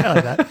 I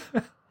like that.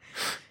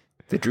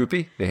 They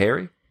droopy? They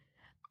hairy?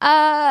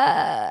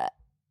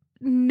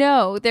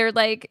 No, they're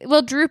like,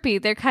 well, droopy.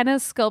 They're kind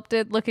of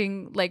sculpted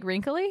looking like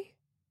wrinkly.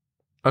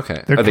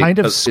 Okay. They're kind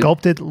of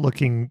sculpted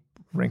looking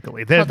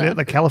wrinkly. They're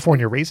like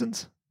California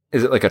raisins.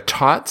 Is it like a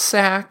taut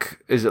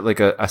sack? Is it like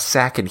a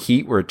sack in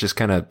heat where it just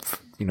kind of,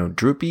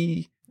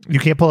 droopy? You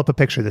can't pull up a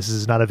picture. This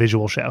is not a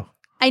visual show.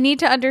 I need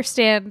to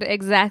understand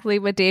exactly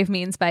what Dave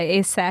means by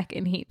a sack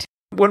in heat.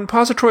 When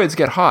Positroids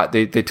get hot,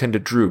 they tend to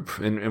droop,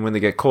 and when they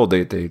get cold,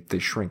 they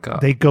shrink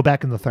up. They go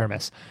back in the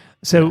thermos.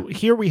 So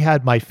here we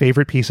had my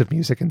favorite piece of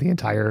music in the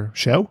entire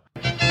show.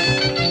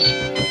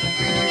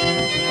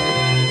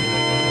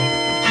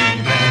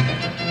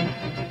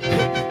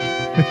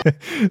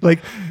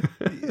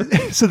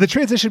 So the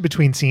transition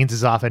between scenes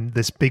is often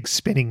this big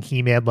spinning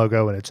He-Man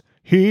logo, and it's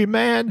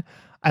He-Man.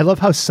 I love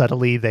how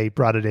subtly they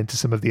brought it into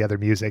some of the other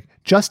music,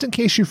 just in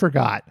case you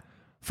forgot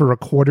for a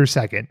quarter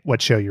second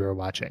what show you were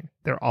watching.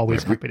 They're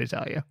always happy to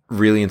tell you.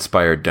 Really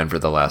inspired Denver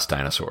the Last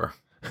Dinosaur.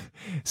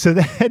 So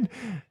then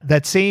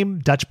that same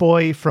Dutch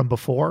boy from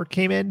before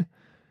came in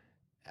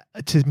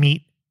to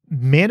meet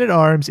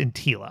Man-at-Arms and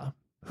Tila,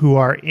 who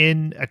are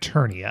in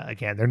Eternia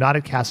again. They're not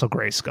at Castle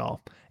Grayskull.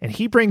 And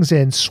he brings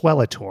in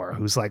Swellitor,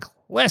 who's like,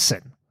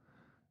 listen,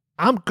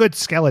 I'm good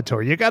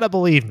Skeletor. You got to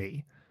believe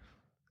me.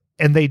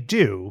 And they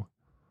do.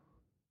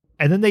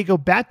 And then they go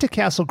back to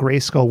Castle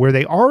Grayskull where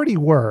they already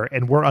were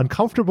and were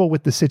uncomfortable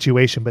with the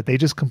situation, but they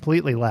just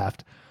completely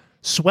left.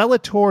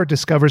 Swellitor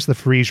discovers the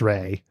freeze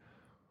ray,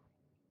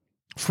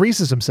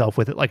 freezes himself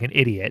with it like an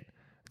idiot.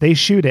 They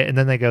shoot it, and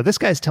then they go, this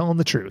guy's telling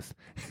the truth.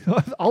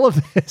 All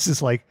of this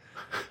is like,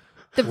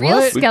 the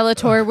real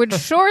Skeletor would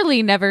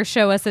surely never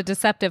show us a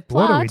deceptive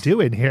plot. What are we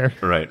doing here?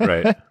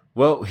 Right.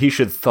 Well, he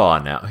should thaw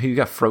now. He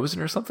got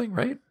frozen or something,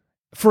 right?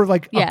 For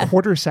like a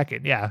quarter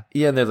second, yeah.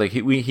 Yeah, and they're like,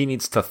 he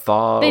needs to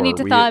thaw. They need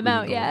to thaw him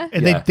out, yeah.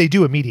 And they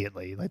do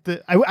immediately. Like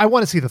I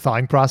want to see the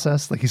thawing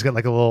process. Like he's got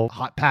like a little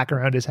hot pack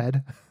around his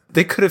head.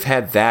 They could have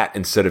had that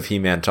instead of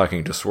He-Man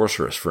talking to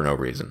Sorceress for no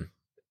reason.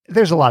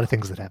 There's a lot of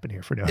things that happen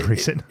here for no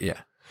reason. Yeah.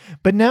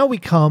 But now we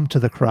come to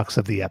the crux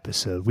of the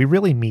episode. We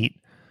really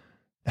meet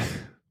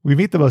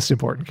the most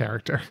important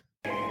character.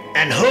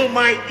 And who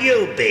might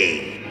you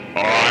be?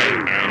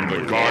 I am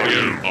the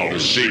guardian of the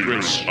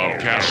secrets of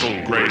Castle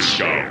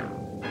Grayskull.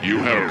 You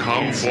have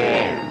come for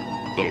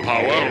the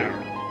power?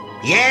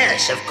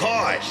 Yes, of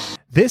course.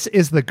 This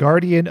is the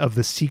guardian of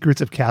the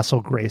secrets of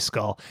Castle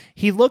Grayskull.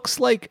 He looks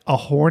like a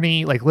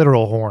horny, like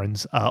literal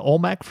horns,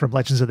 Olmec from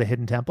Legends of the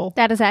Hidden Temple.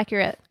 That is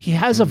accurate. He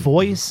has a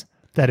voice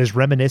that is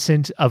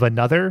reminiscent of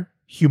another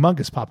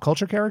humongous pop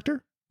culture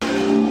character.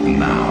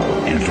 Now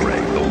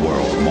entering the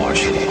World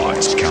Martial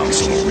Arts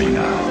Council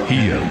arena.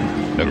 Hien,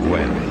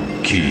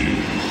 Erwen, Ki,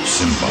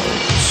 Simbo,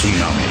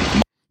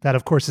 Tsunami. That,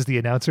 of course, is the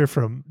announcer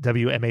from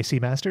WMAC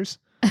Masters,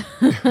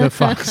 the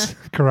Fox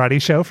karate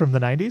show from the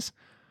 90s.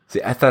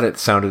 See, I thought it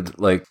sounded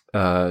like,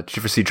 did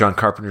you ever see John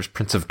Carpenter's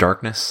Prince of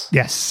Darkness?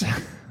 Yes.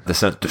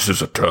 This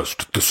is a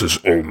test. This is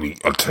only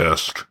a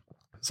test.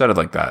 It sounded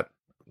like that.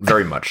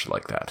 Very much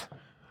like that.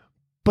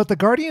 But the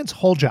Guardian's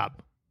whole job,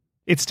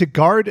 it's to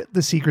guard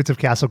the secrets of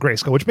Castle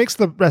Grayskull, which makes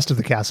the rest of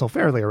the castle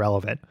fairly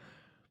irrelevant.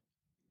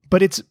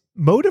 But its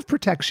mode of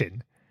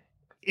protection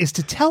is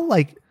to tell,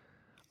 like,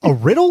 a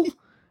riddle,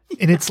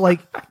 and it's like,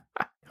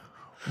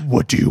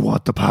 what do you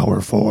want the power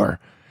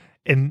for?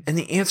 And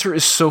the answer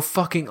is so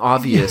fucking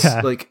obvious.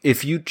 Yeah. Like,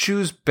 if you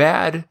choose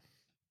bad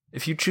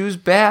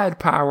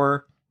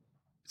power,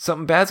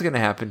 something bad's going to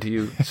happen to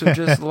you. So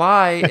just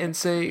lie and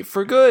say,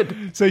 for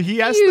good. So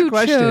he asked the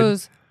question.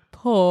 Chose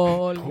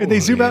Paul. And they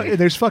zoom out, and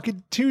there's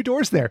fucking 2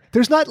 doors there.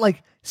 There's not,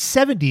 like,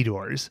 70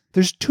 doors.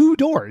 There's 2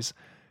 doors.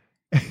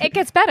 It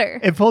ges better.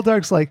 And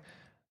Poldark's like,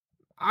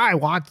 I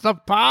want the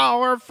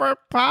power for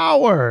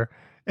power.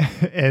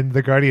 And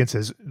the Guardian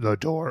says, the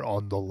door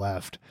on the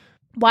left.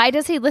 Why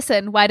does he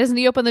listen? Why doesn't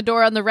he open the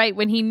door on the right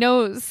when he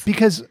knows?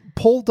 Because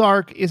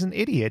Poldark is an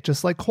idiot,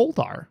 just like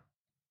Koldar.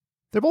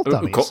 They're both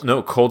dummies.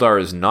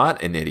 Koldar is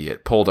not an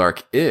idiot.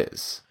 Poldark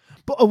is.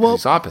 But,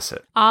 He's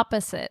opposite.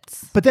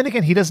 Opposites. But then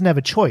again, he doesn't have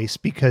a choice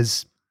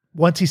because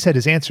once he said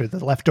his answer,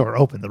 the left door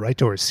opened, the right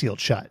door is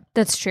sealed shut.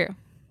 That's true.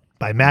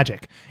 By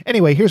magic.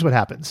 Anyway, here's what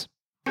happens.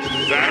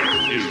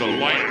 That is the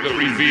light that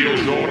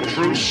reveals your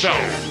true self.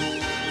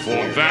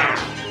 For that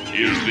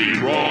is the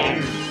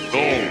wrong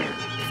goal.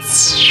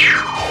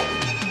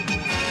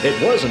 It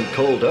wasn't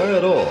Koldar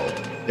at all.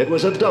 It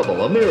was a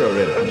double, a mirror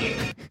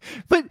image.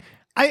 But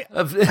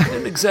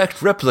an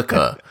exact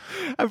replica.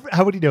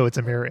 How would you know it's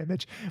a mirror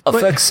image? A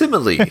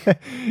facsimile.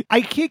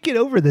 I can't get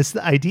over this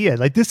idea.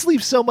 Like, this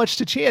leaves so much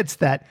to chance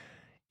that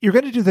you're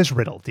going to do this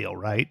riddle deal,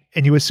 right?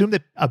 And you assume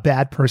that a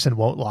bad person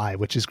won't lie,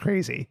 which is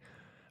crazy.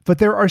 But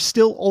there are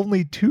still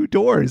only 2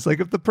 doors. Like,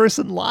 if the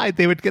person lied,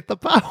 they would get the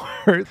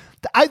power.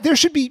 There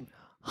should be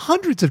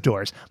hundreds of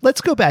doors.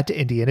 Let's go back to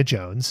Indiana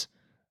Jones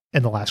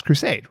and The Last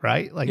Crusade,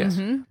 right? Like, Yes.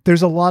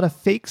 There's a lot of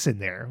fakes in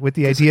there with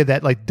the idea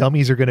that, like,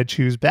 dummies are going to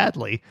choose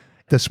badly.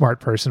 The smart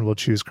person will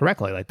choose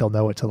correctly. Like, they'll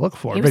know what to look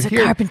for. He was but a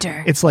here,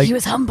 carpenter. It's like, he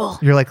was humble.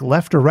 You're like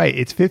left or right.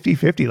 It's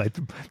 50-50. Like,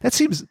 that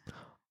seems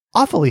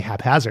awfully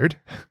haphazard.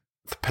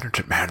 The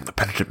penitent man, the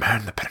penitent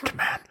man, the penitent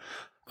man.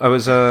 I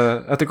was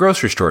at the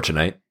grocery store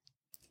tonight,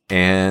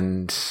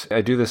 and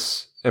I do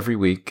this every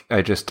week.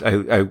 I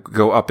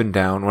go up and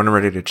down. When I'm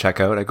ready to check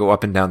out, I go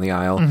up and down the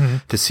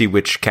aisle to see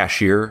which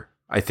cashier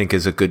I think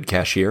is a good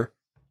cashier.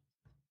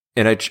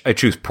 And I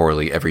choose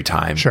poorly every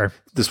time. Sure.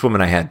 This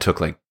woman I had took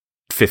like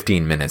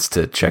 15 minutes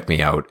to check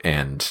me out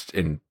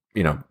and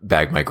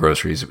bag my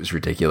groceries. It was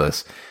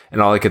ridiculous. And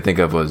all I could think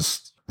of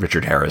was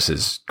Richard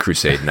Harris's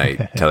Crusade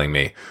Night telling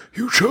me,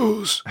 you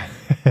chose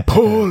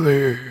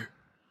poorly.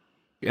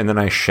 And then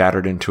I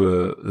shattered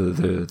into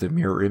the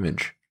mirror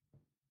image.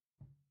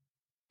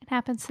 It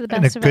happens to the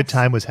And best a of good us.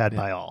 time was had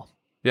by all.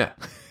 Yeah.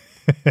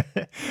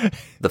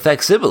 The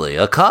facsimile,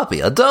 a copy,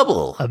 a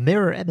double. A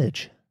mirror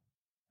image.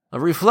 A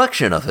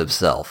reflection of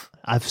himself.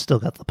 I've still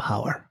got the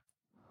power.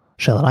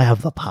 Charlotte, I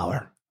have the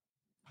power.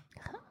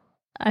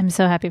 I'm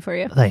so happy for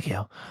you. Thank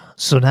you.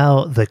 So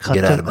now they cut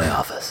Get to out of my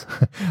office.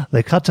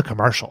 They cut to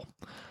commercial.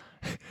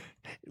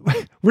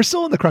 We're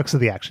still in the crux of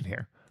the action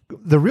here.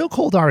 The real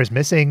Koldar is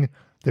missing.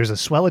 There's a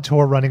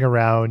Swellitor running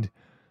around.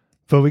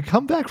 But we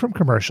come back from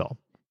commercial.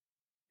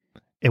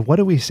 And what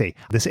do we see?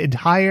 This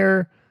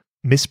entire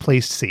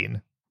misplaced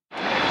scene.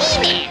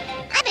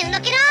 He-Man, I've been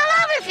looking all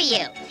over for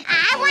you.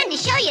 I wanted to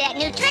show you that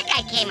new trick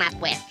I came up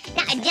with.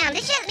 Now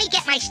just let me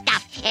get my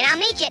stuff, and I'll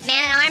meet you at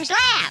Man-at-Arms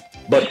Lab.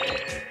 But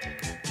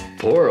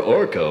poor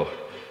Orko.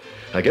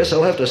 I guess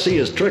I'll have to see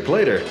his trick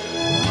later.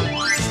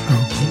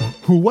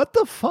 What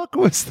the fuck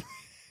was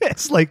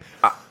this? Like,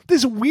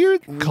 this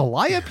weird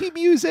Calliope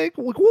music?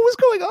 What was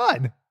going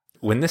on?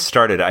 When this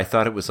started, I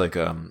thought it was like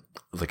an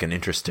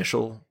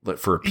interstitial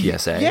for a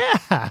PSA.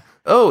 Yeah.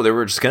 Oh, they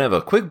were just going to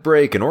have a quick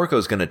break, and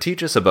Orko's going to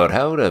teach us about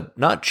how to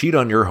not cheat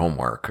on your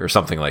homework or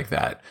something like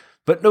that.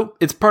 But nope,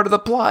 it's part of the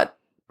plot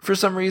for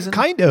some reason.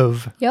 Kind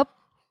of. Yep.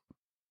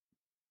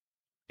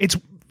 It's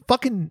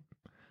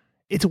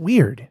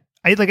weird.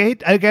 I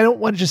don't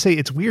want to just say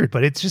it's weird,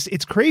 but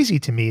it's crazy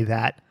to me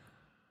that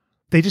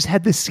they just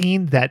had this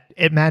scene that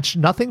it matched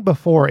nothing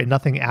before and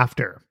nothing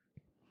after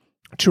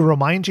to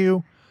remind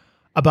you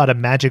about a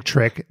magic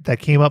trick that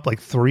came up like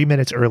 3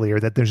 minutes earlier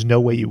that there's no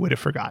way you would have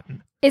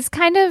forgotten. It's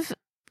kind of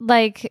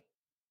like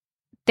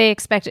they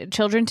expected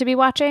children to be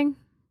watching.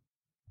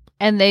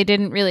 And they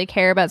didn't really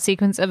care about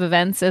sequence of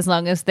events as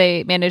long as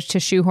they managed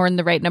to shoehorn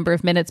the right number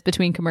of minutes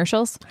between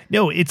commercials.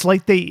 No, it's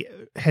like they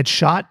had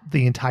shot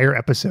the entire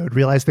episode,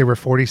 realized they were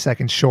 40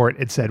 seconds short,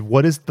 and said,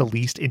 what is the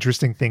least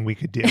interesting thing we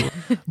could do?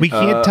 We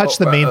can't touch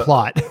the main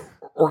plot.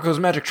 Orko's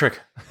magic trick.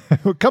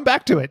 Come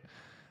back to it.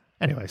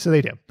 Anyway, so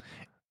they do.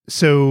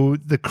 So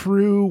the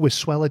crew with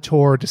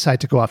Swelator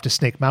decide to go off to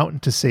Snake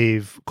Mountain to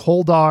save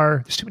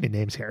Koldar. There's too many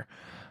names here.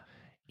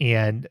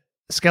 And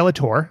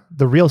Skeletor,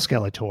 the real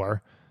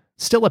Skeletor,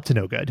 still up to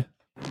no good.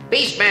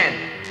 Beastman,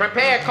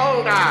 prepare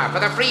Koldar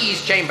for the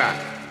freeze chamber.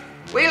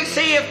 We'll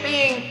see if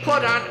being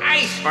put on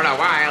ice for a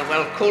while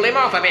will cool him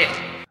off a bit.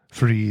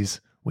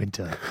 Freeze,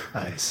 winter,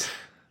 ice.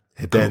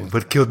 Hey Ben,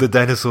 what killed the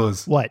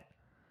dinosaurs? What?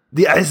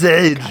 The Ice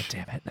Age. God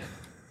damn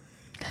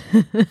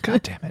it.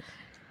 God damn it.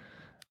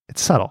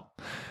 It's subtle.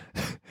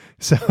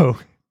 So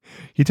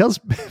he tells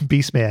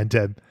Beastman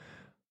to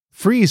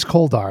freeze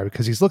Koldar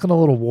because he's looking a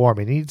little warm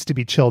and he needs to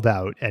be chilled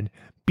out. And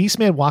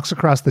Beastman walks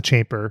across the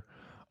chamber,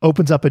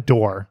 opens up a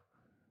door,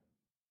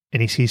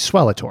 and he sees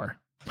Swelator.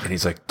 And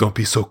he's like, don't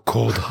be so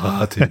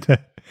cold-hearted.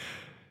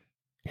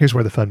 Here's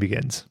where the fun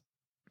begins.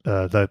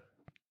 The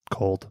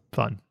cold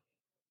fun.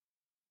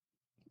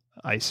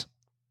 Ice.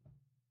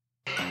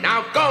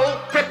 Now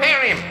go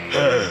prepare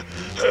him.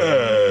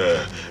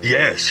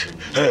 Yes.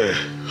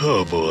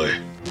 Oh boy.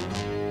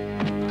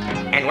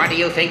 And what do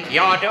you think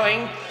you're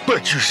doing?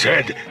 But you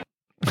said.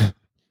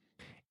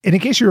 And in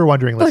case you were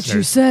wondering, But listeners,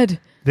 you said.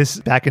 This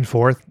back and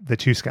forth, the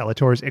two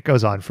Skeletors, it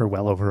goes on for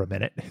well over a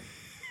minute.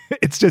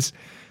 It's just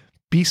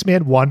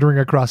Beastman wandering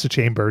across a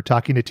chamber,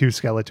 talking to two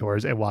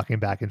Skeletors and walking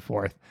back and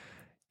forth.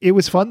 It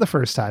was fun the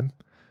first time.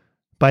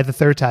 By the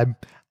third time,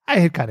 I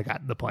had kind of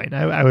gotten the point.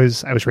 I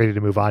was ready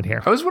to move on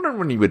here. I was wondering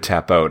when he would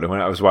tap out. And when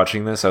I was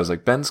watching this, I was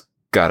like, Ben's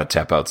got to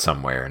tap out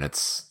somewhere. And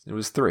it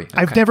was 3. Okay.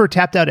 I've never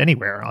tapped out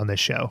anywhere on this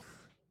show.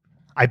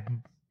 I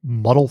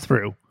muddle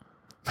through.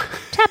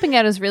 Tapping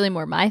out is really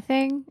more my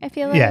thing, I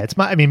feel like. Yeah,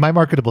 my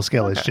marketable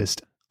skill is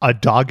just a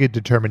dogged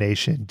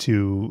determination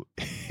to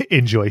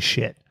enjoy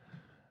shit.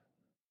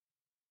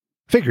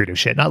 Figurative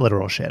shit, not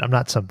literal shit. I'm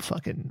not some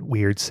fucking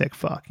weird sick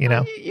fuck, you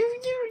know?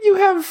 You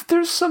have,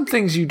 there's some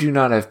things you do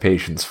not have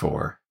patience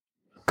for.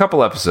 A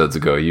couple episodes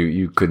ago,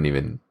 you couldn't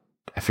even,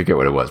 I forget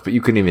what it was, but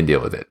you couldn't even deal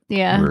with it.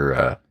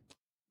 Yeah.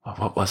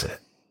 What was it?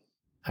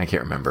 I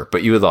can't remember,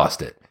 but you had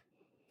lost it.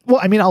 Well,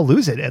 I mean, I'll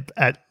lose it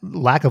at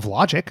lack of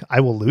logic.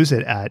 I will lose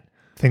it at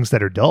things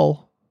that are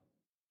dull.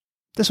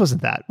 This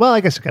wasn't that. Well,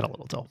 I guess it got a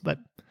little dull, but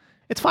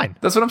it's fine.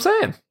 That's what I'm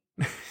saying.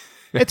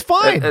 It's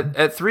fine.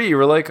 At 3, you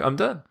were like, I'm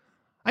done.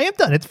 I am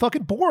done. It's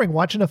fucking boring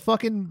watching a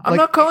fucking I'm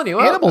not calling you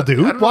animal out. dude.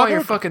 I don't know why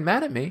you're fucking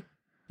mad at me.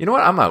 You know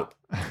what? I'm out.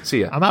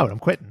 See ya. I'm out. I'm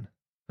quitting.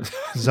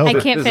 I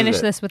can't finish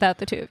this without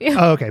the two of you.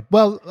 Oh, okay.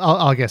 Well,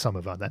 I guess I'll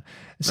move on then.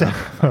 So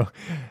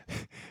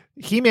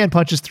He-Man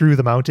punches through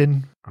the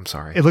mountain. I'm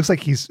sorry. It looks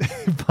like he's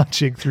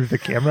punching through the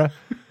camera.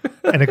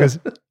 And it goes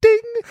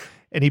ding.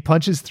 And he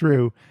punches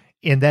through.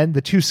 And then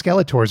the two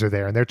Skeletors are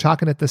there. And they're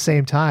talking at the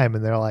same time.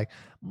 And they're like,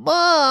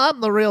 Ma,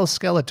 I'm the real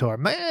Skeletor.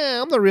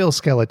 Man, I'm the real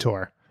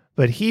Skeletor.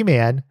 But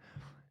He-Man,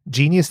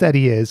 genius that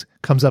he is,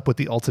 comes up with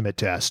the ultimate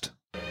test.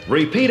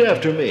 Repeat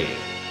after me.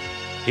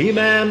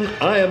 He-Man,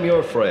 I am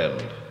your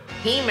friend.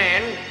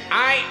 He-Man,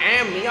 I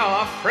am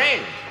your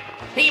friend.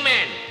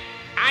 He-Man,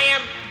 I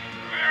am...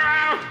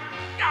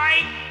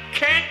 I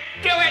can't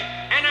do it,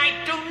 and I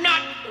do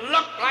not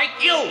look like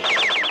you.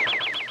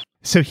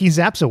 So he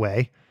zaps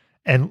away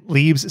and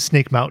leaves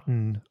Snake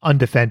Mountain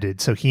undefended,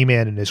 so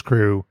He-Man and his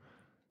crew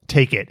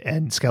take it,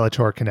 and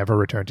Skeletor can never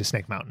return to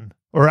Snake Mountain.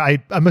 Or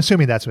I'm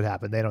assuming that's what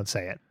happened. They don't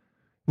say it.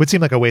 Would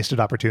seem like a wasted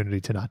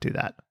opportunity to not do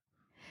that.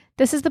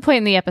 This is the point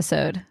in the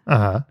episode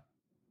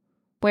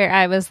where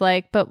I was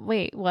like, but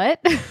wait,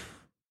 what?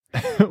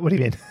 What do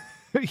you mean?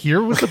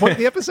 Here was the point of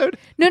the episode?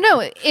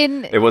 No.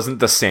 It wasn't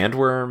the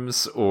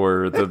sandworms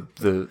or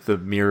the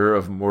mirror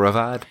of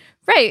Muravad.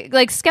 Right.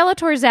 Like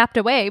Skeletor zapped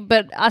away,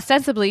 but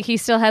ostensibly he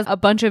still has a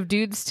bunch of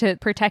dudes to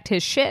protect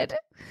his shit.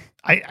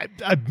 I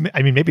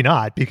mean, maybe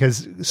not,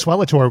 because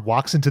Swelator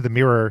walks into the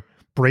mirror,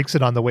 breaks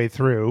it on the way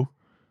through.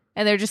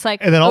 And they're just like,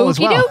 and then all is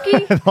well.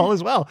 Dokie. And all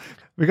is well.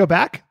 We go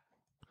back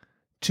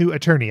to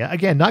Eternia.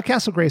 Again, not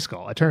Castle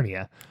Grayskull,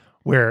 Eternia,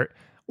 where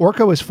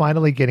Orko is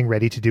finally getting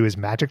ready to do his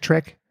magic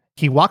trick.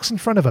 He walks in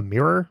front of a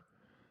mirror,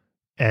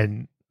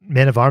 and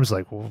Man of Arms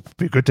like, well, it'd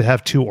be good to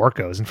have two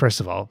Orkos. And first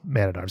of all,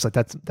 Man at Arms like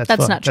that's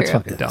not true. That's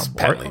fucking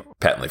dumb.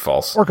 Patently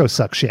false. Orkos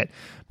suck shit.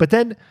 But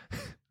then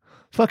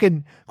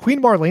fucking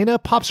Queen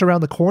Marlena pops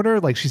around the corner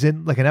like she's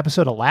in like an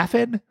episode of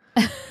Laugh-In.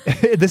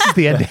 This is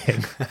the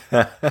ending.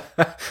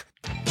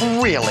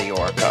 Really,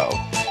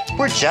 Orko?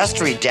 We're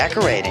just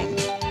redecorating.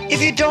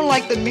 If you don't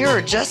like the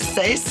mirror, just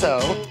say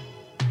so.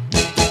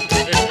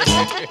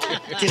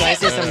 Did I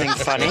say something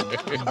funny?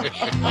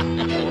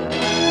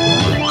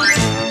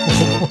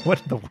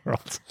 What in the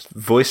world?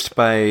 Voiced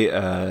by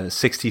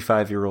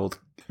 65-year-old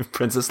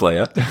Princess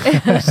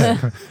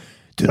Leia.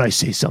 Did I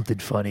say something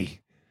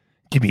funny?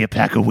 Give me a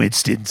pack of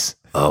Winstons.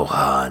 Oh,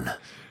 Han.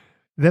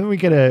 Then we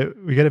get a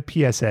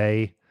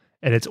PSA,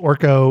 And it's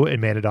Orko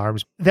and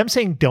Man-at-Arms. Them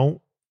saying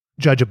don't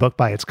judge a book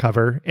by its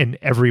cover in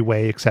every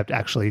way except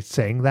actually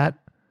saying that.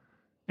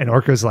 And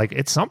Orko's like,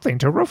 it's something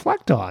to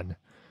reflect on.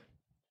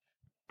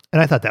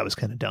 And I thought that was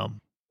kind of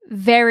dumb.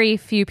 Very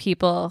few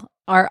people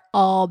are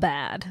all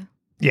bad.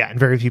 Yeah, and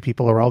very few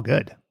people are all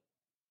good.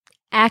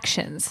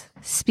 Actions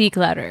speak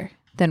louder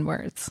than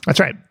words. That's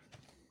right.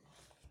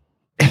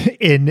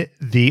 In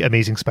The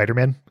Amazing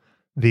Spider-Man,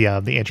 the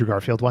Andrew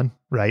Garfield one,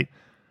 right?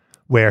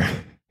 Where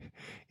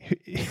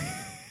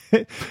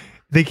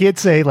they can't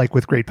say, like,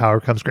 with great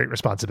power comes great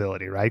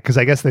responsibility, right? Because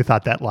I guess they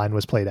thought that line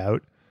was played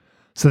out.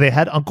 So they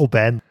had Uncle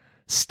Ben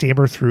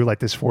stammer through like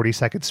this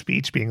 40-second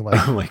speech being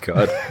like, oh my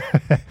God.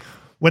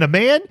 When a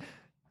man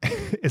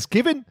is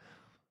given,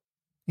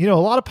 a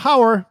lot of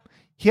power,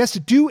 he has to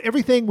do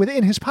everything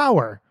within his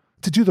power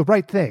to do the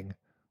right thing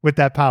with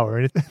that power.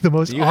 And it's the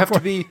most You have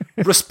to be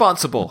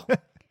responsible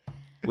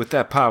with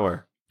that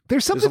power.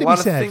 There's something a to lot be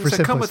of said things for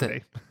that come with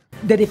simplicity.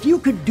 it. That if you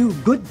could do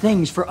good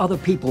things for other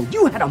people,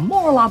 you had a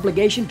moral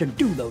obligation to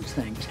do those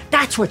things.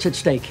 That's what's at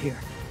stake here.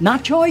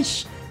 Not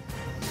choice,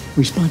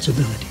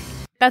 responsibility.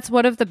 That's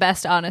one of the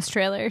best Honest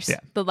trailers. Yeah.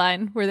 The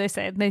line where they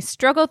say they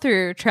struggle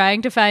through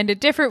trying to find a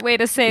different way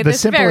to say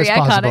this very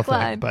iconic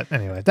line. But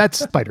anyway, that's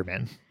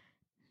Spider-Man.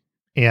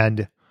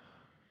 And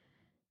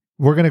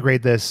we're going to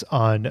grade this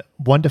on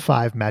 1 to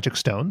 5 magic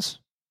stones.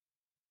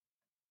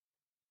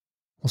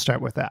 We'll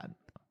start with that.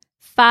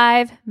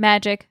 5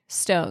 magic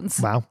stones.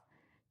 Wow.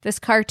 This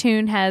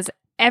cartoon has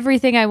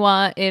everything I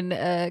want in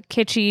a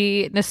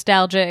kitschy,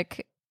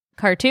 nostalgic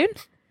cartoon.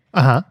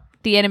 Uh-huh.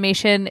 The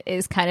animation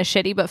is kind of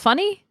shitty but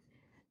funny.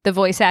 The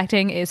voice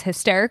acting is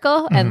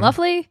hysterical and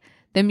lovely.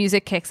 The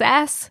music kicks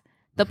ass.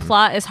 The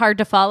plot is hard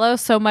to follow,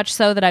 so much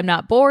so that I'm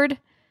not bored.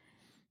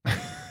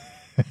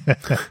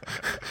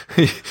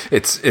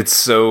 It's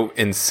so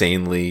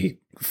insanely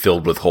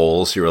filled with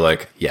holes. You were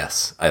like,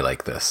 yes, I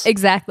like this.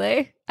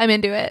 Exactly. I'm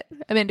into it.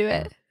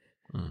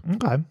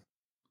 Okay.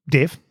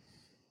 Dave?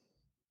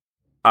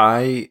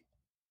 I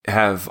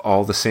have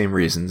all the same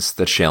reasons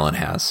that Shailen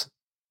has,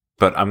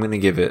 but I'm going to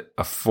give it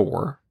a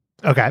 4.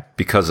 Okay.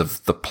 Because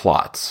of the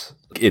plots.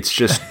 It's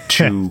just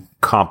too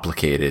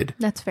complicated.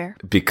 That's fair.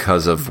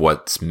 Because of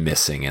what's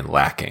missing and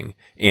lacking,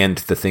 and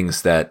the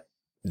things that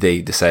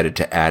they decided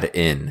to add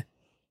in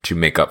to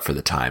make up for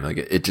the time. Like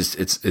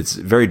it's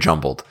very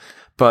jumbled.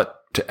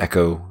 But to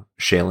echo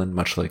Shailen,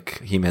 much like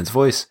He-Man's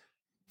voice,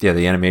 yeah,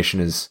 the animation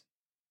is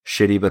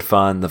shitty but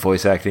fun. The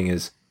voice acting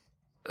is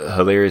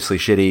hilariously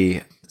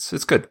shitty.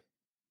 It's good.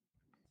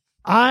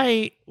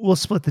 I will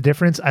split the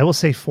difference. I will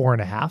say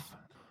 4.5.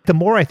 The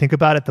more I think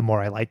about it, the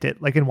more I liked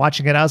it. Like in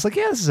watching it, I was like,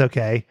 yeah, this is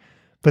okay.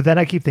 But then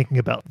I keep thinking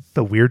about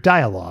the weird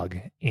dialogue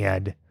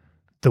and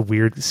the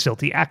weird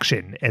stilty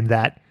action, and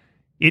that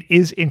it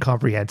is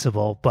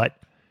incomprehensible, but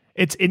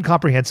it's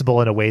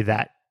incomprehensible in a way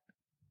that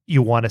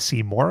you want to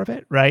see more of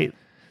it, right?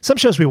 Some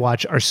shows we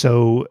watch are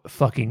so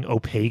fucking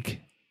opaque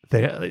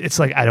that it's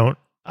like, I don't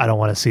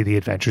want to see the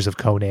Adventures of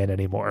Conan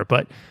anymore.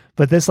 But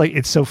this, like,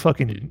 it's so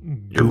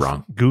fucking You're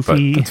wrong,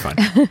 goofy but that's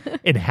fine.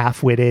 and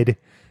half-witted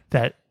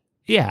that,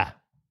 yeah,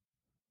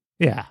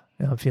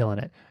 I'm feeling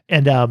it.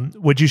 And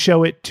would you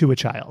show it to a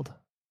child?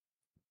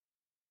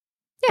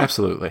 Yeah.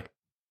 Absolutely.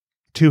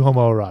 Too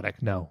homoerotic?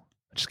 No,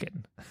 just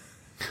kidding.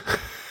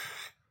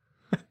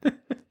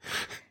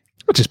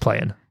 Just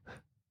playing.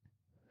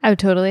 I would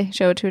totally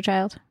show it to a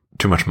child.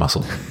 Too much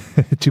muscle.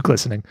 Too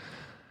glistening.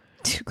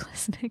 Too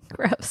glistening.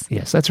 Gross.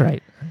 Yes, that's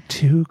right.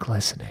 Too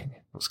glistening.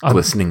 Those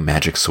glistening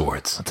magic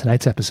swords. On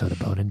tonight's episode of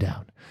Bone and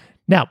Down.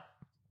 Now,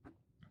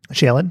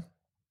 Shailen.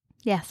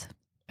 Yes.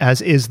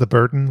 As is the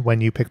burden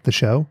when you pick the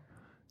show,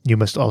 you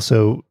must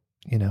also,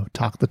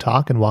 talk the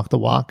talk and walk the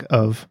walk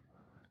of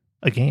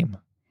a game.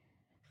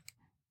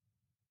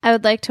 I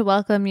would like to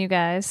welcome you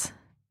guys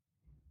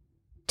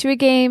to a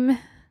game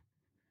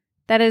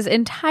that is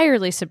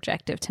entirely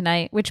subjective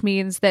tonight, which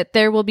means that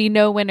there will be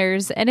no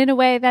winners, and in a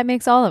way that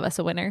makes all of us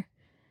a winner.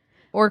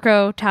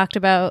 Orko talked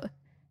about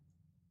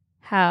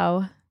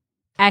how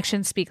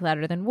actions speak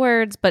louder than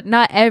words, but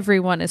not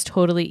everyone is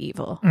totally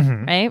evil,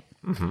 right?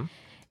 Mm-hmm.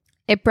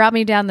 It brought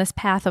me down this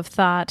path of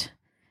thought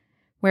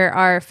where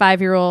our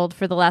 5-year-old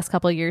for the last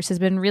couple of years has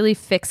been really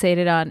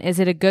fixated on, is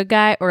it a good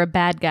guy or a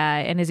bad guy?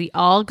 And is he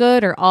all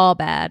good or all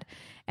bad?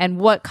 And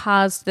what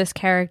caused this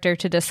character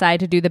to decide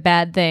to do the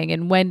bad thing?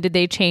 And when did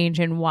they change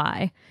and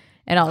why?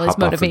 And all his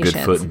motivations.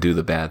 Hop off the good foot and do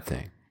the bad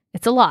thing.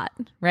 It's a lot,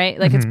 right?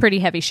 Like it's pretty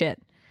heavy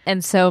shit.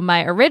 And so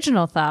my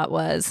original thought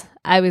was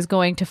I was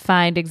going to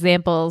find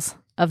examples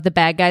of the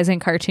bad guys in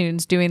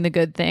cartoons doing the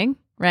good thing,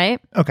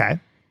 right? Okay.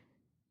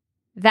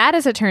 That,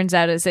 as it turns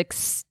out, is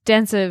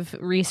extensive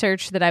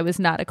research that I was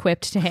not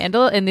equipped to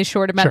handle in the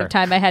short amount of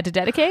time I had to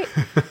dedicate.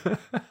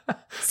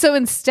 So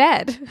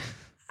instead,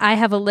 I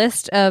have a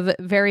list of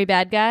very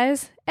bad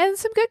guys and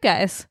some good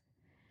guys.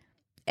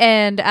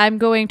 And I'm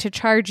going to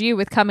charge you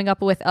with coming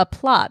up with a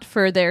plot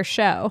for their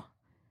show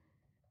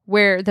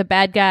where the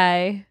bad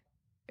guy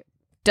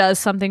does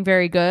something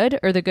very good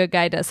or the good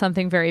guy does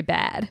something very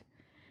bad.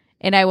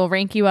 And I will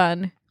rank you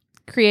on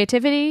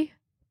creativity,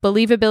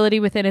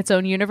 believability within its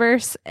own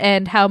universe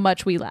and how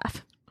much we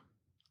laugh.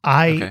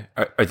 Okay.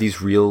 Are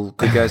these real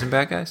good guys and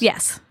bad guys?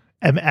 Yes.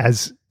 I'm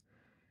as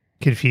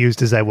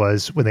confused as I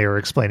was when they were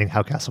explaining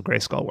how Castle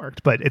Grayskull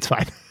worked, but it's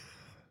fine.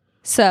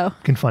 So.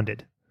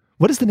 Confunded.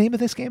 What is the name of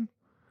this game?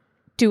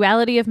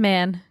 Duality of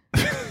Man.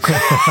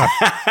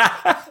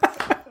 I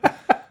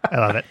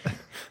love it.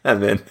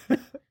 I'm in.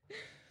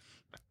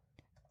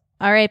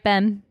 All right,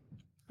 Ben.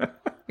 You're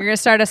going to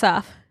start us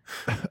off.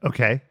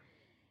 Okay.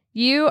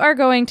 You are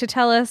going to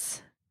tell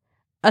us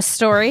a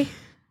story.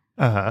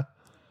 Uh-huh.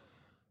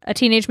 A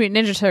Teenage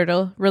Mutant Ninja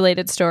Turtle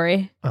related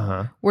story.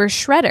 Uh-huh. Where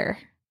Shredder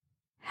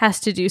has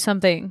to do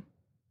something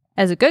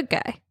as a good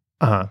guy.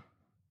 Uh-huh.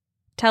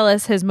 Tell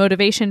us his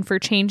motivation for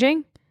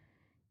changing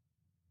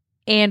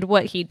and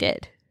what he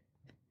did.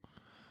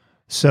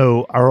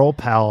 So our old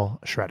pal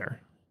Shredder,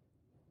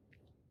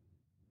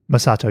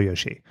 Masato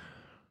Yoshi.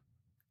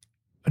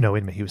 No,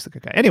 wait a minute. He was the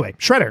good guy. Anyway,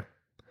 Shredder.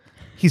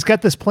 He's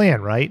got this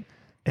plan, right?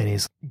 And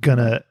he's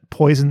gonna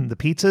poison the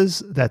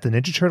pizzas that the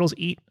Ninja Turtles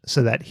eat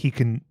so that he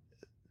can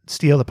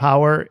steal the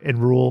power and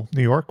rule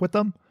New York with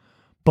them.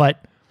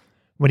 But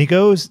when he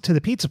goes to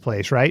the pizza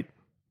place, right,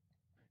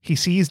 he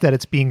sees that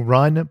it's being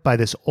run by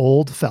this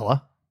old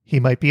fella. He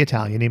might be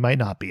Italian. He might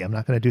not be. I'm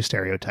not going to do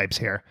stereotypes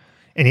here.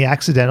 And he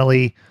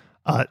accidentally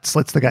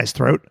slits the guy's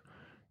throat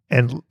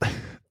and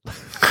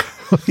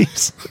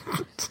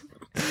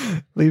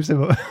leaves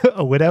him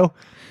a widow,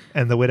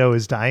 and the widow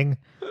is dying.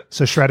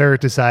 So Shredder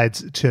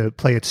decides to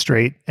play it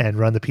straight and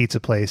run the pizza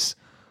place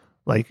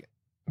like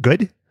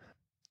good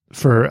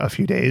for a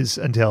few days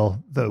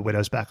until the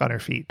widow's back on her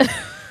feet.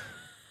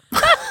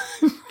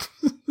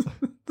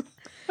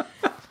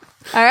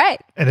 All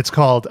right. And it's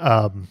called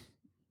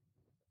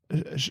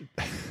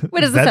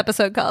what is this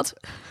episode called?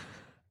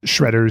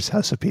 Shredder's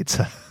House of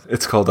Pizza.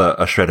 It's called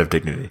a Shred of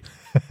Dignity.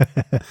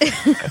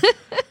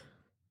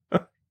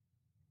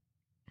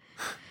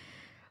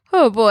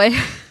 Oh boy.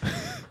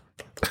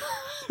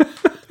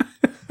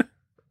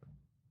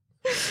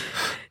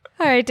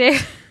 All right,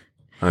 Dave.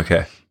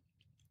 Okay.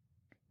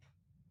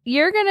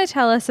 You're going to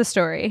tell us a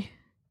story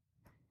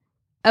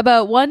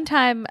about one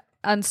time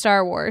on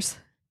Star Wars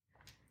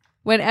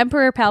when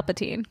Emperor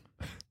Palpatine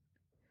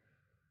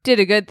did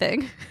a good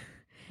thing.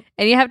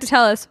 And you have to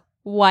tell us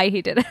why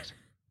he did it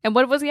and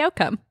what was the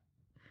outcome.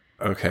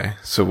 Okay.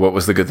 So what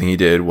was the good thing he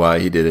did, why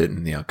he did it,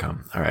 and the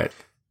outcome. All right.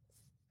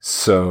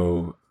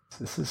 So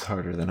this is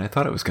harder than I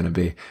thought it was going to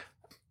be.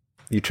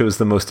 You chose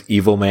the most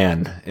evil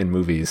man in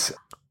movies.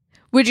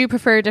 Would you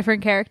prefer a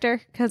different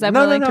character? Because I'm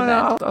willing to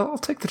bet. I'll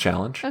take the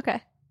challenge.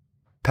 Okay.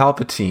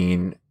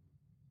 Palpatine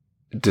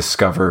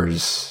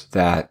discovers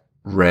that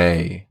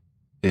Rey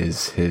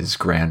is his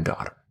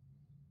granddaughter.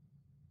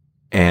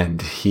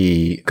 And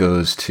he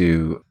goes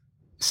to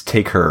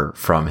take her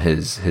from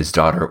his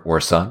daughter or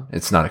son.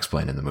 It's not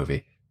explained in the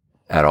movie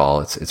at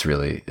all. It's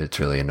really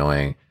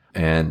annoying.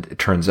 And it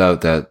turns out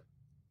that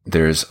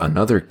there's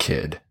another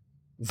kid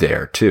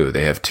there too.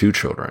 They have two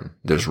children.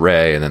 There's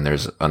Rey, and then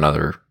there's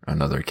another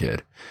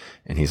kid,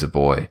 and he's a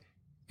boy.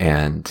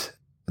 And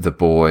the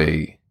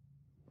boy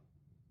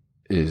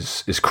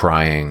is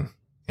crying,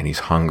 and he's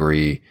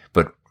hungry,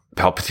 but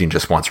Palpatine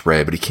just wants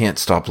Rey, but he can't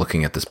stop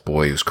looking at this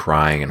boy who's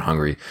crying and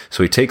hungry.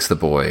 So he takes the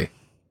boy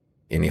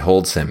and he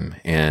holds him,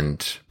 and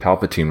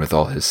Palpatine, with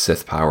all his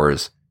Sith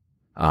powers,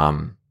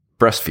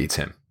 breastfeeds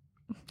him.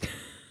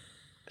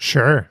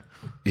 Sure.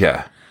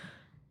 Yeah.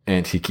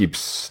 And he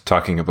keeps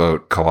talking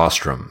about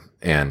colostrum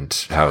and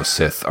how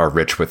Sith are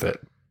rich with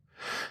it.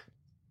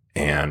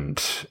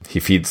 And he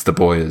feeds the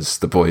boy as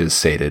the boy is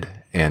sated,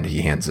 and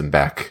he hands him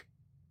back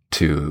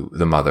to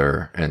the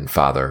mother and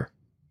father.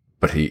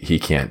 But he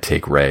can't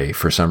take Rey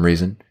for some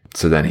reason.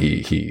 So then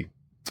he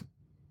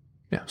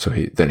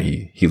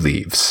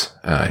leaves.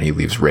 And he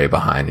leaves Rey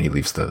behind, and he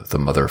leaves the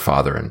mother,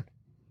 father,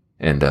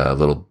 and a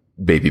little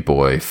baby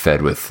boy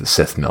fed with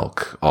Sith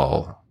milk,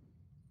 all,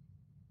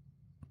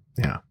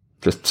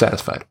 just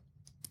satisfied.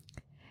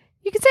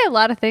 You could say a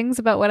lot of things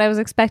about what I was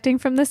expecting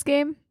from this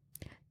game.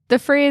 The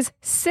phrase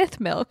Sith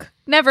milk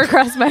never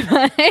crossed my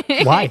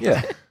mind. Why?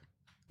 Yeah.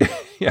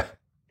 Yeah.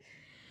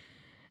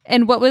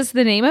 And what was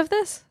the name of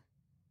this?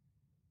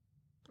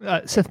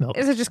 Sith milk.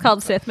 Is it just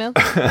called Sith milk?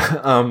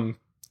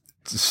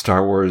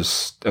 Star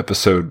Wars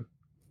episode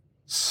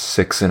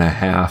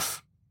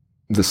 6.5,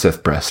 The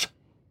Sith Breast.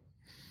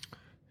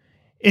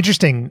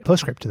 Interesting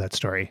postscript to that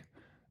story.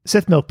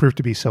 Sith milk proved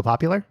to be so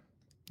popular,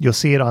 you'll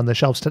see it on the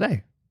shelves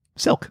today.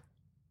 Silk.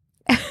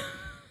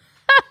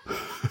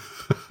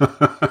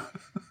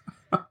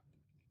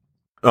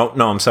 Oh,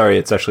 no, I'm sorry.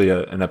 It's actually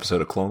an episode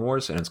of Clone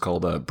Wars, and it's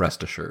called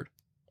Breast Assured.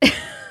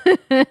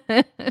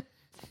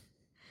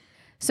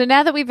 So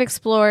now that we've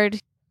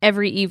explored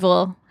every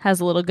evil has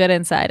a little good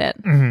inside it,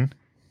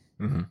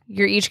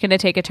 you're each going to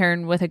take a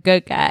turn with a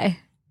good guy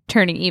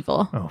turning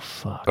evil. Oh,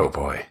 fuck. Oh,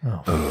 boy.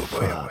 Oh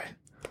boy.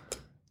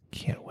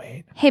 Can't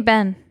wait. Hey,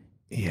 Ben.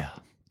 Yeah.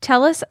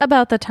 Tell us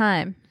about the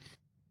time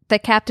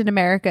that Captain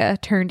America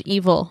turned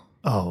evil.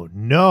 Oh,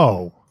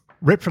 no.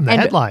 Ripped from the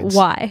and headlines.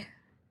 Why?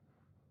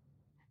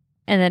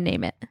 And then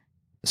name it.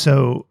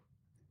 So,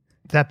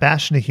 that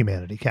bastion of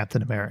humanity,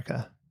 Captain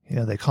America. You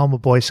know, they call him a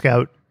Boy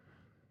Scout.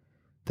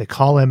 They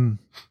call him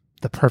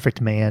the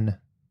perfect man.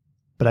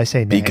 But I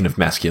say nay. Beacon of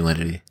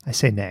masculinity. I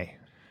say nay.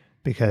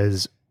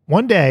 Because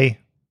one day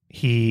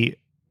he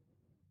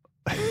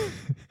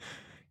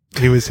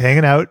was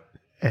hanging out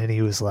and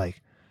he was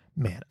like,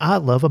 man, I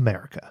love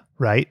America,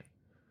 right?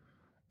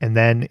 And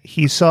then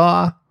he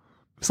saw, it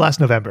was last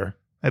November,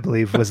 I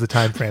believe was the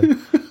time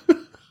frame.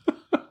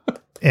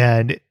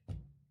 And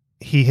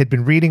he had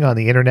been reading on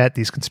the internet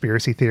these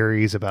conspiracy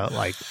theories about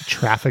like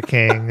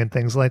trafficking and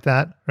things like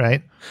that,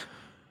 right?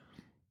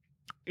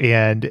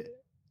 And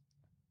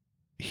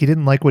he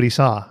didn't like what he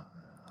saw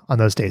on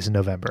those days in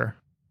November.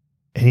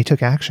 And he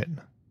took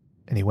action.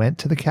 And he went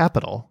to the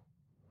Capitol.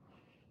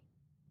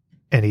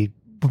 And he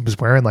was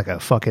wearing like a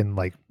fucking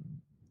like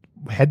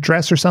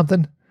headdress or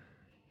something.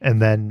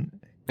 And then...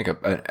 like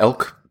an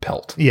elk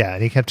pelt. Yeah,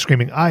 and he kept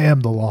screaming, I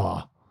am the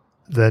law.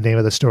 The name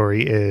of the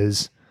story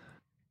is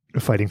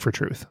Fighting for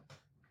Truth.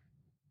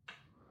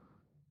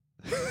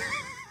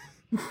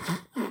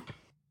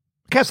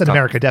 Captain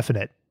America,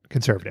 definite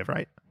conservative,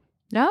 right?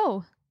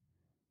 No.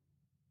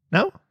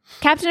 No?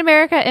 Captain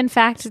America, in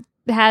fact,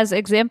 has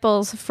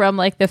examples from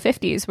like the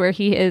 50s where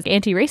he is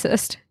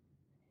anti-racist.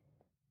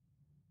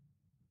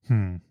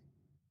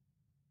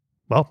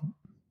 Well,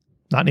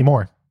 not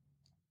anymore.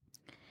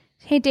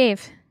 Hey,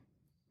 Dave.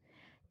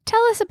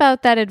 Tell us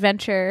about that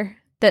adventure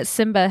that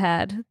Simba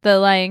had, the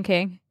Lion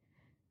King,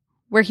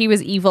 where he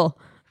was evil.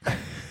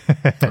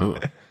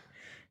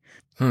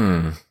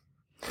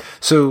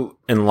 So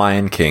in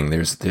Lion King,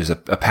 there's a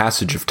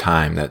passage of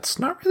time that's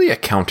not really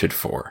accounted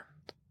for.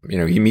 You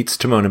know, he meets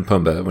Timon and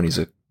Pumbaa when he's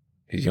a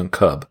young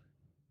cub.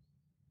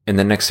 And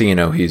then next thing you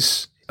know,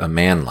 he's a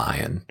man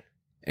lion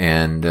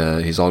and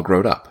he's all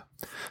grown up.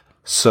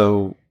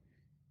 So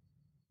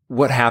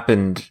what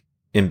happened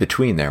in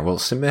between there? Well,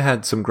 Simba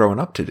had some growing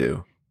up to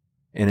do.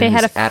 And they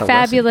had a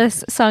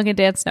fabulous song and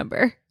dance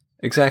number.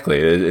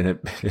 Exactly. And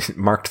it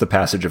marked the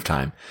passage of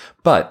time.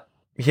 But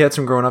he had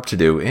some growing up to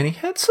do, and he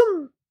had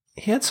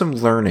some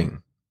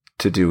learning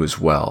to do as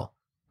well.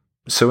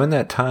 So in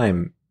that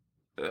time,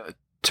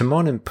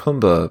 Timon and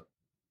Pumbaa,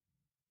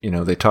 you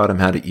know, they taught him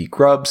how to eat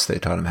grubs. They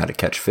taught him how to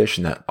catch fish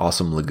in that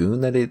awesome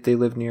lagoon that they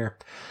lived near.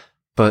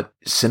 But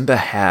Simba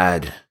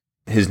had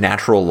his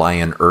natural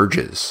lion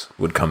urges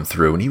would come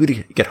through, and he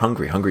would get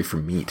hungry for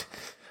meat,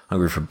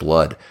 hungry for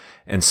blood.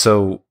 And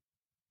so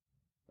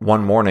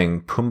one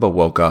morning, Pumbaa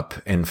woke up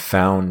and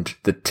found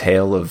the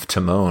tail of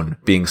Timon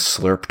being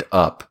slurped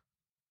up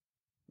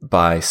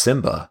by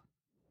Simba.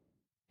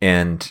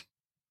 And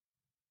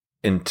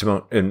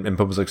Timon and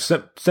Pumbaa was like,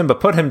 Simba,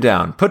 put him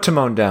down, put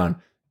Timon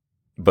down.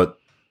 But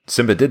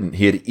Simba didn't.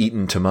 He had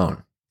eaten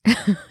Timon.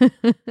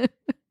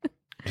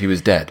 He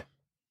was dead.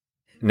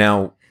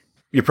 Now,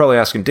 you're probably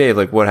asking Dave,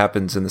 like, what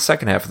happens in the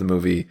second half of the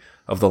movie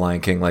of The Lion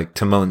King? Like,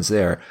 Timon's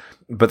there.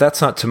 But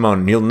that's not Timon.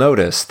 And you'll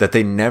notice that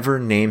they never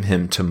name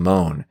him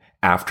Timon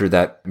after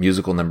that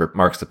musical number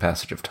marks the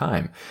passage of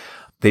time.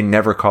 They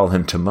never call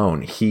him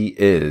Timon. He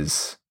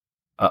is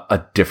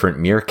a different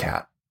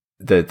meerkat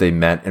that they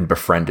met and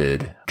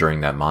befriended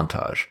during that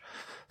montage.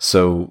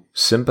 So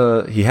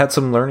Simba, he had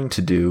some learning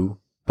to do,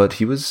 but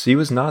he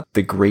was not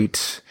the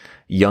great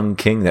young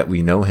king that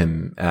we know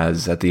him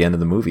as at the end of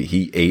the movie.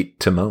 He ate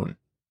Timon.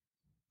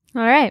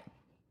 All right.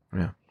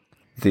 Yeah.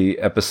 The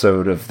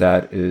episode of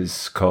that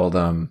is called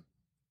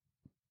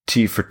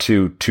T for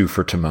two, two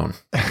for Timon.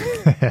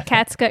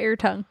 Cat's got your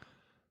tongue.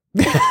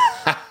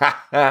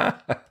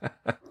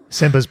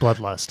 Simba's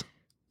bloodlust.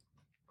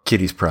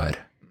 Kitty's pride.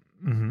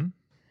 Mm-hmm.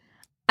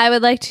 I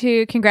would like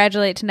to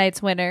congratulate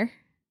tonight's winner,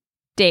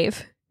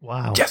 Dave.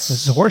 Wow. Yes.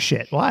 This is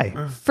horseshit.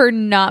 Why? For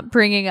not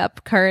bringing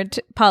up current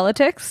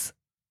politics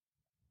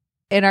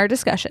in our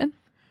discussion.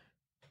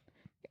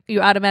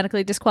 You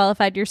automatically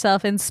disqualified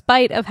yourself in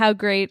spite of how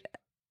great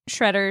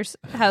Shredder's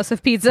House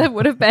of Pizza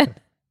would have been.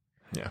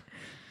 Yeah.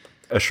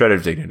 A shred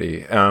of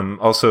dignity.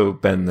 Also,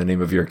 Ben, the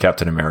name of your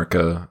Captain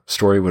America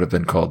story would have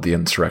been called The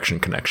Insurrection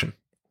Connection.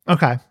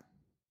 Okay.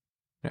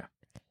 Yeah.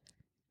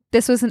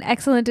 This was an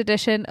excellent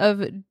edition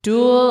of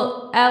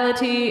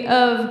Duality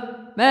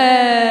of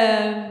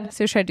Man.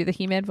 So should I do the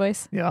He-Man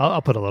voice? Yeah,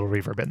 I'll put a little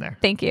reverb in there.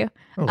 Thank you.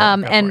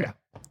 And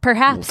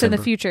Perhaps in the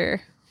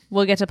future,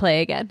 we'll get to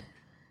play again.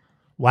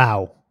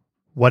 Wow.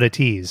 What a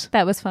tease.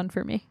 That was fun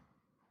for me.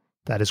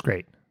 That is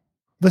great.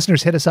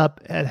 Listeners, hit us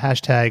up at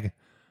hashtag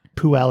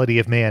Pooality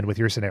of Man with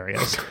your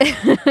scenarios.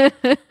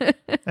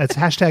 That's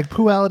hashtag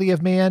Pooality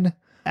of Man.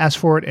 Ask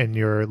for it in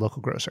your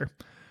local grocer.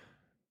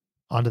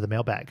 On to the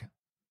mailbag.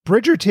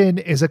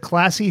 Bridgerton is a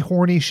classy,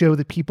 horny show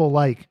that people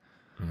like.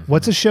 Mm-hmm.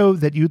 What's a show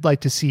that you'd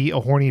like to see a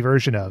horny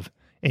version of?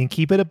 And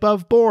keep it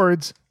above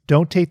boards.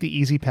 Don't take the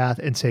easy path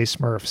and say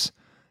Smurfs.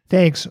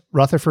 Thanks,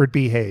 Rutherford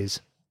B.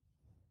 Hayes.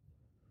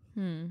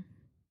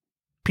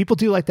 People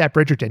do like that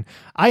Bridgerton.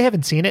 I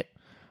haven't seen it,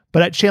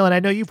 but Shaylin, I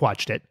know you've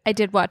watched it. I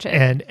did watch it.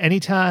 And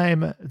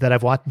anytime that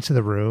I've walked into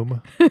the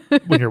room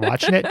when you're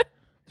watching it,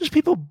 there's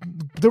people,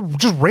 they're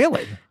just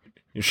railing.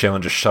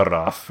 Shaylin just shut it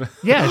off.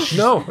 Yeah.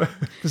 No.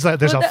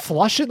 There's a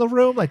flush in the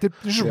room. Like, they're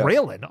just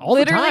railing all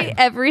the Literally time.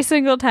 every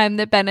single time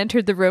that Ben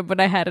entered the room when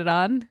I had it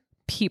on,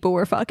 people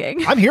were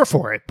fucking. I'm here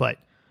for it, but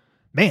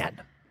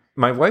man.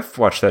 My wife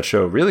watched that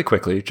show really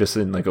quickly, just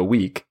in like a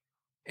week.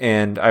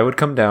 And I would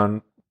come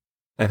down.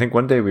 I think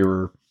one day we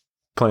were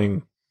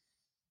playing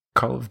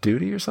Call of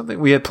Duty or something.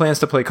 We had plans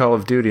to play Call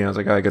of Duty, and I was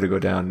like, I got to go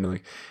down.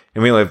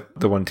 And we only have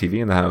the one TV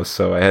in the house,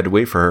 so I had to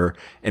wait for her.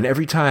 And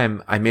every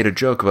time I made a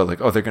joke about like,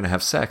 oh, they're going to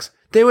have sex,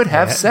 they would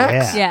have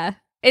sex. Yeah.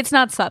 It's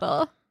not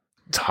subtle.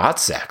 It's hot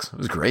sex. It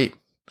was great.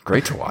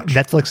 Great to watch.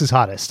 Netflix is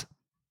hottest.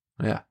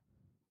 Yeah.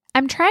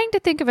 I'm trying to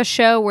think of a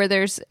show where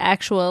there's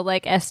actual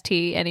like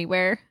ST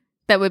anywhere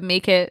that would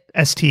make it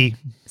ST.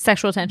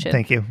 Sexual tension.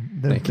 Thank you.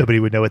 Nobody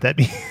would know what that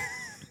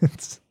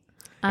means.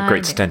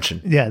 Great stench.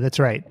 Yeah, that's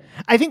right.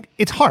 I think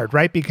it's hard,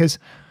 right? Because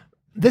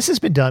this has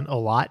been done a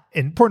lot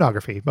in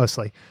pornography,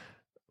 mostly,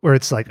 where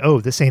it's like,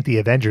 oh, this ain't the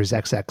Avengers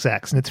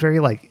XXX. And it's very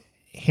like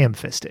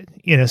ham-fisted,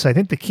 So I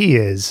think the key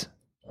is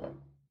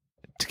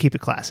to keep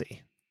it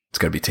classy. It's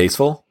got to be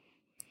tasteful,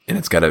 and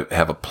it's got to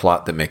have a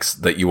plot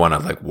that you want to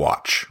like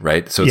watch,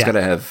 right? So it's got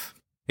to have,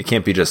 it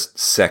can't be just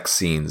sex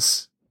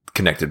scenes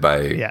connected by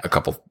a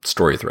couple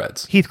story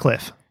threads.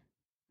 Heathcliff.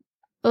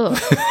 Ugh.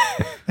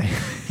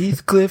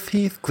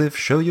 Heathcliff,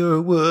 show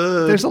your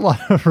wood. There's a lot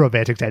of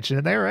romantic tension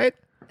in there, right?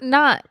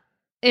 Not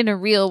in a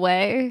real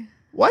way.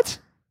 What?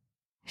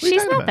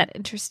 She's not that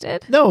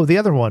interested. No, the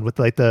other one with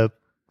like the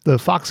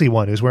foxy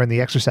one who's wearing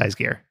the exercise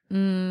gear.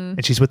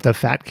 And she's with the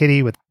fat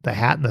kitty with the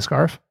hat and the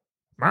scarf.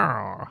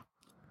 I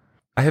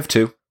have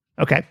two.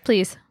 Okay.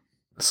 Please.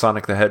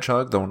 Sonic the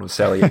Hedgehog, the one with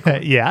Sally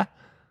Acorn. Yeah.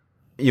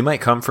 You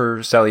might come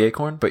for Sally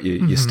Acorn, but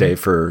you stay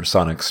for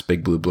Sonic's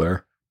Big Blue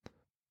Blur.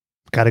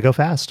 Gotta go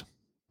fast.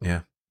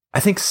 Yeah. I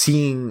think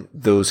seeing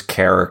those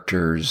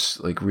characters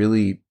like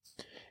really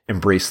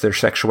embrace their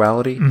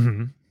sexuality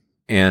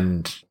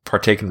and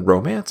partake in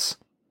romance,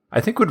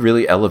 I think would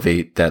really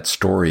elevate that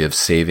story of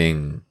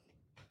saving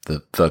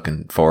the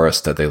fucking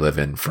forest that they live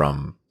in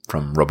from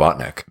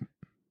Robotnik.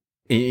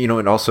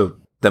 And also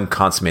them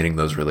consummating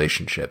those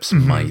relationships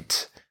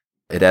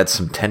it adds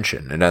some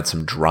tension, it adds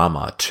some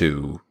drama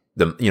to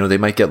them. They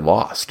might get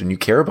lost, and you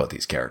care about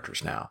these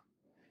characters now.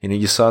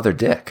 You saw their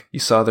dick, you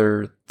saw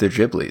their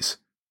giblies.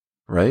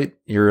 Right?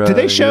 Did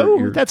they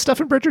show that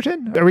stuff in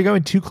Bridgerton? Are we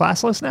going too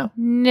classless now?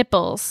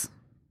 Nipples.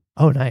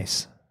 Oh,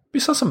 nice. We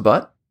saw some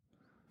butt.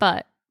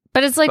 But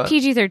it's like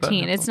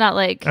PG-13. It's not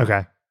like...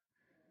 Okay.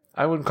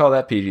 I wouldn't call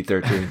that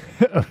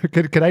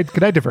PG-13.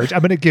 Can I diverge? I'm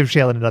going to give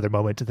Shaylin another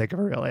moment to think of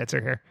a real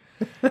answer here.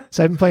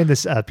 So I've been playing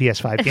this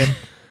PS5 game.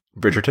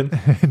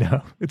 Bridgerton?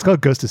 No. It's called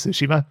Ghost of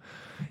Tsushima.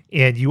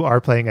 And you are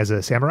playing as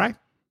a samurai.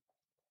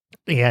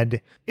 And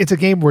it's a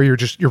game where you're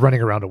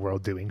running around a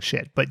world doing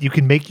shit, but you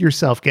can make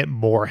yourself get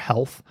more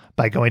health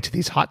by going to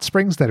these hot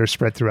springs that are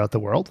spread throughout the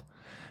world.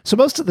 So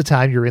most of the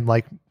time you're in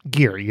like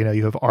gear,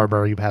 you have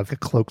armor, you have a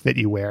cloak that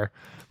you wear.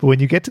 But when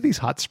you get to these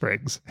hot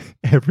springs,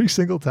 every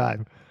single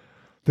time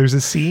there's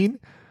a scene,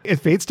 it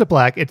fades to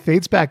black, it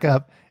fades back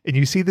up, and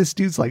you see this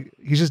dude's like,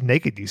 he's just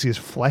naked. You see his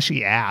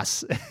fleshy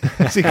ass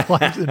as he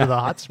climbs into the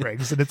hot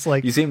springs. And it's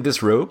like, you see him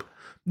disrobe?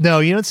 No,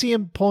 you don't see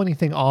him pull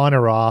anything on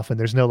or off, and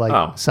there's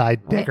no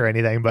side dick or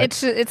anything.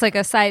 But it's like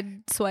a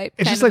side swipe.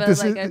 It's just like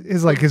this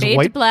is like his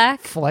white,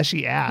 black,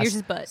 fleshy ass. Here's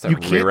his butt. You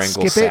can't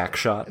skip sack it.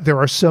 Shot. There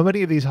are so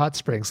many of these hot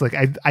springs. Like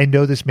I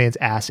know this man's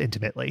ass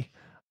intimately.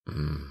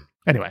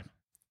 Anyway,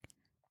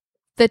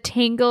 the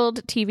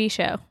Tangled TV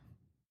show.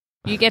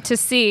 You get to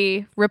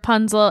see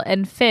Rapunzel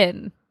and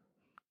Finn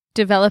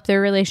develop their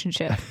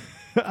relationship.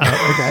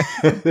 Okay.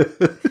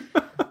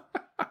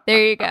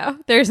 There you go.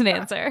 There's an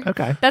answer.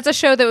 Okay. That's a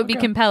show that would be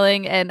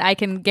compelling, and I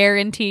can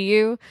guarantee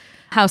you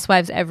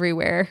housewives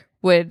everywhere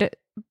would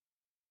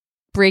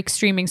break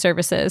streaming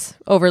services,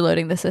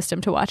 overloading the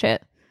system to watch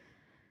it.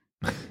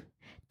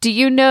 Do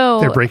you know...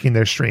 They're breaking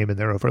their stream and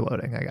they're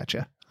overloading. I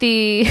gotcha.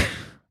 I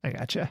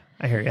gotcha.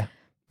 I hear you.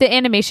 The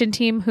animation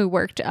team who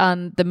worked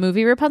on the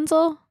movie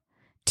Rapunzel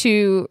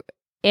to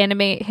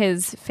animate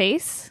his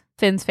face,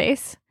 Finn's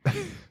face,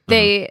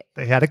 they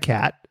had a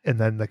cat, and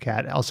then the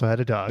cat also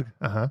had a dog.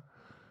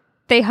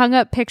 They hung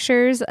up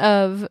pictures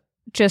of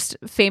just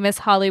famous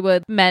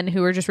Hollywood men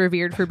who were just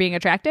revered for being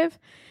attractive.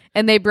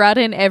 And they brought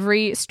in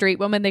every straight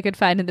woman they could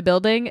find in the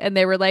building. And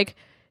they were like,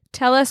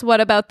 tell us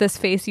what about this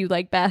face you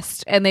like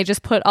best. And they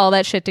just put all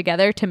that shit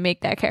together to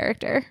make that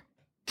character.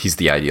 He's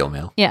the ideal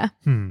male. Yeah.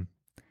 In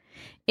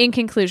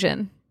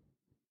conclusion,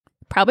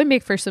 probably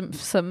make for some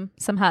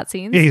hot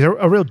scenes. Yeah, he's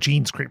a real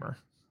Gene Screamer.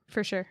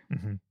 For sure.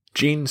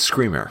 Gene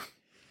Screamer.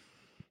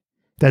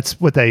 That's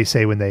what they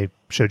say when they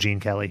show Gene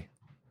Kelly.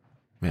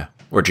 Yeah,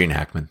 or Gene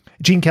Hackman.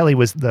 Gene Kelly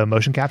was the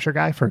motion capture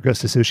guy for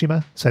Ghost of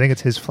Tsushima, so I think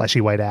it's his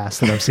fleshy white ass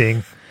that I'm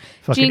seeing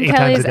fucking Gene 8 times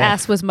a Kelly's day.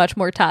 ass was much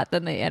more taut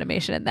than the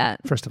animation in that.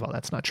 First of all,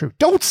 that's not true.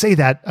 Don't say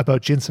that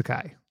about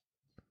Jinsakai.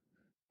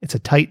 It's a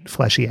tight,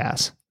 fleshy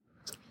ass.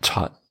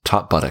 Taut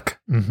buttock.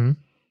 Mm-hmm.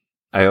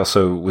 I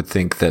also would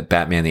think that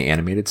Batman the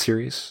Animated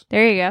Series.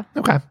 There you go.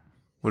 Okay.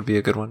 Would be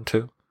a good one,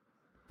 too.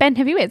 Ben,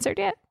 have you answered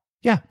yet?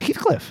 Yeah,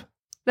 Heathcliff.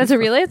 That's a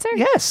real answer?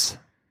 Yes.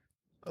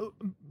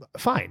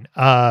 Fine.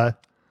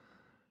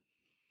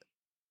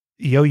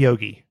 Yo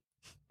Yogi.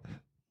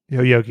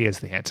 Yo Yogi is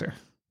the answer.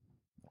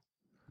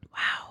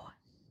 Wow.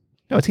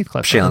 No, it's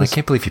Heathcliff. Shaylin, I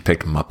can't believe you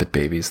picked Muppet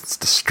Babies. That's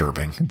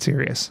disturbing. I'm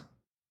serious.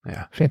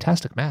 Yeah.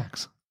 Fantastic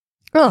Max.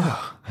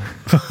 Oh.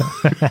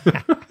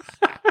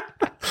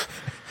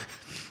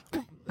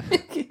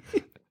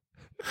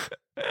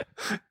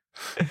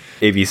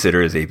 A.B.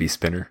 Sitter is A.B.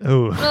 Spinner.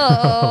 Oh.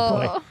 Oh.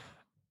 Boy.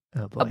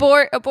 Oh,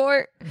 boy.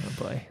 Abort. Oh,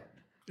 boy.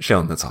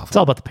 Shaylin, that's awful. It's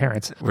all about the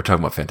parents. We're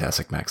talking about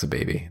Fantastic Max, a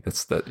baby.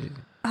 That's that.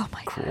 Oh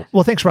my cool.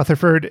 Well, thanks,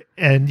 Rutherford.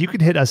 And you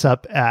can hit us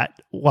up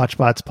at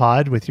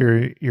WatchBotsPod with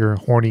your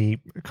horny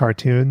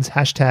cartoons.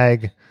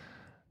 Hashtag,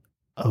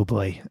 oh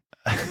boy,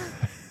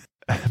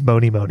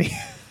 Moni.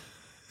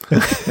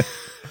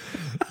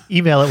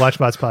 Email at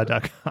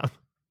watchbotspod.com.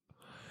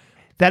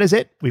 That is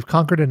it. We've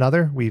conquered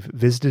another. We've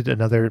visited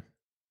another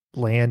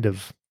land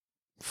of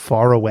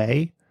far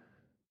away.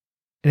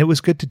 And it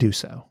was good to do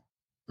so.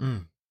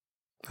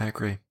 I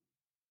agree.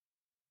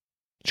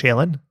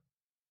 Shaylin,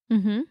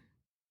 Mm-hmm.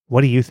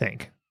 what do you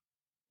think?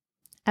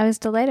 I was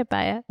delighted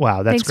by it.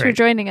 Wow, that's Thanks great. for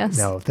joining us.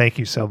 No, thank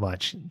you so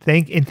much.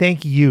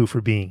 Thank you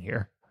for being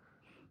here.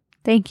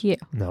 Thank you.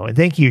 No, and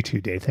thank you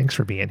too, Dave. Thanks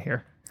for being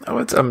here.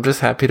 Oh, I'm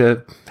just happy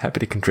to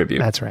contribute.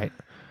 That's right.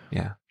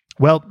 Yeah.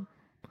 Well,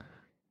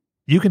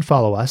 you can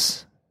follow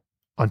us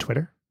on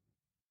Twitter,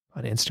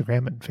 on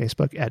Instagram, and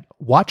Facebook at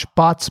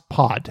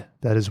WatchBotsPod.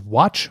 That is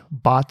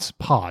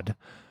WatchBotsPod.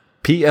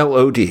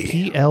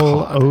 PLOD.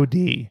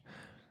 PLOD.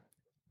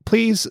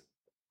 Please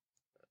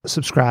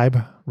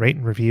subscribe, rate,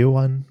 and review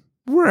on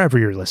wherever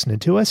you're listening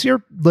to us.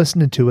 You're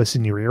listening to us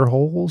in your ear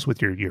holes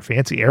with your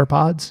fancy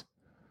AirPods.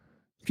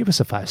 Give us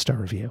a 5-star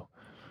review.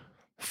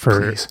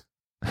 For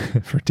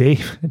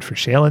Dave and for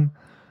Shaylin,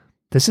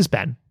 this is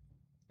Ben.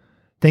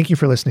 Thank you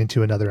for listening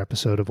to another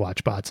episode of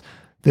WatchBots.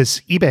 This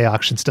eBay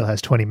auction still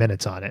has 20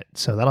 minutes on it,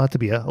 so that'll have to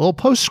be a little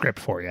postscript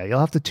for you. You'll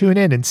have to tune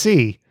in and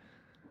see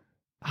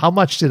how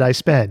much did I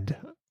spend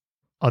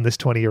on this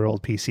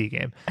 20-year-old PC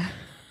game.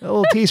 A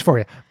little tease for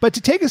you. But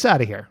to take us out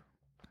of here,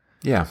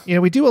 yeah,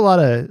 we do a lot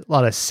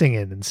of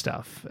singing and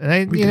stuff,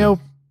 and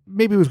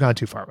maybe we've gone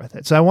too far with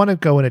it. So I want to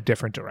go in a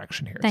different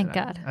direction here. Thank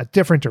tonight. God. A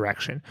different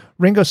direction.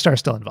 Ringo Starr's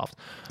still involved.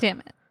 Damn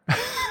it.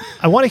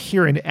 I want to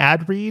hear an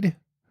ad read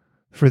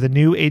for the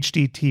new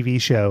HD TV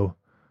show,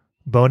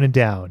 Bone and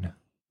Down,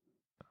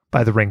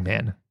 by the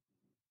Ringman,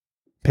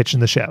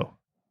 pitching the show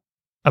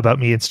about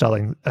me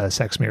installing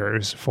sex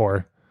mirrors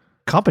for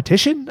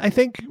competition, I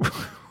think,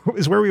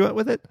 is where we went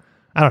with it.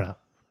 I don't know.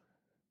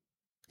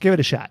 Give it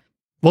a shot.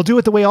 We'll do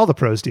it the way all the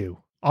pros do,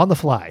 on the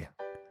fly.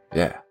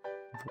 Yeah.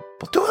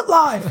 We'll do it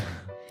live.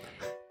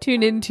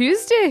 Tune in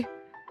Tuesday.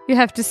 You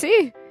have to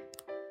see.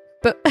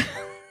 But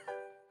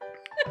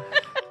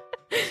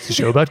it's a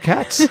show about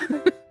cats.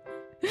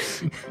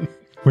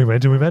 we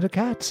met a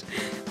cat.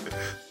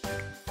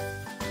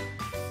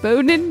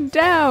 Boning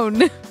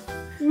down.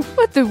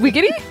 What the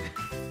wiggity?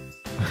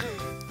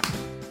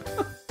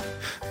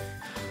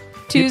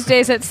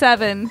 Tuesdays at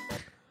 7.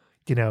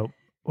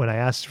 When I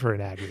asked for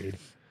an ad read,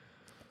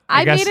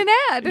 I made an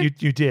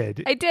ad. You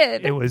did. I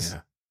did. It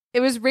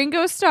was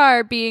Ringo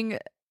Starr being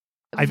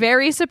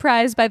very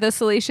surprised by the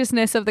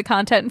salaciousness of the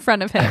content in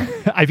front of him.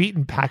 I've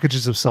eaten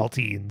packages of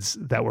saltines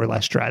that were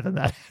less dry than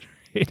that.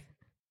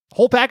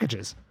 Whole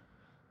packages.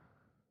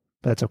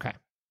 But that's okay.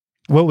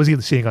 What was he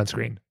seeing on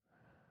screen?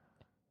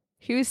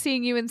 He was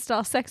seeing you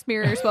install sex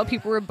mirrors while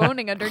people were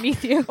boning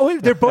underneath you. Oh,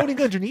 they're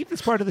boning underneath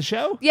as part of the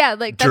show? Yeah,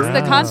 that's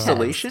the contest.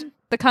 Installation?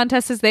 The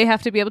contest is they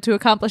have to be able to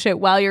accomplish it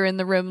while you're in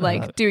the room,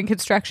 doing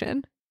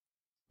construction.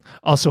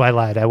 Also, I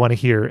lied. I want to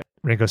hear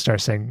Ringo Starr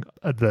sing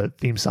the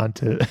theme song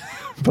to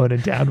Bone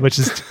and Down, which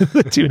is to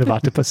the tune of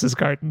Octopus's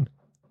Garden.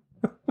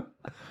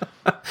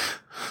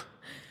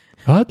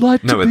 I'd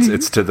like to be...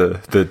 it's to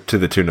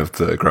the tune of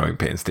the Growing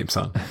Pains theme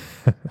song.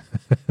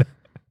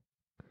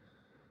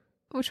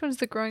 Which one's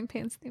the Growing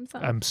Pains theme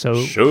song? I'm so...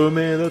 Show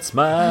me that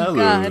smile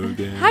God.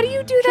 again. How do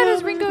you do that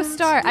as Ringo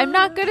Starr? I'm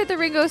not good at the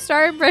Ringo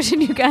Starr impression,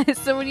 you guys.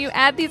 So when you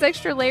add these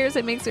extra layers,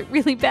 it makes it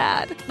really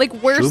bad. Like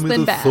worse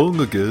than bad. Show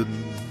me the song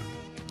again.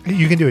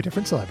 You can do a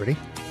different celebrity.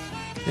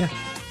 Yeah.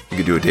 You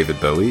could do a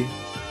David Bowie.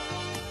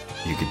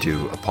 You could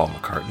do a Paul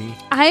McCartney.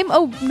 I'm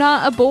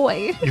not a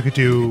boy. You could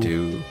do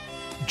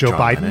Joe John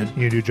Biden. Lennon.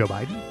 You could do Joe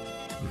Biden.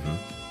 Mm-hmm.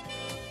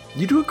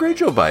 You do a great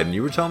Joe Biden.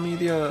 You were telling me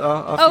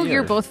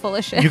you're both full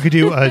of shit. You could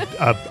do a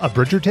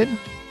Bridgerton.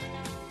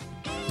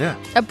 Yeah.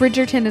 A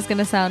Bridgerton is going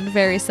to sound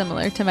very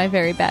similar to my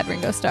very bad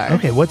Ringo Starr.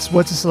 Okay, what's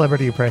a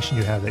celebrity impression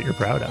you have that you're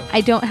proud of?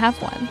 I don't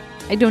have one.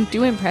 I don't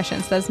do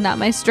impressions. That's not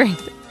my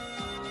strength.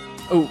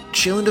 Oh,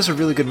 Shaylin does a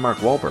really good Mark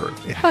Wahlberg.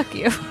 Yeah. Fuck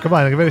you. Come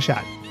on, give it a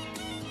shot.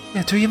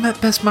 Yeah, do you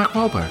met best Mark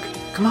Wahlberg?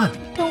 Come on.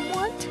 I don't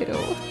want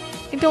to.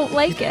 I don't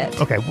like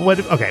it. Okay,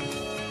 okay.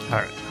 All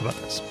right, how about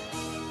this?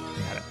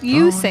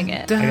 You sing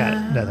it. I got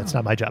it. No, that's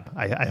not my job.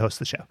 I host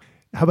the show.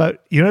 How about,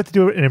 you don't have to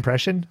do an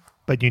impression,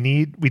 but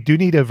we do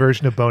need a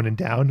version of Bone and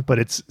Down, but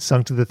it's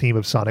sung to the theme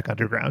of Sonic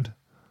Underground.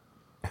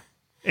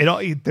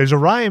 There's a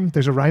rhyme.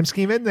 There's a rhyme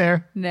scheme in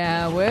there.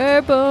 Now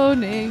we're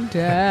boning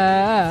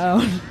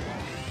down.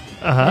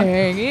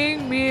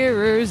 Hanging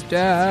mirrors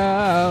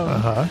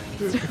down.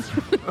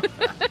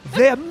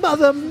 Their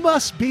mother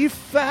must be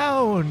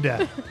found.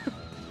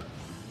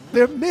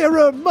 Their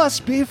mirror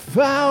must be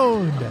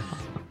found.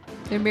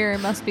 Their mirror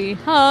must be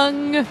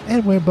hung.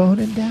 And we're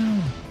boning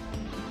down.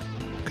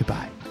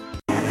 Goodbye.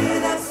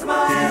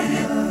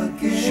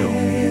 Show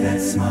me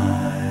that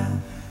smile.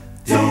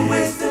 Don't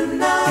waste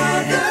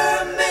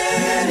another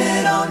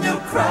minute on your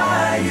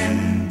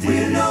crying.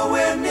 We're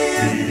nowhere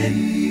near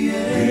the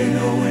end. We're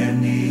nowhere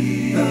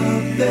near.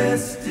 The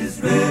best is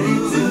ready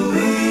to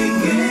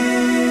begin.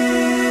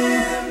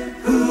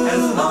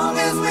 As long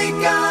as we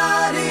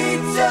got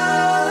each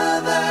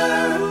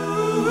other,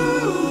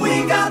 we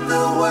got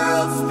the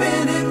world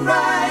spinning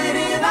right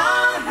in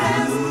our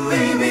hands.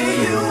 Baby,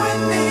 you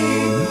and me,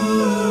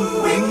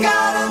 we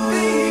gotta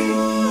be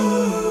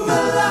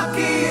the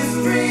luckiest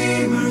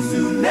dreamers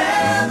who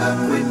never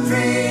quit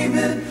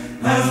dreaming.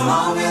 As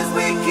long as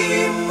we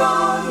keep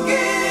on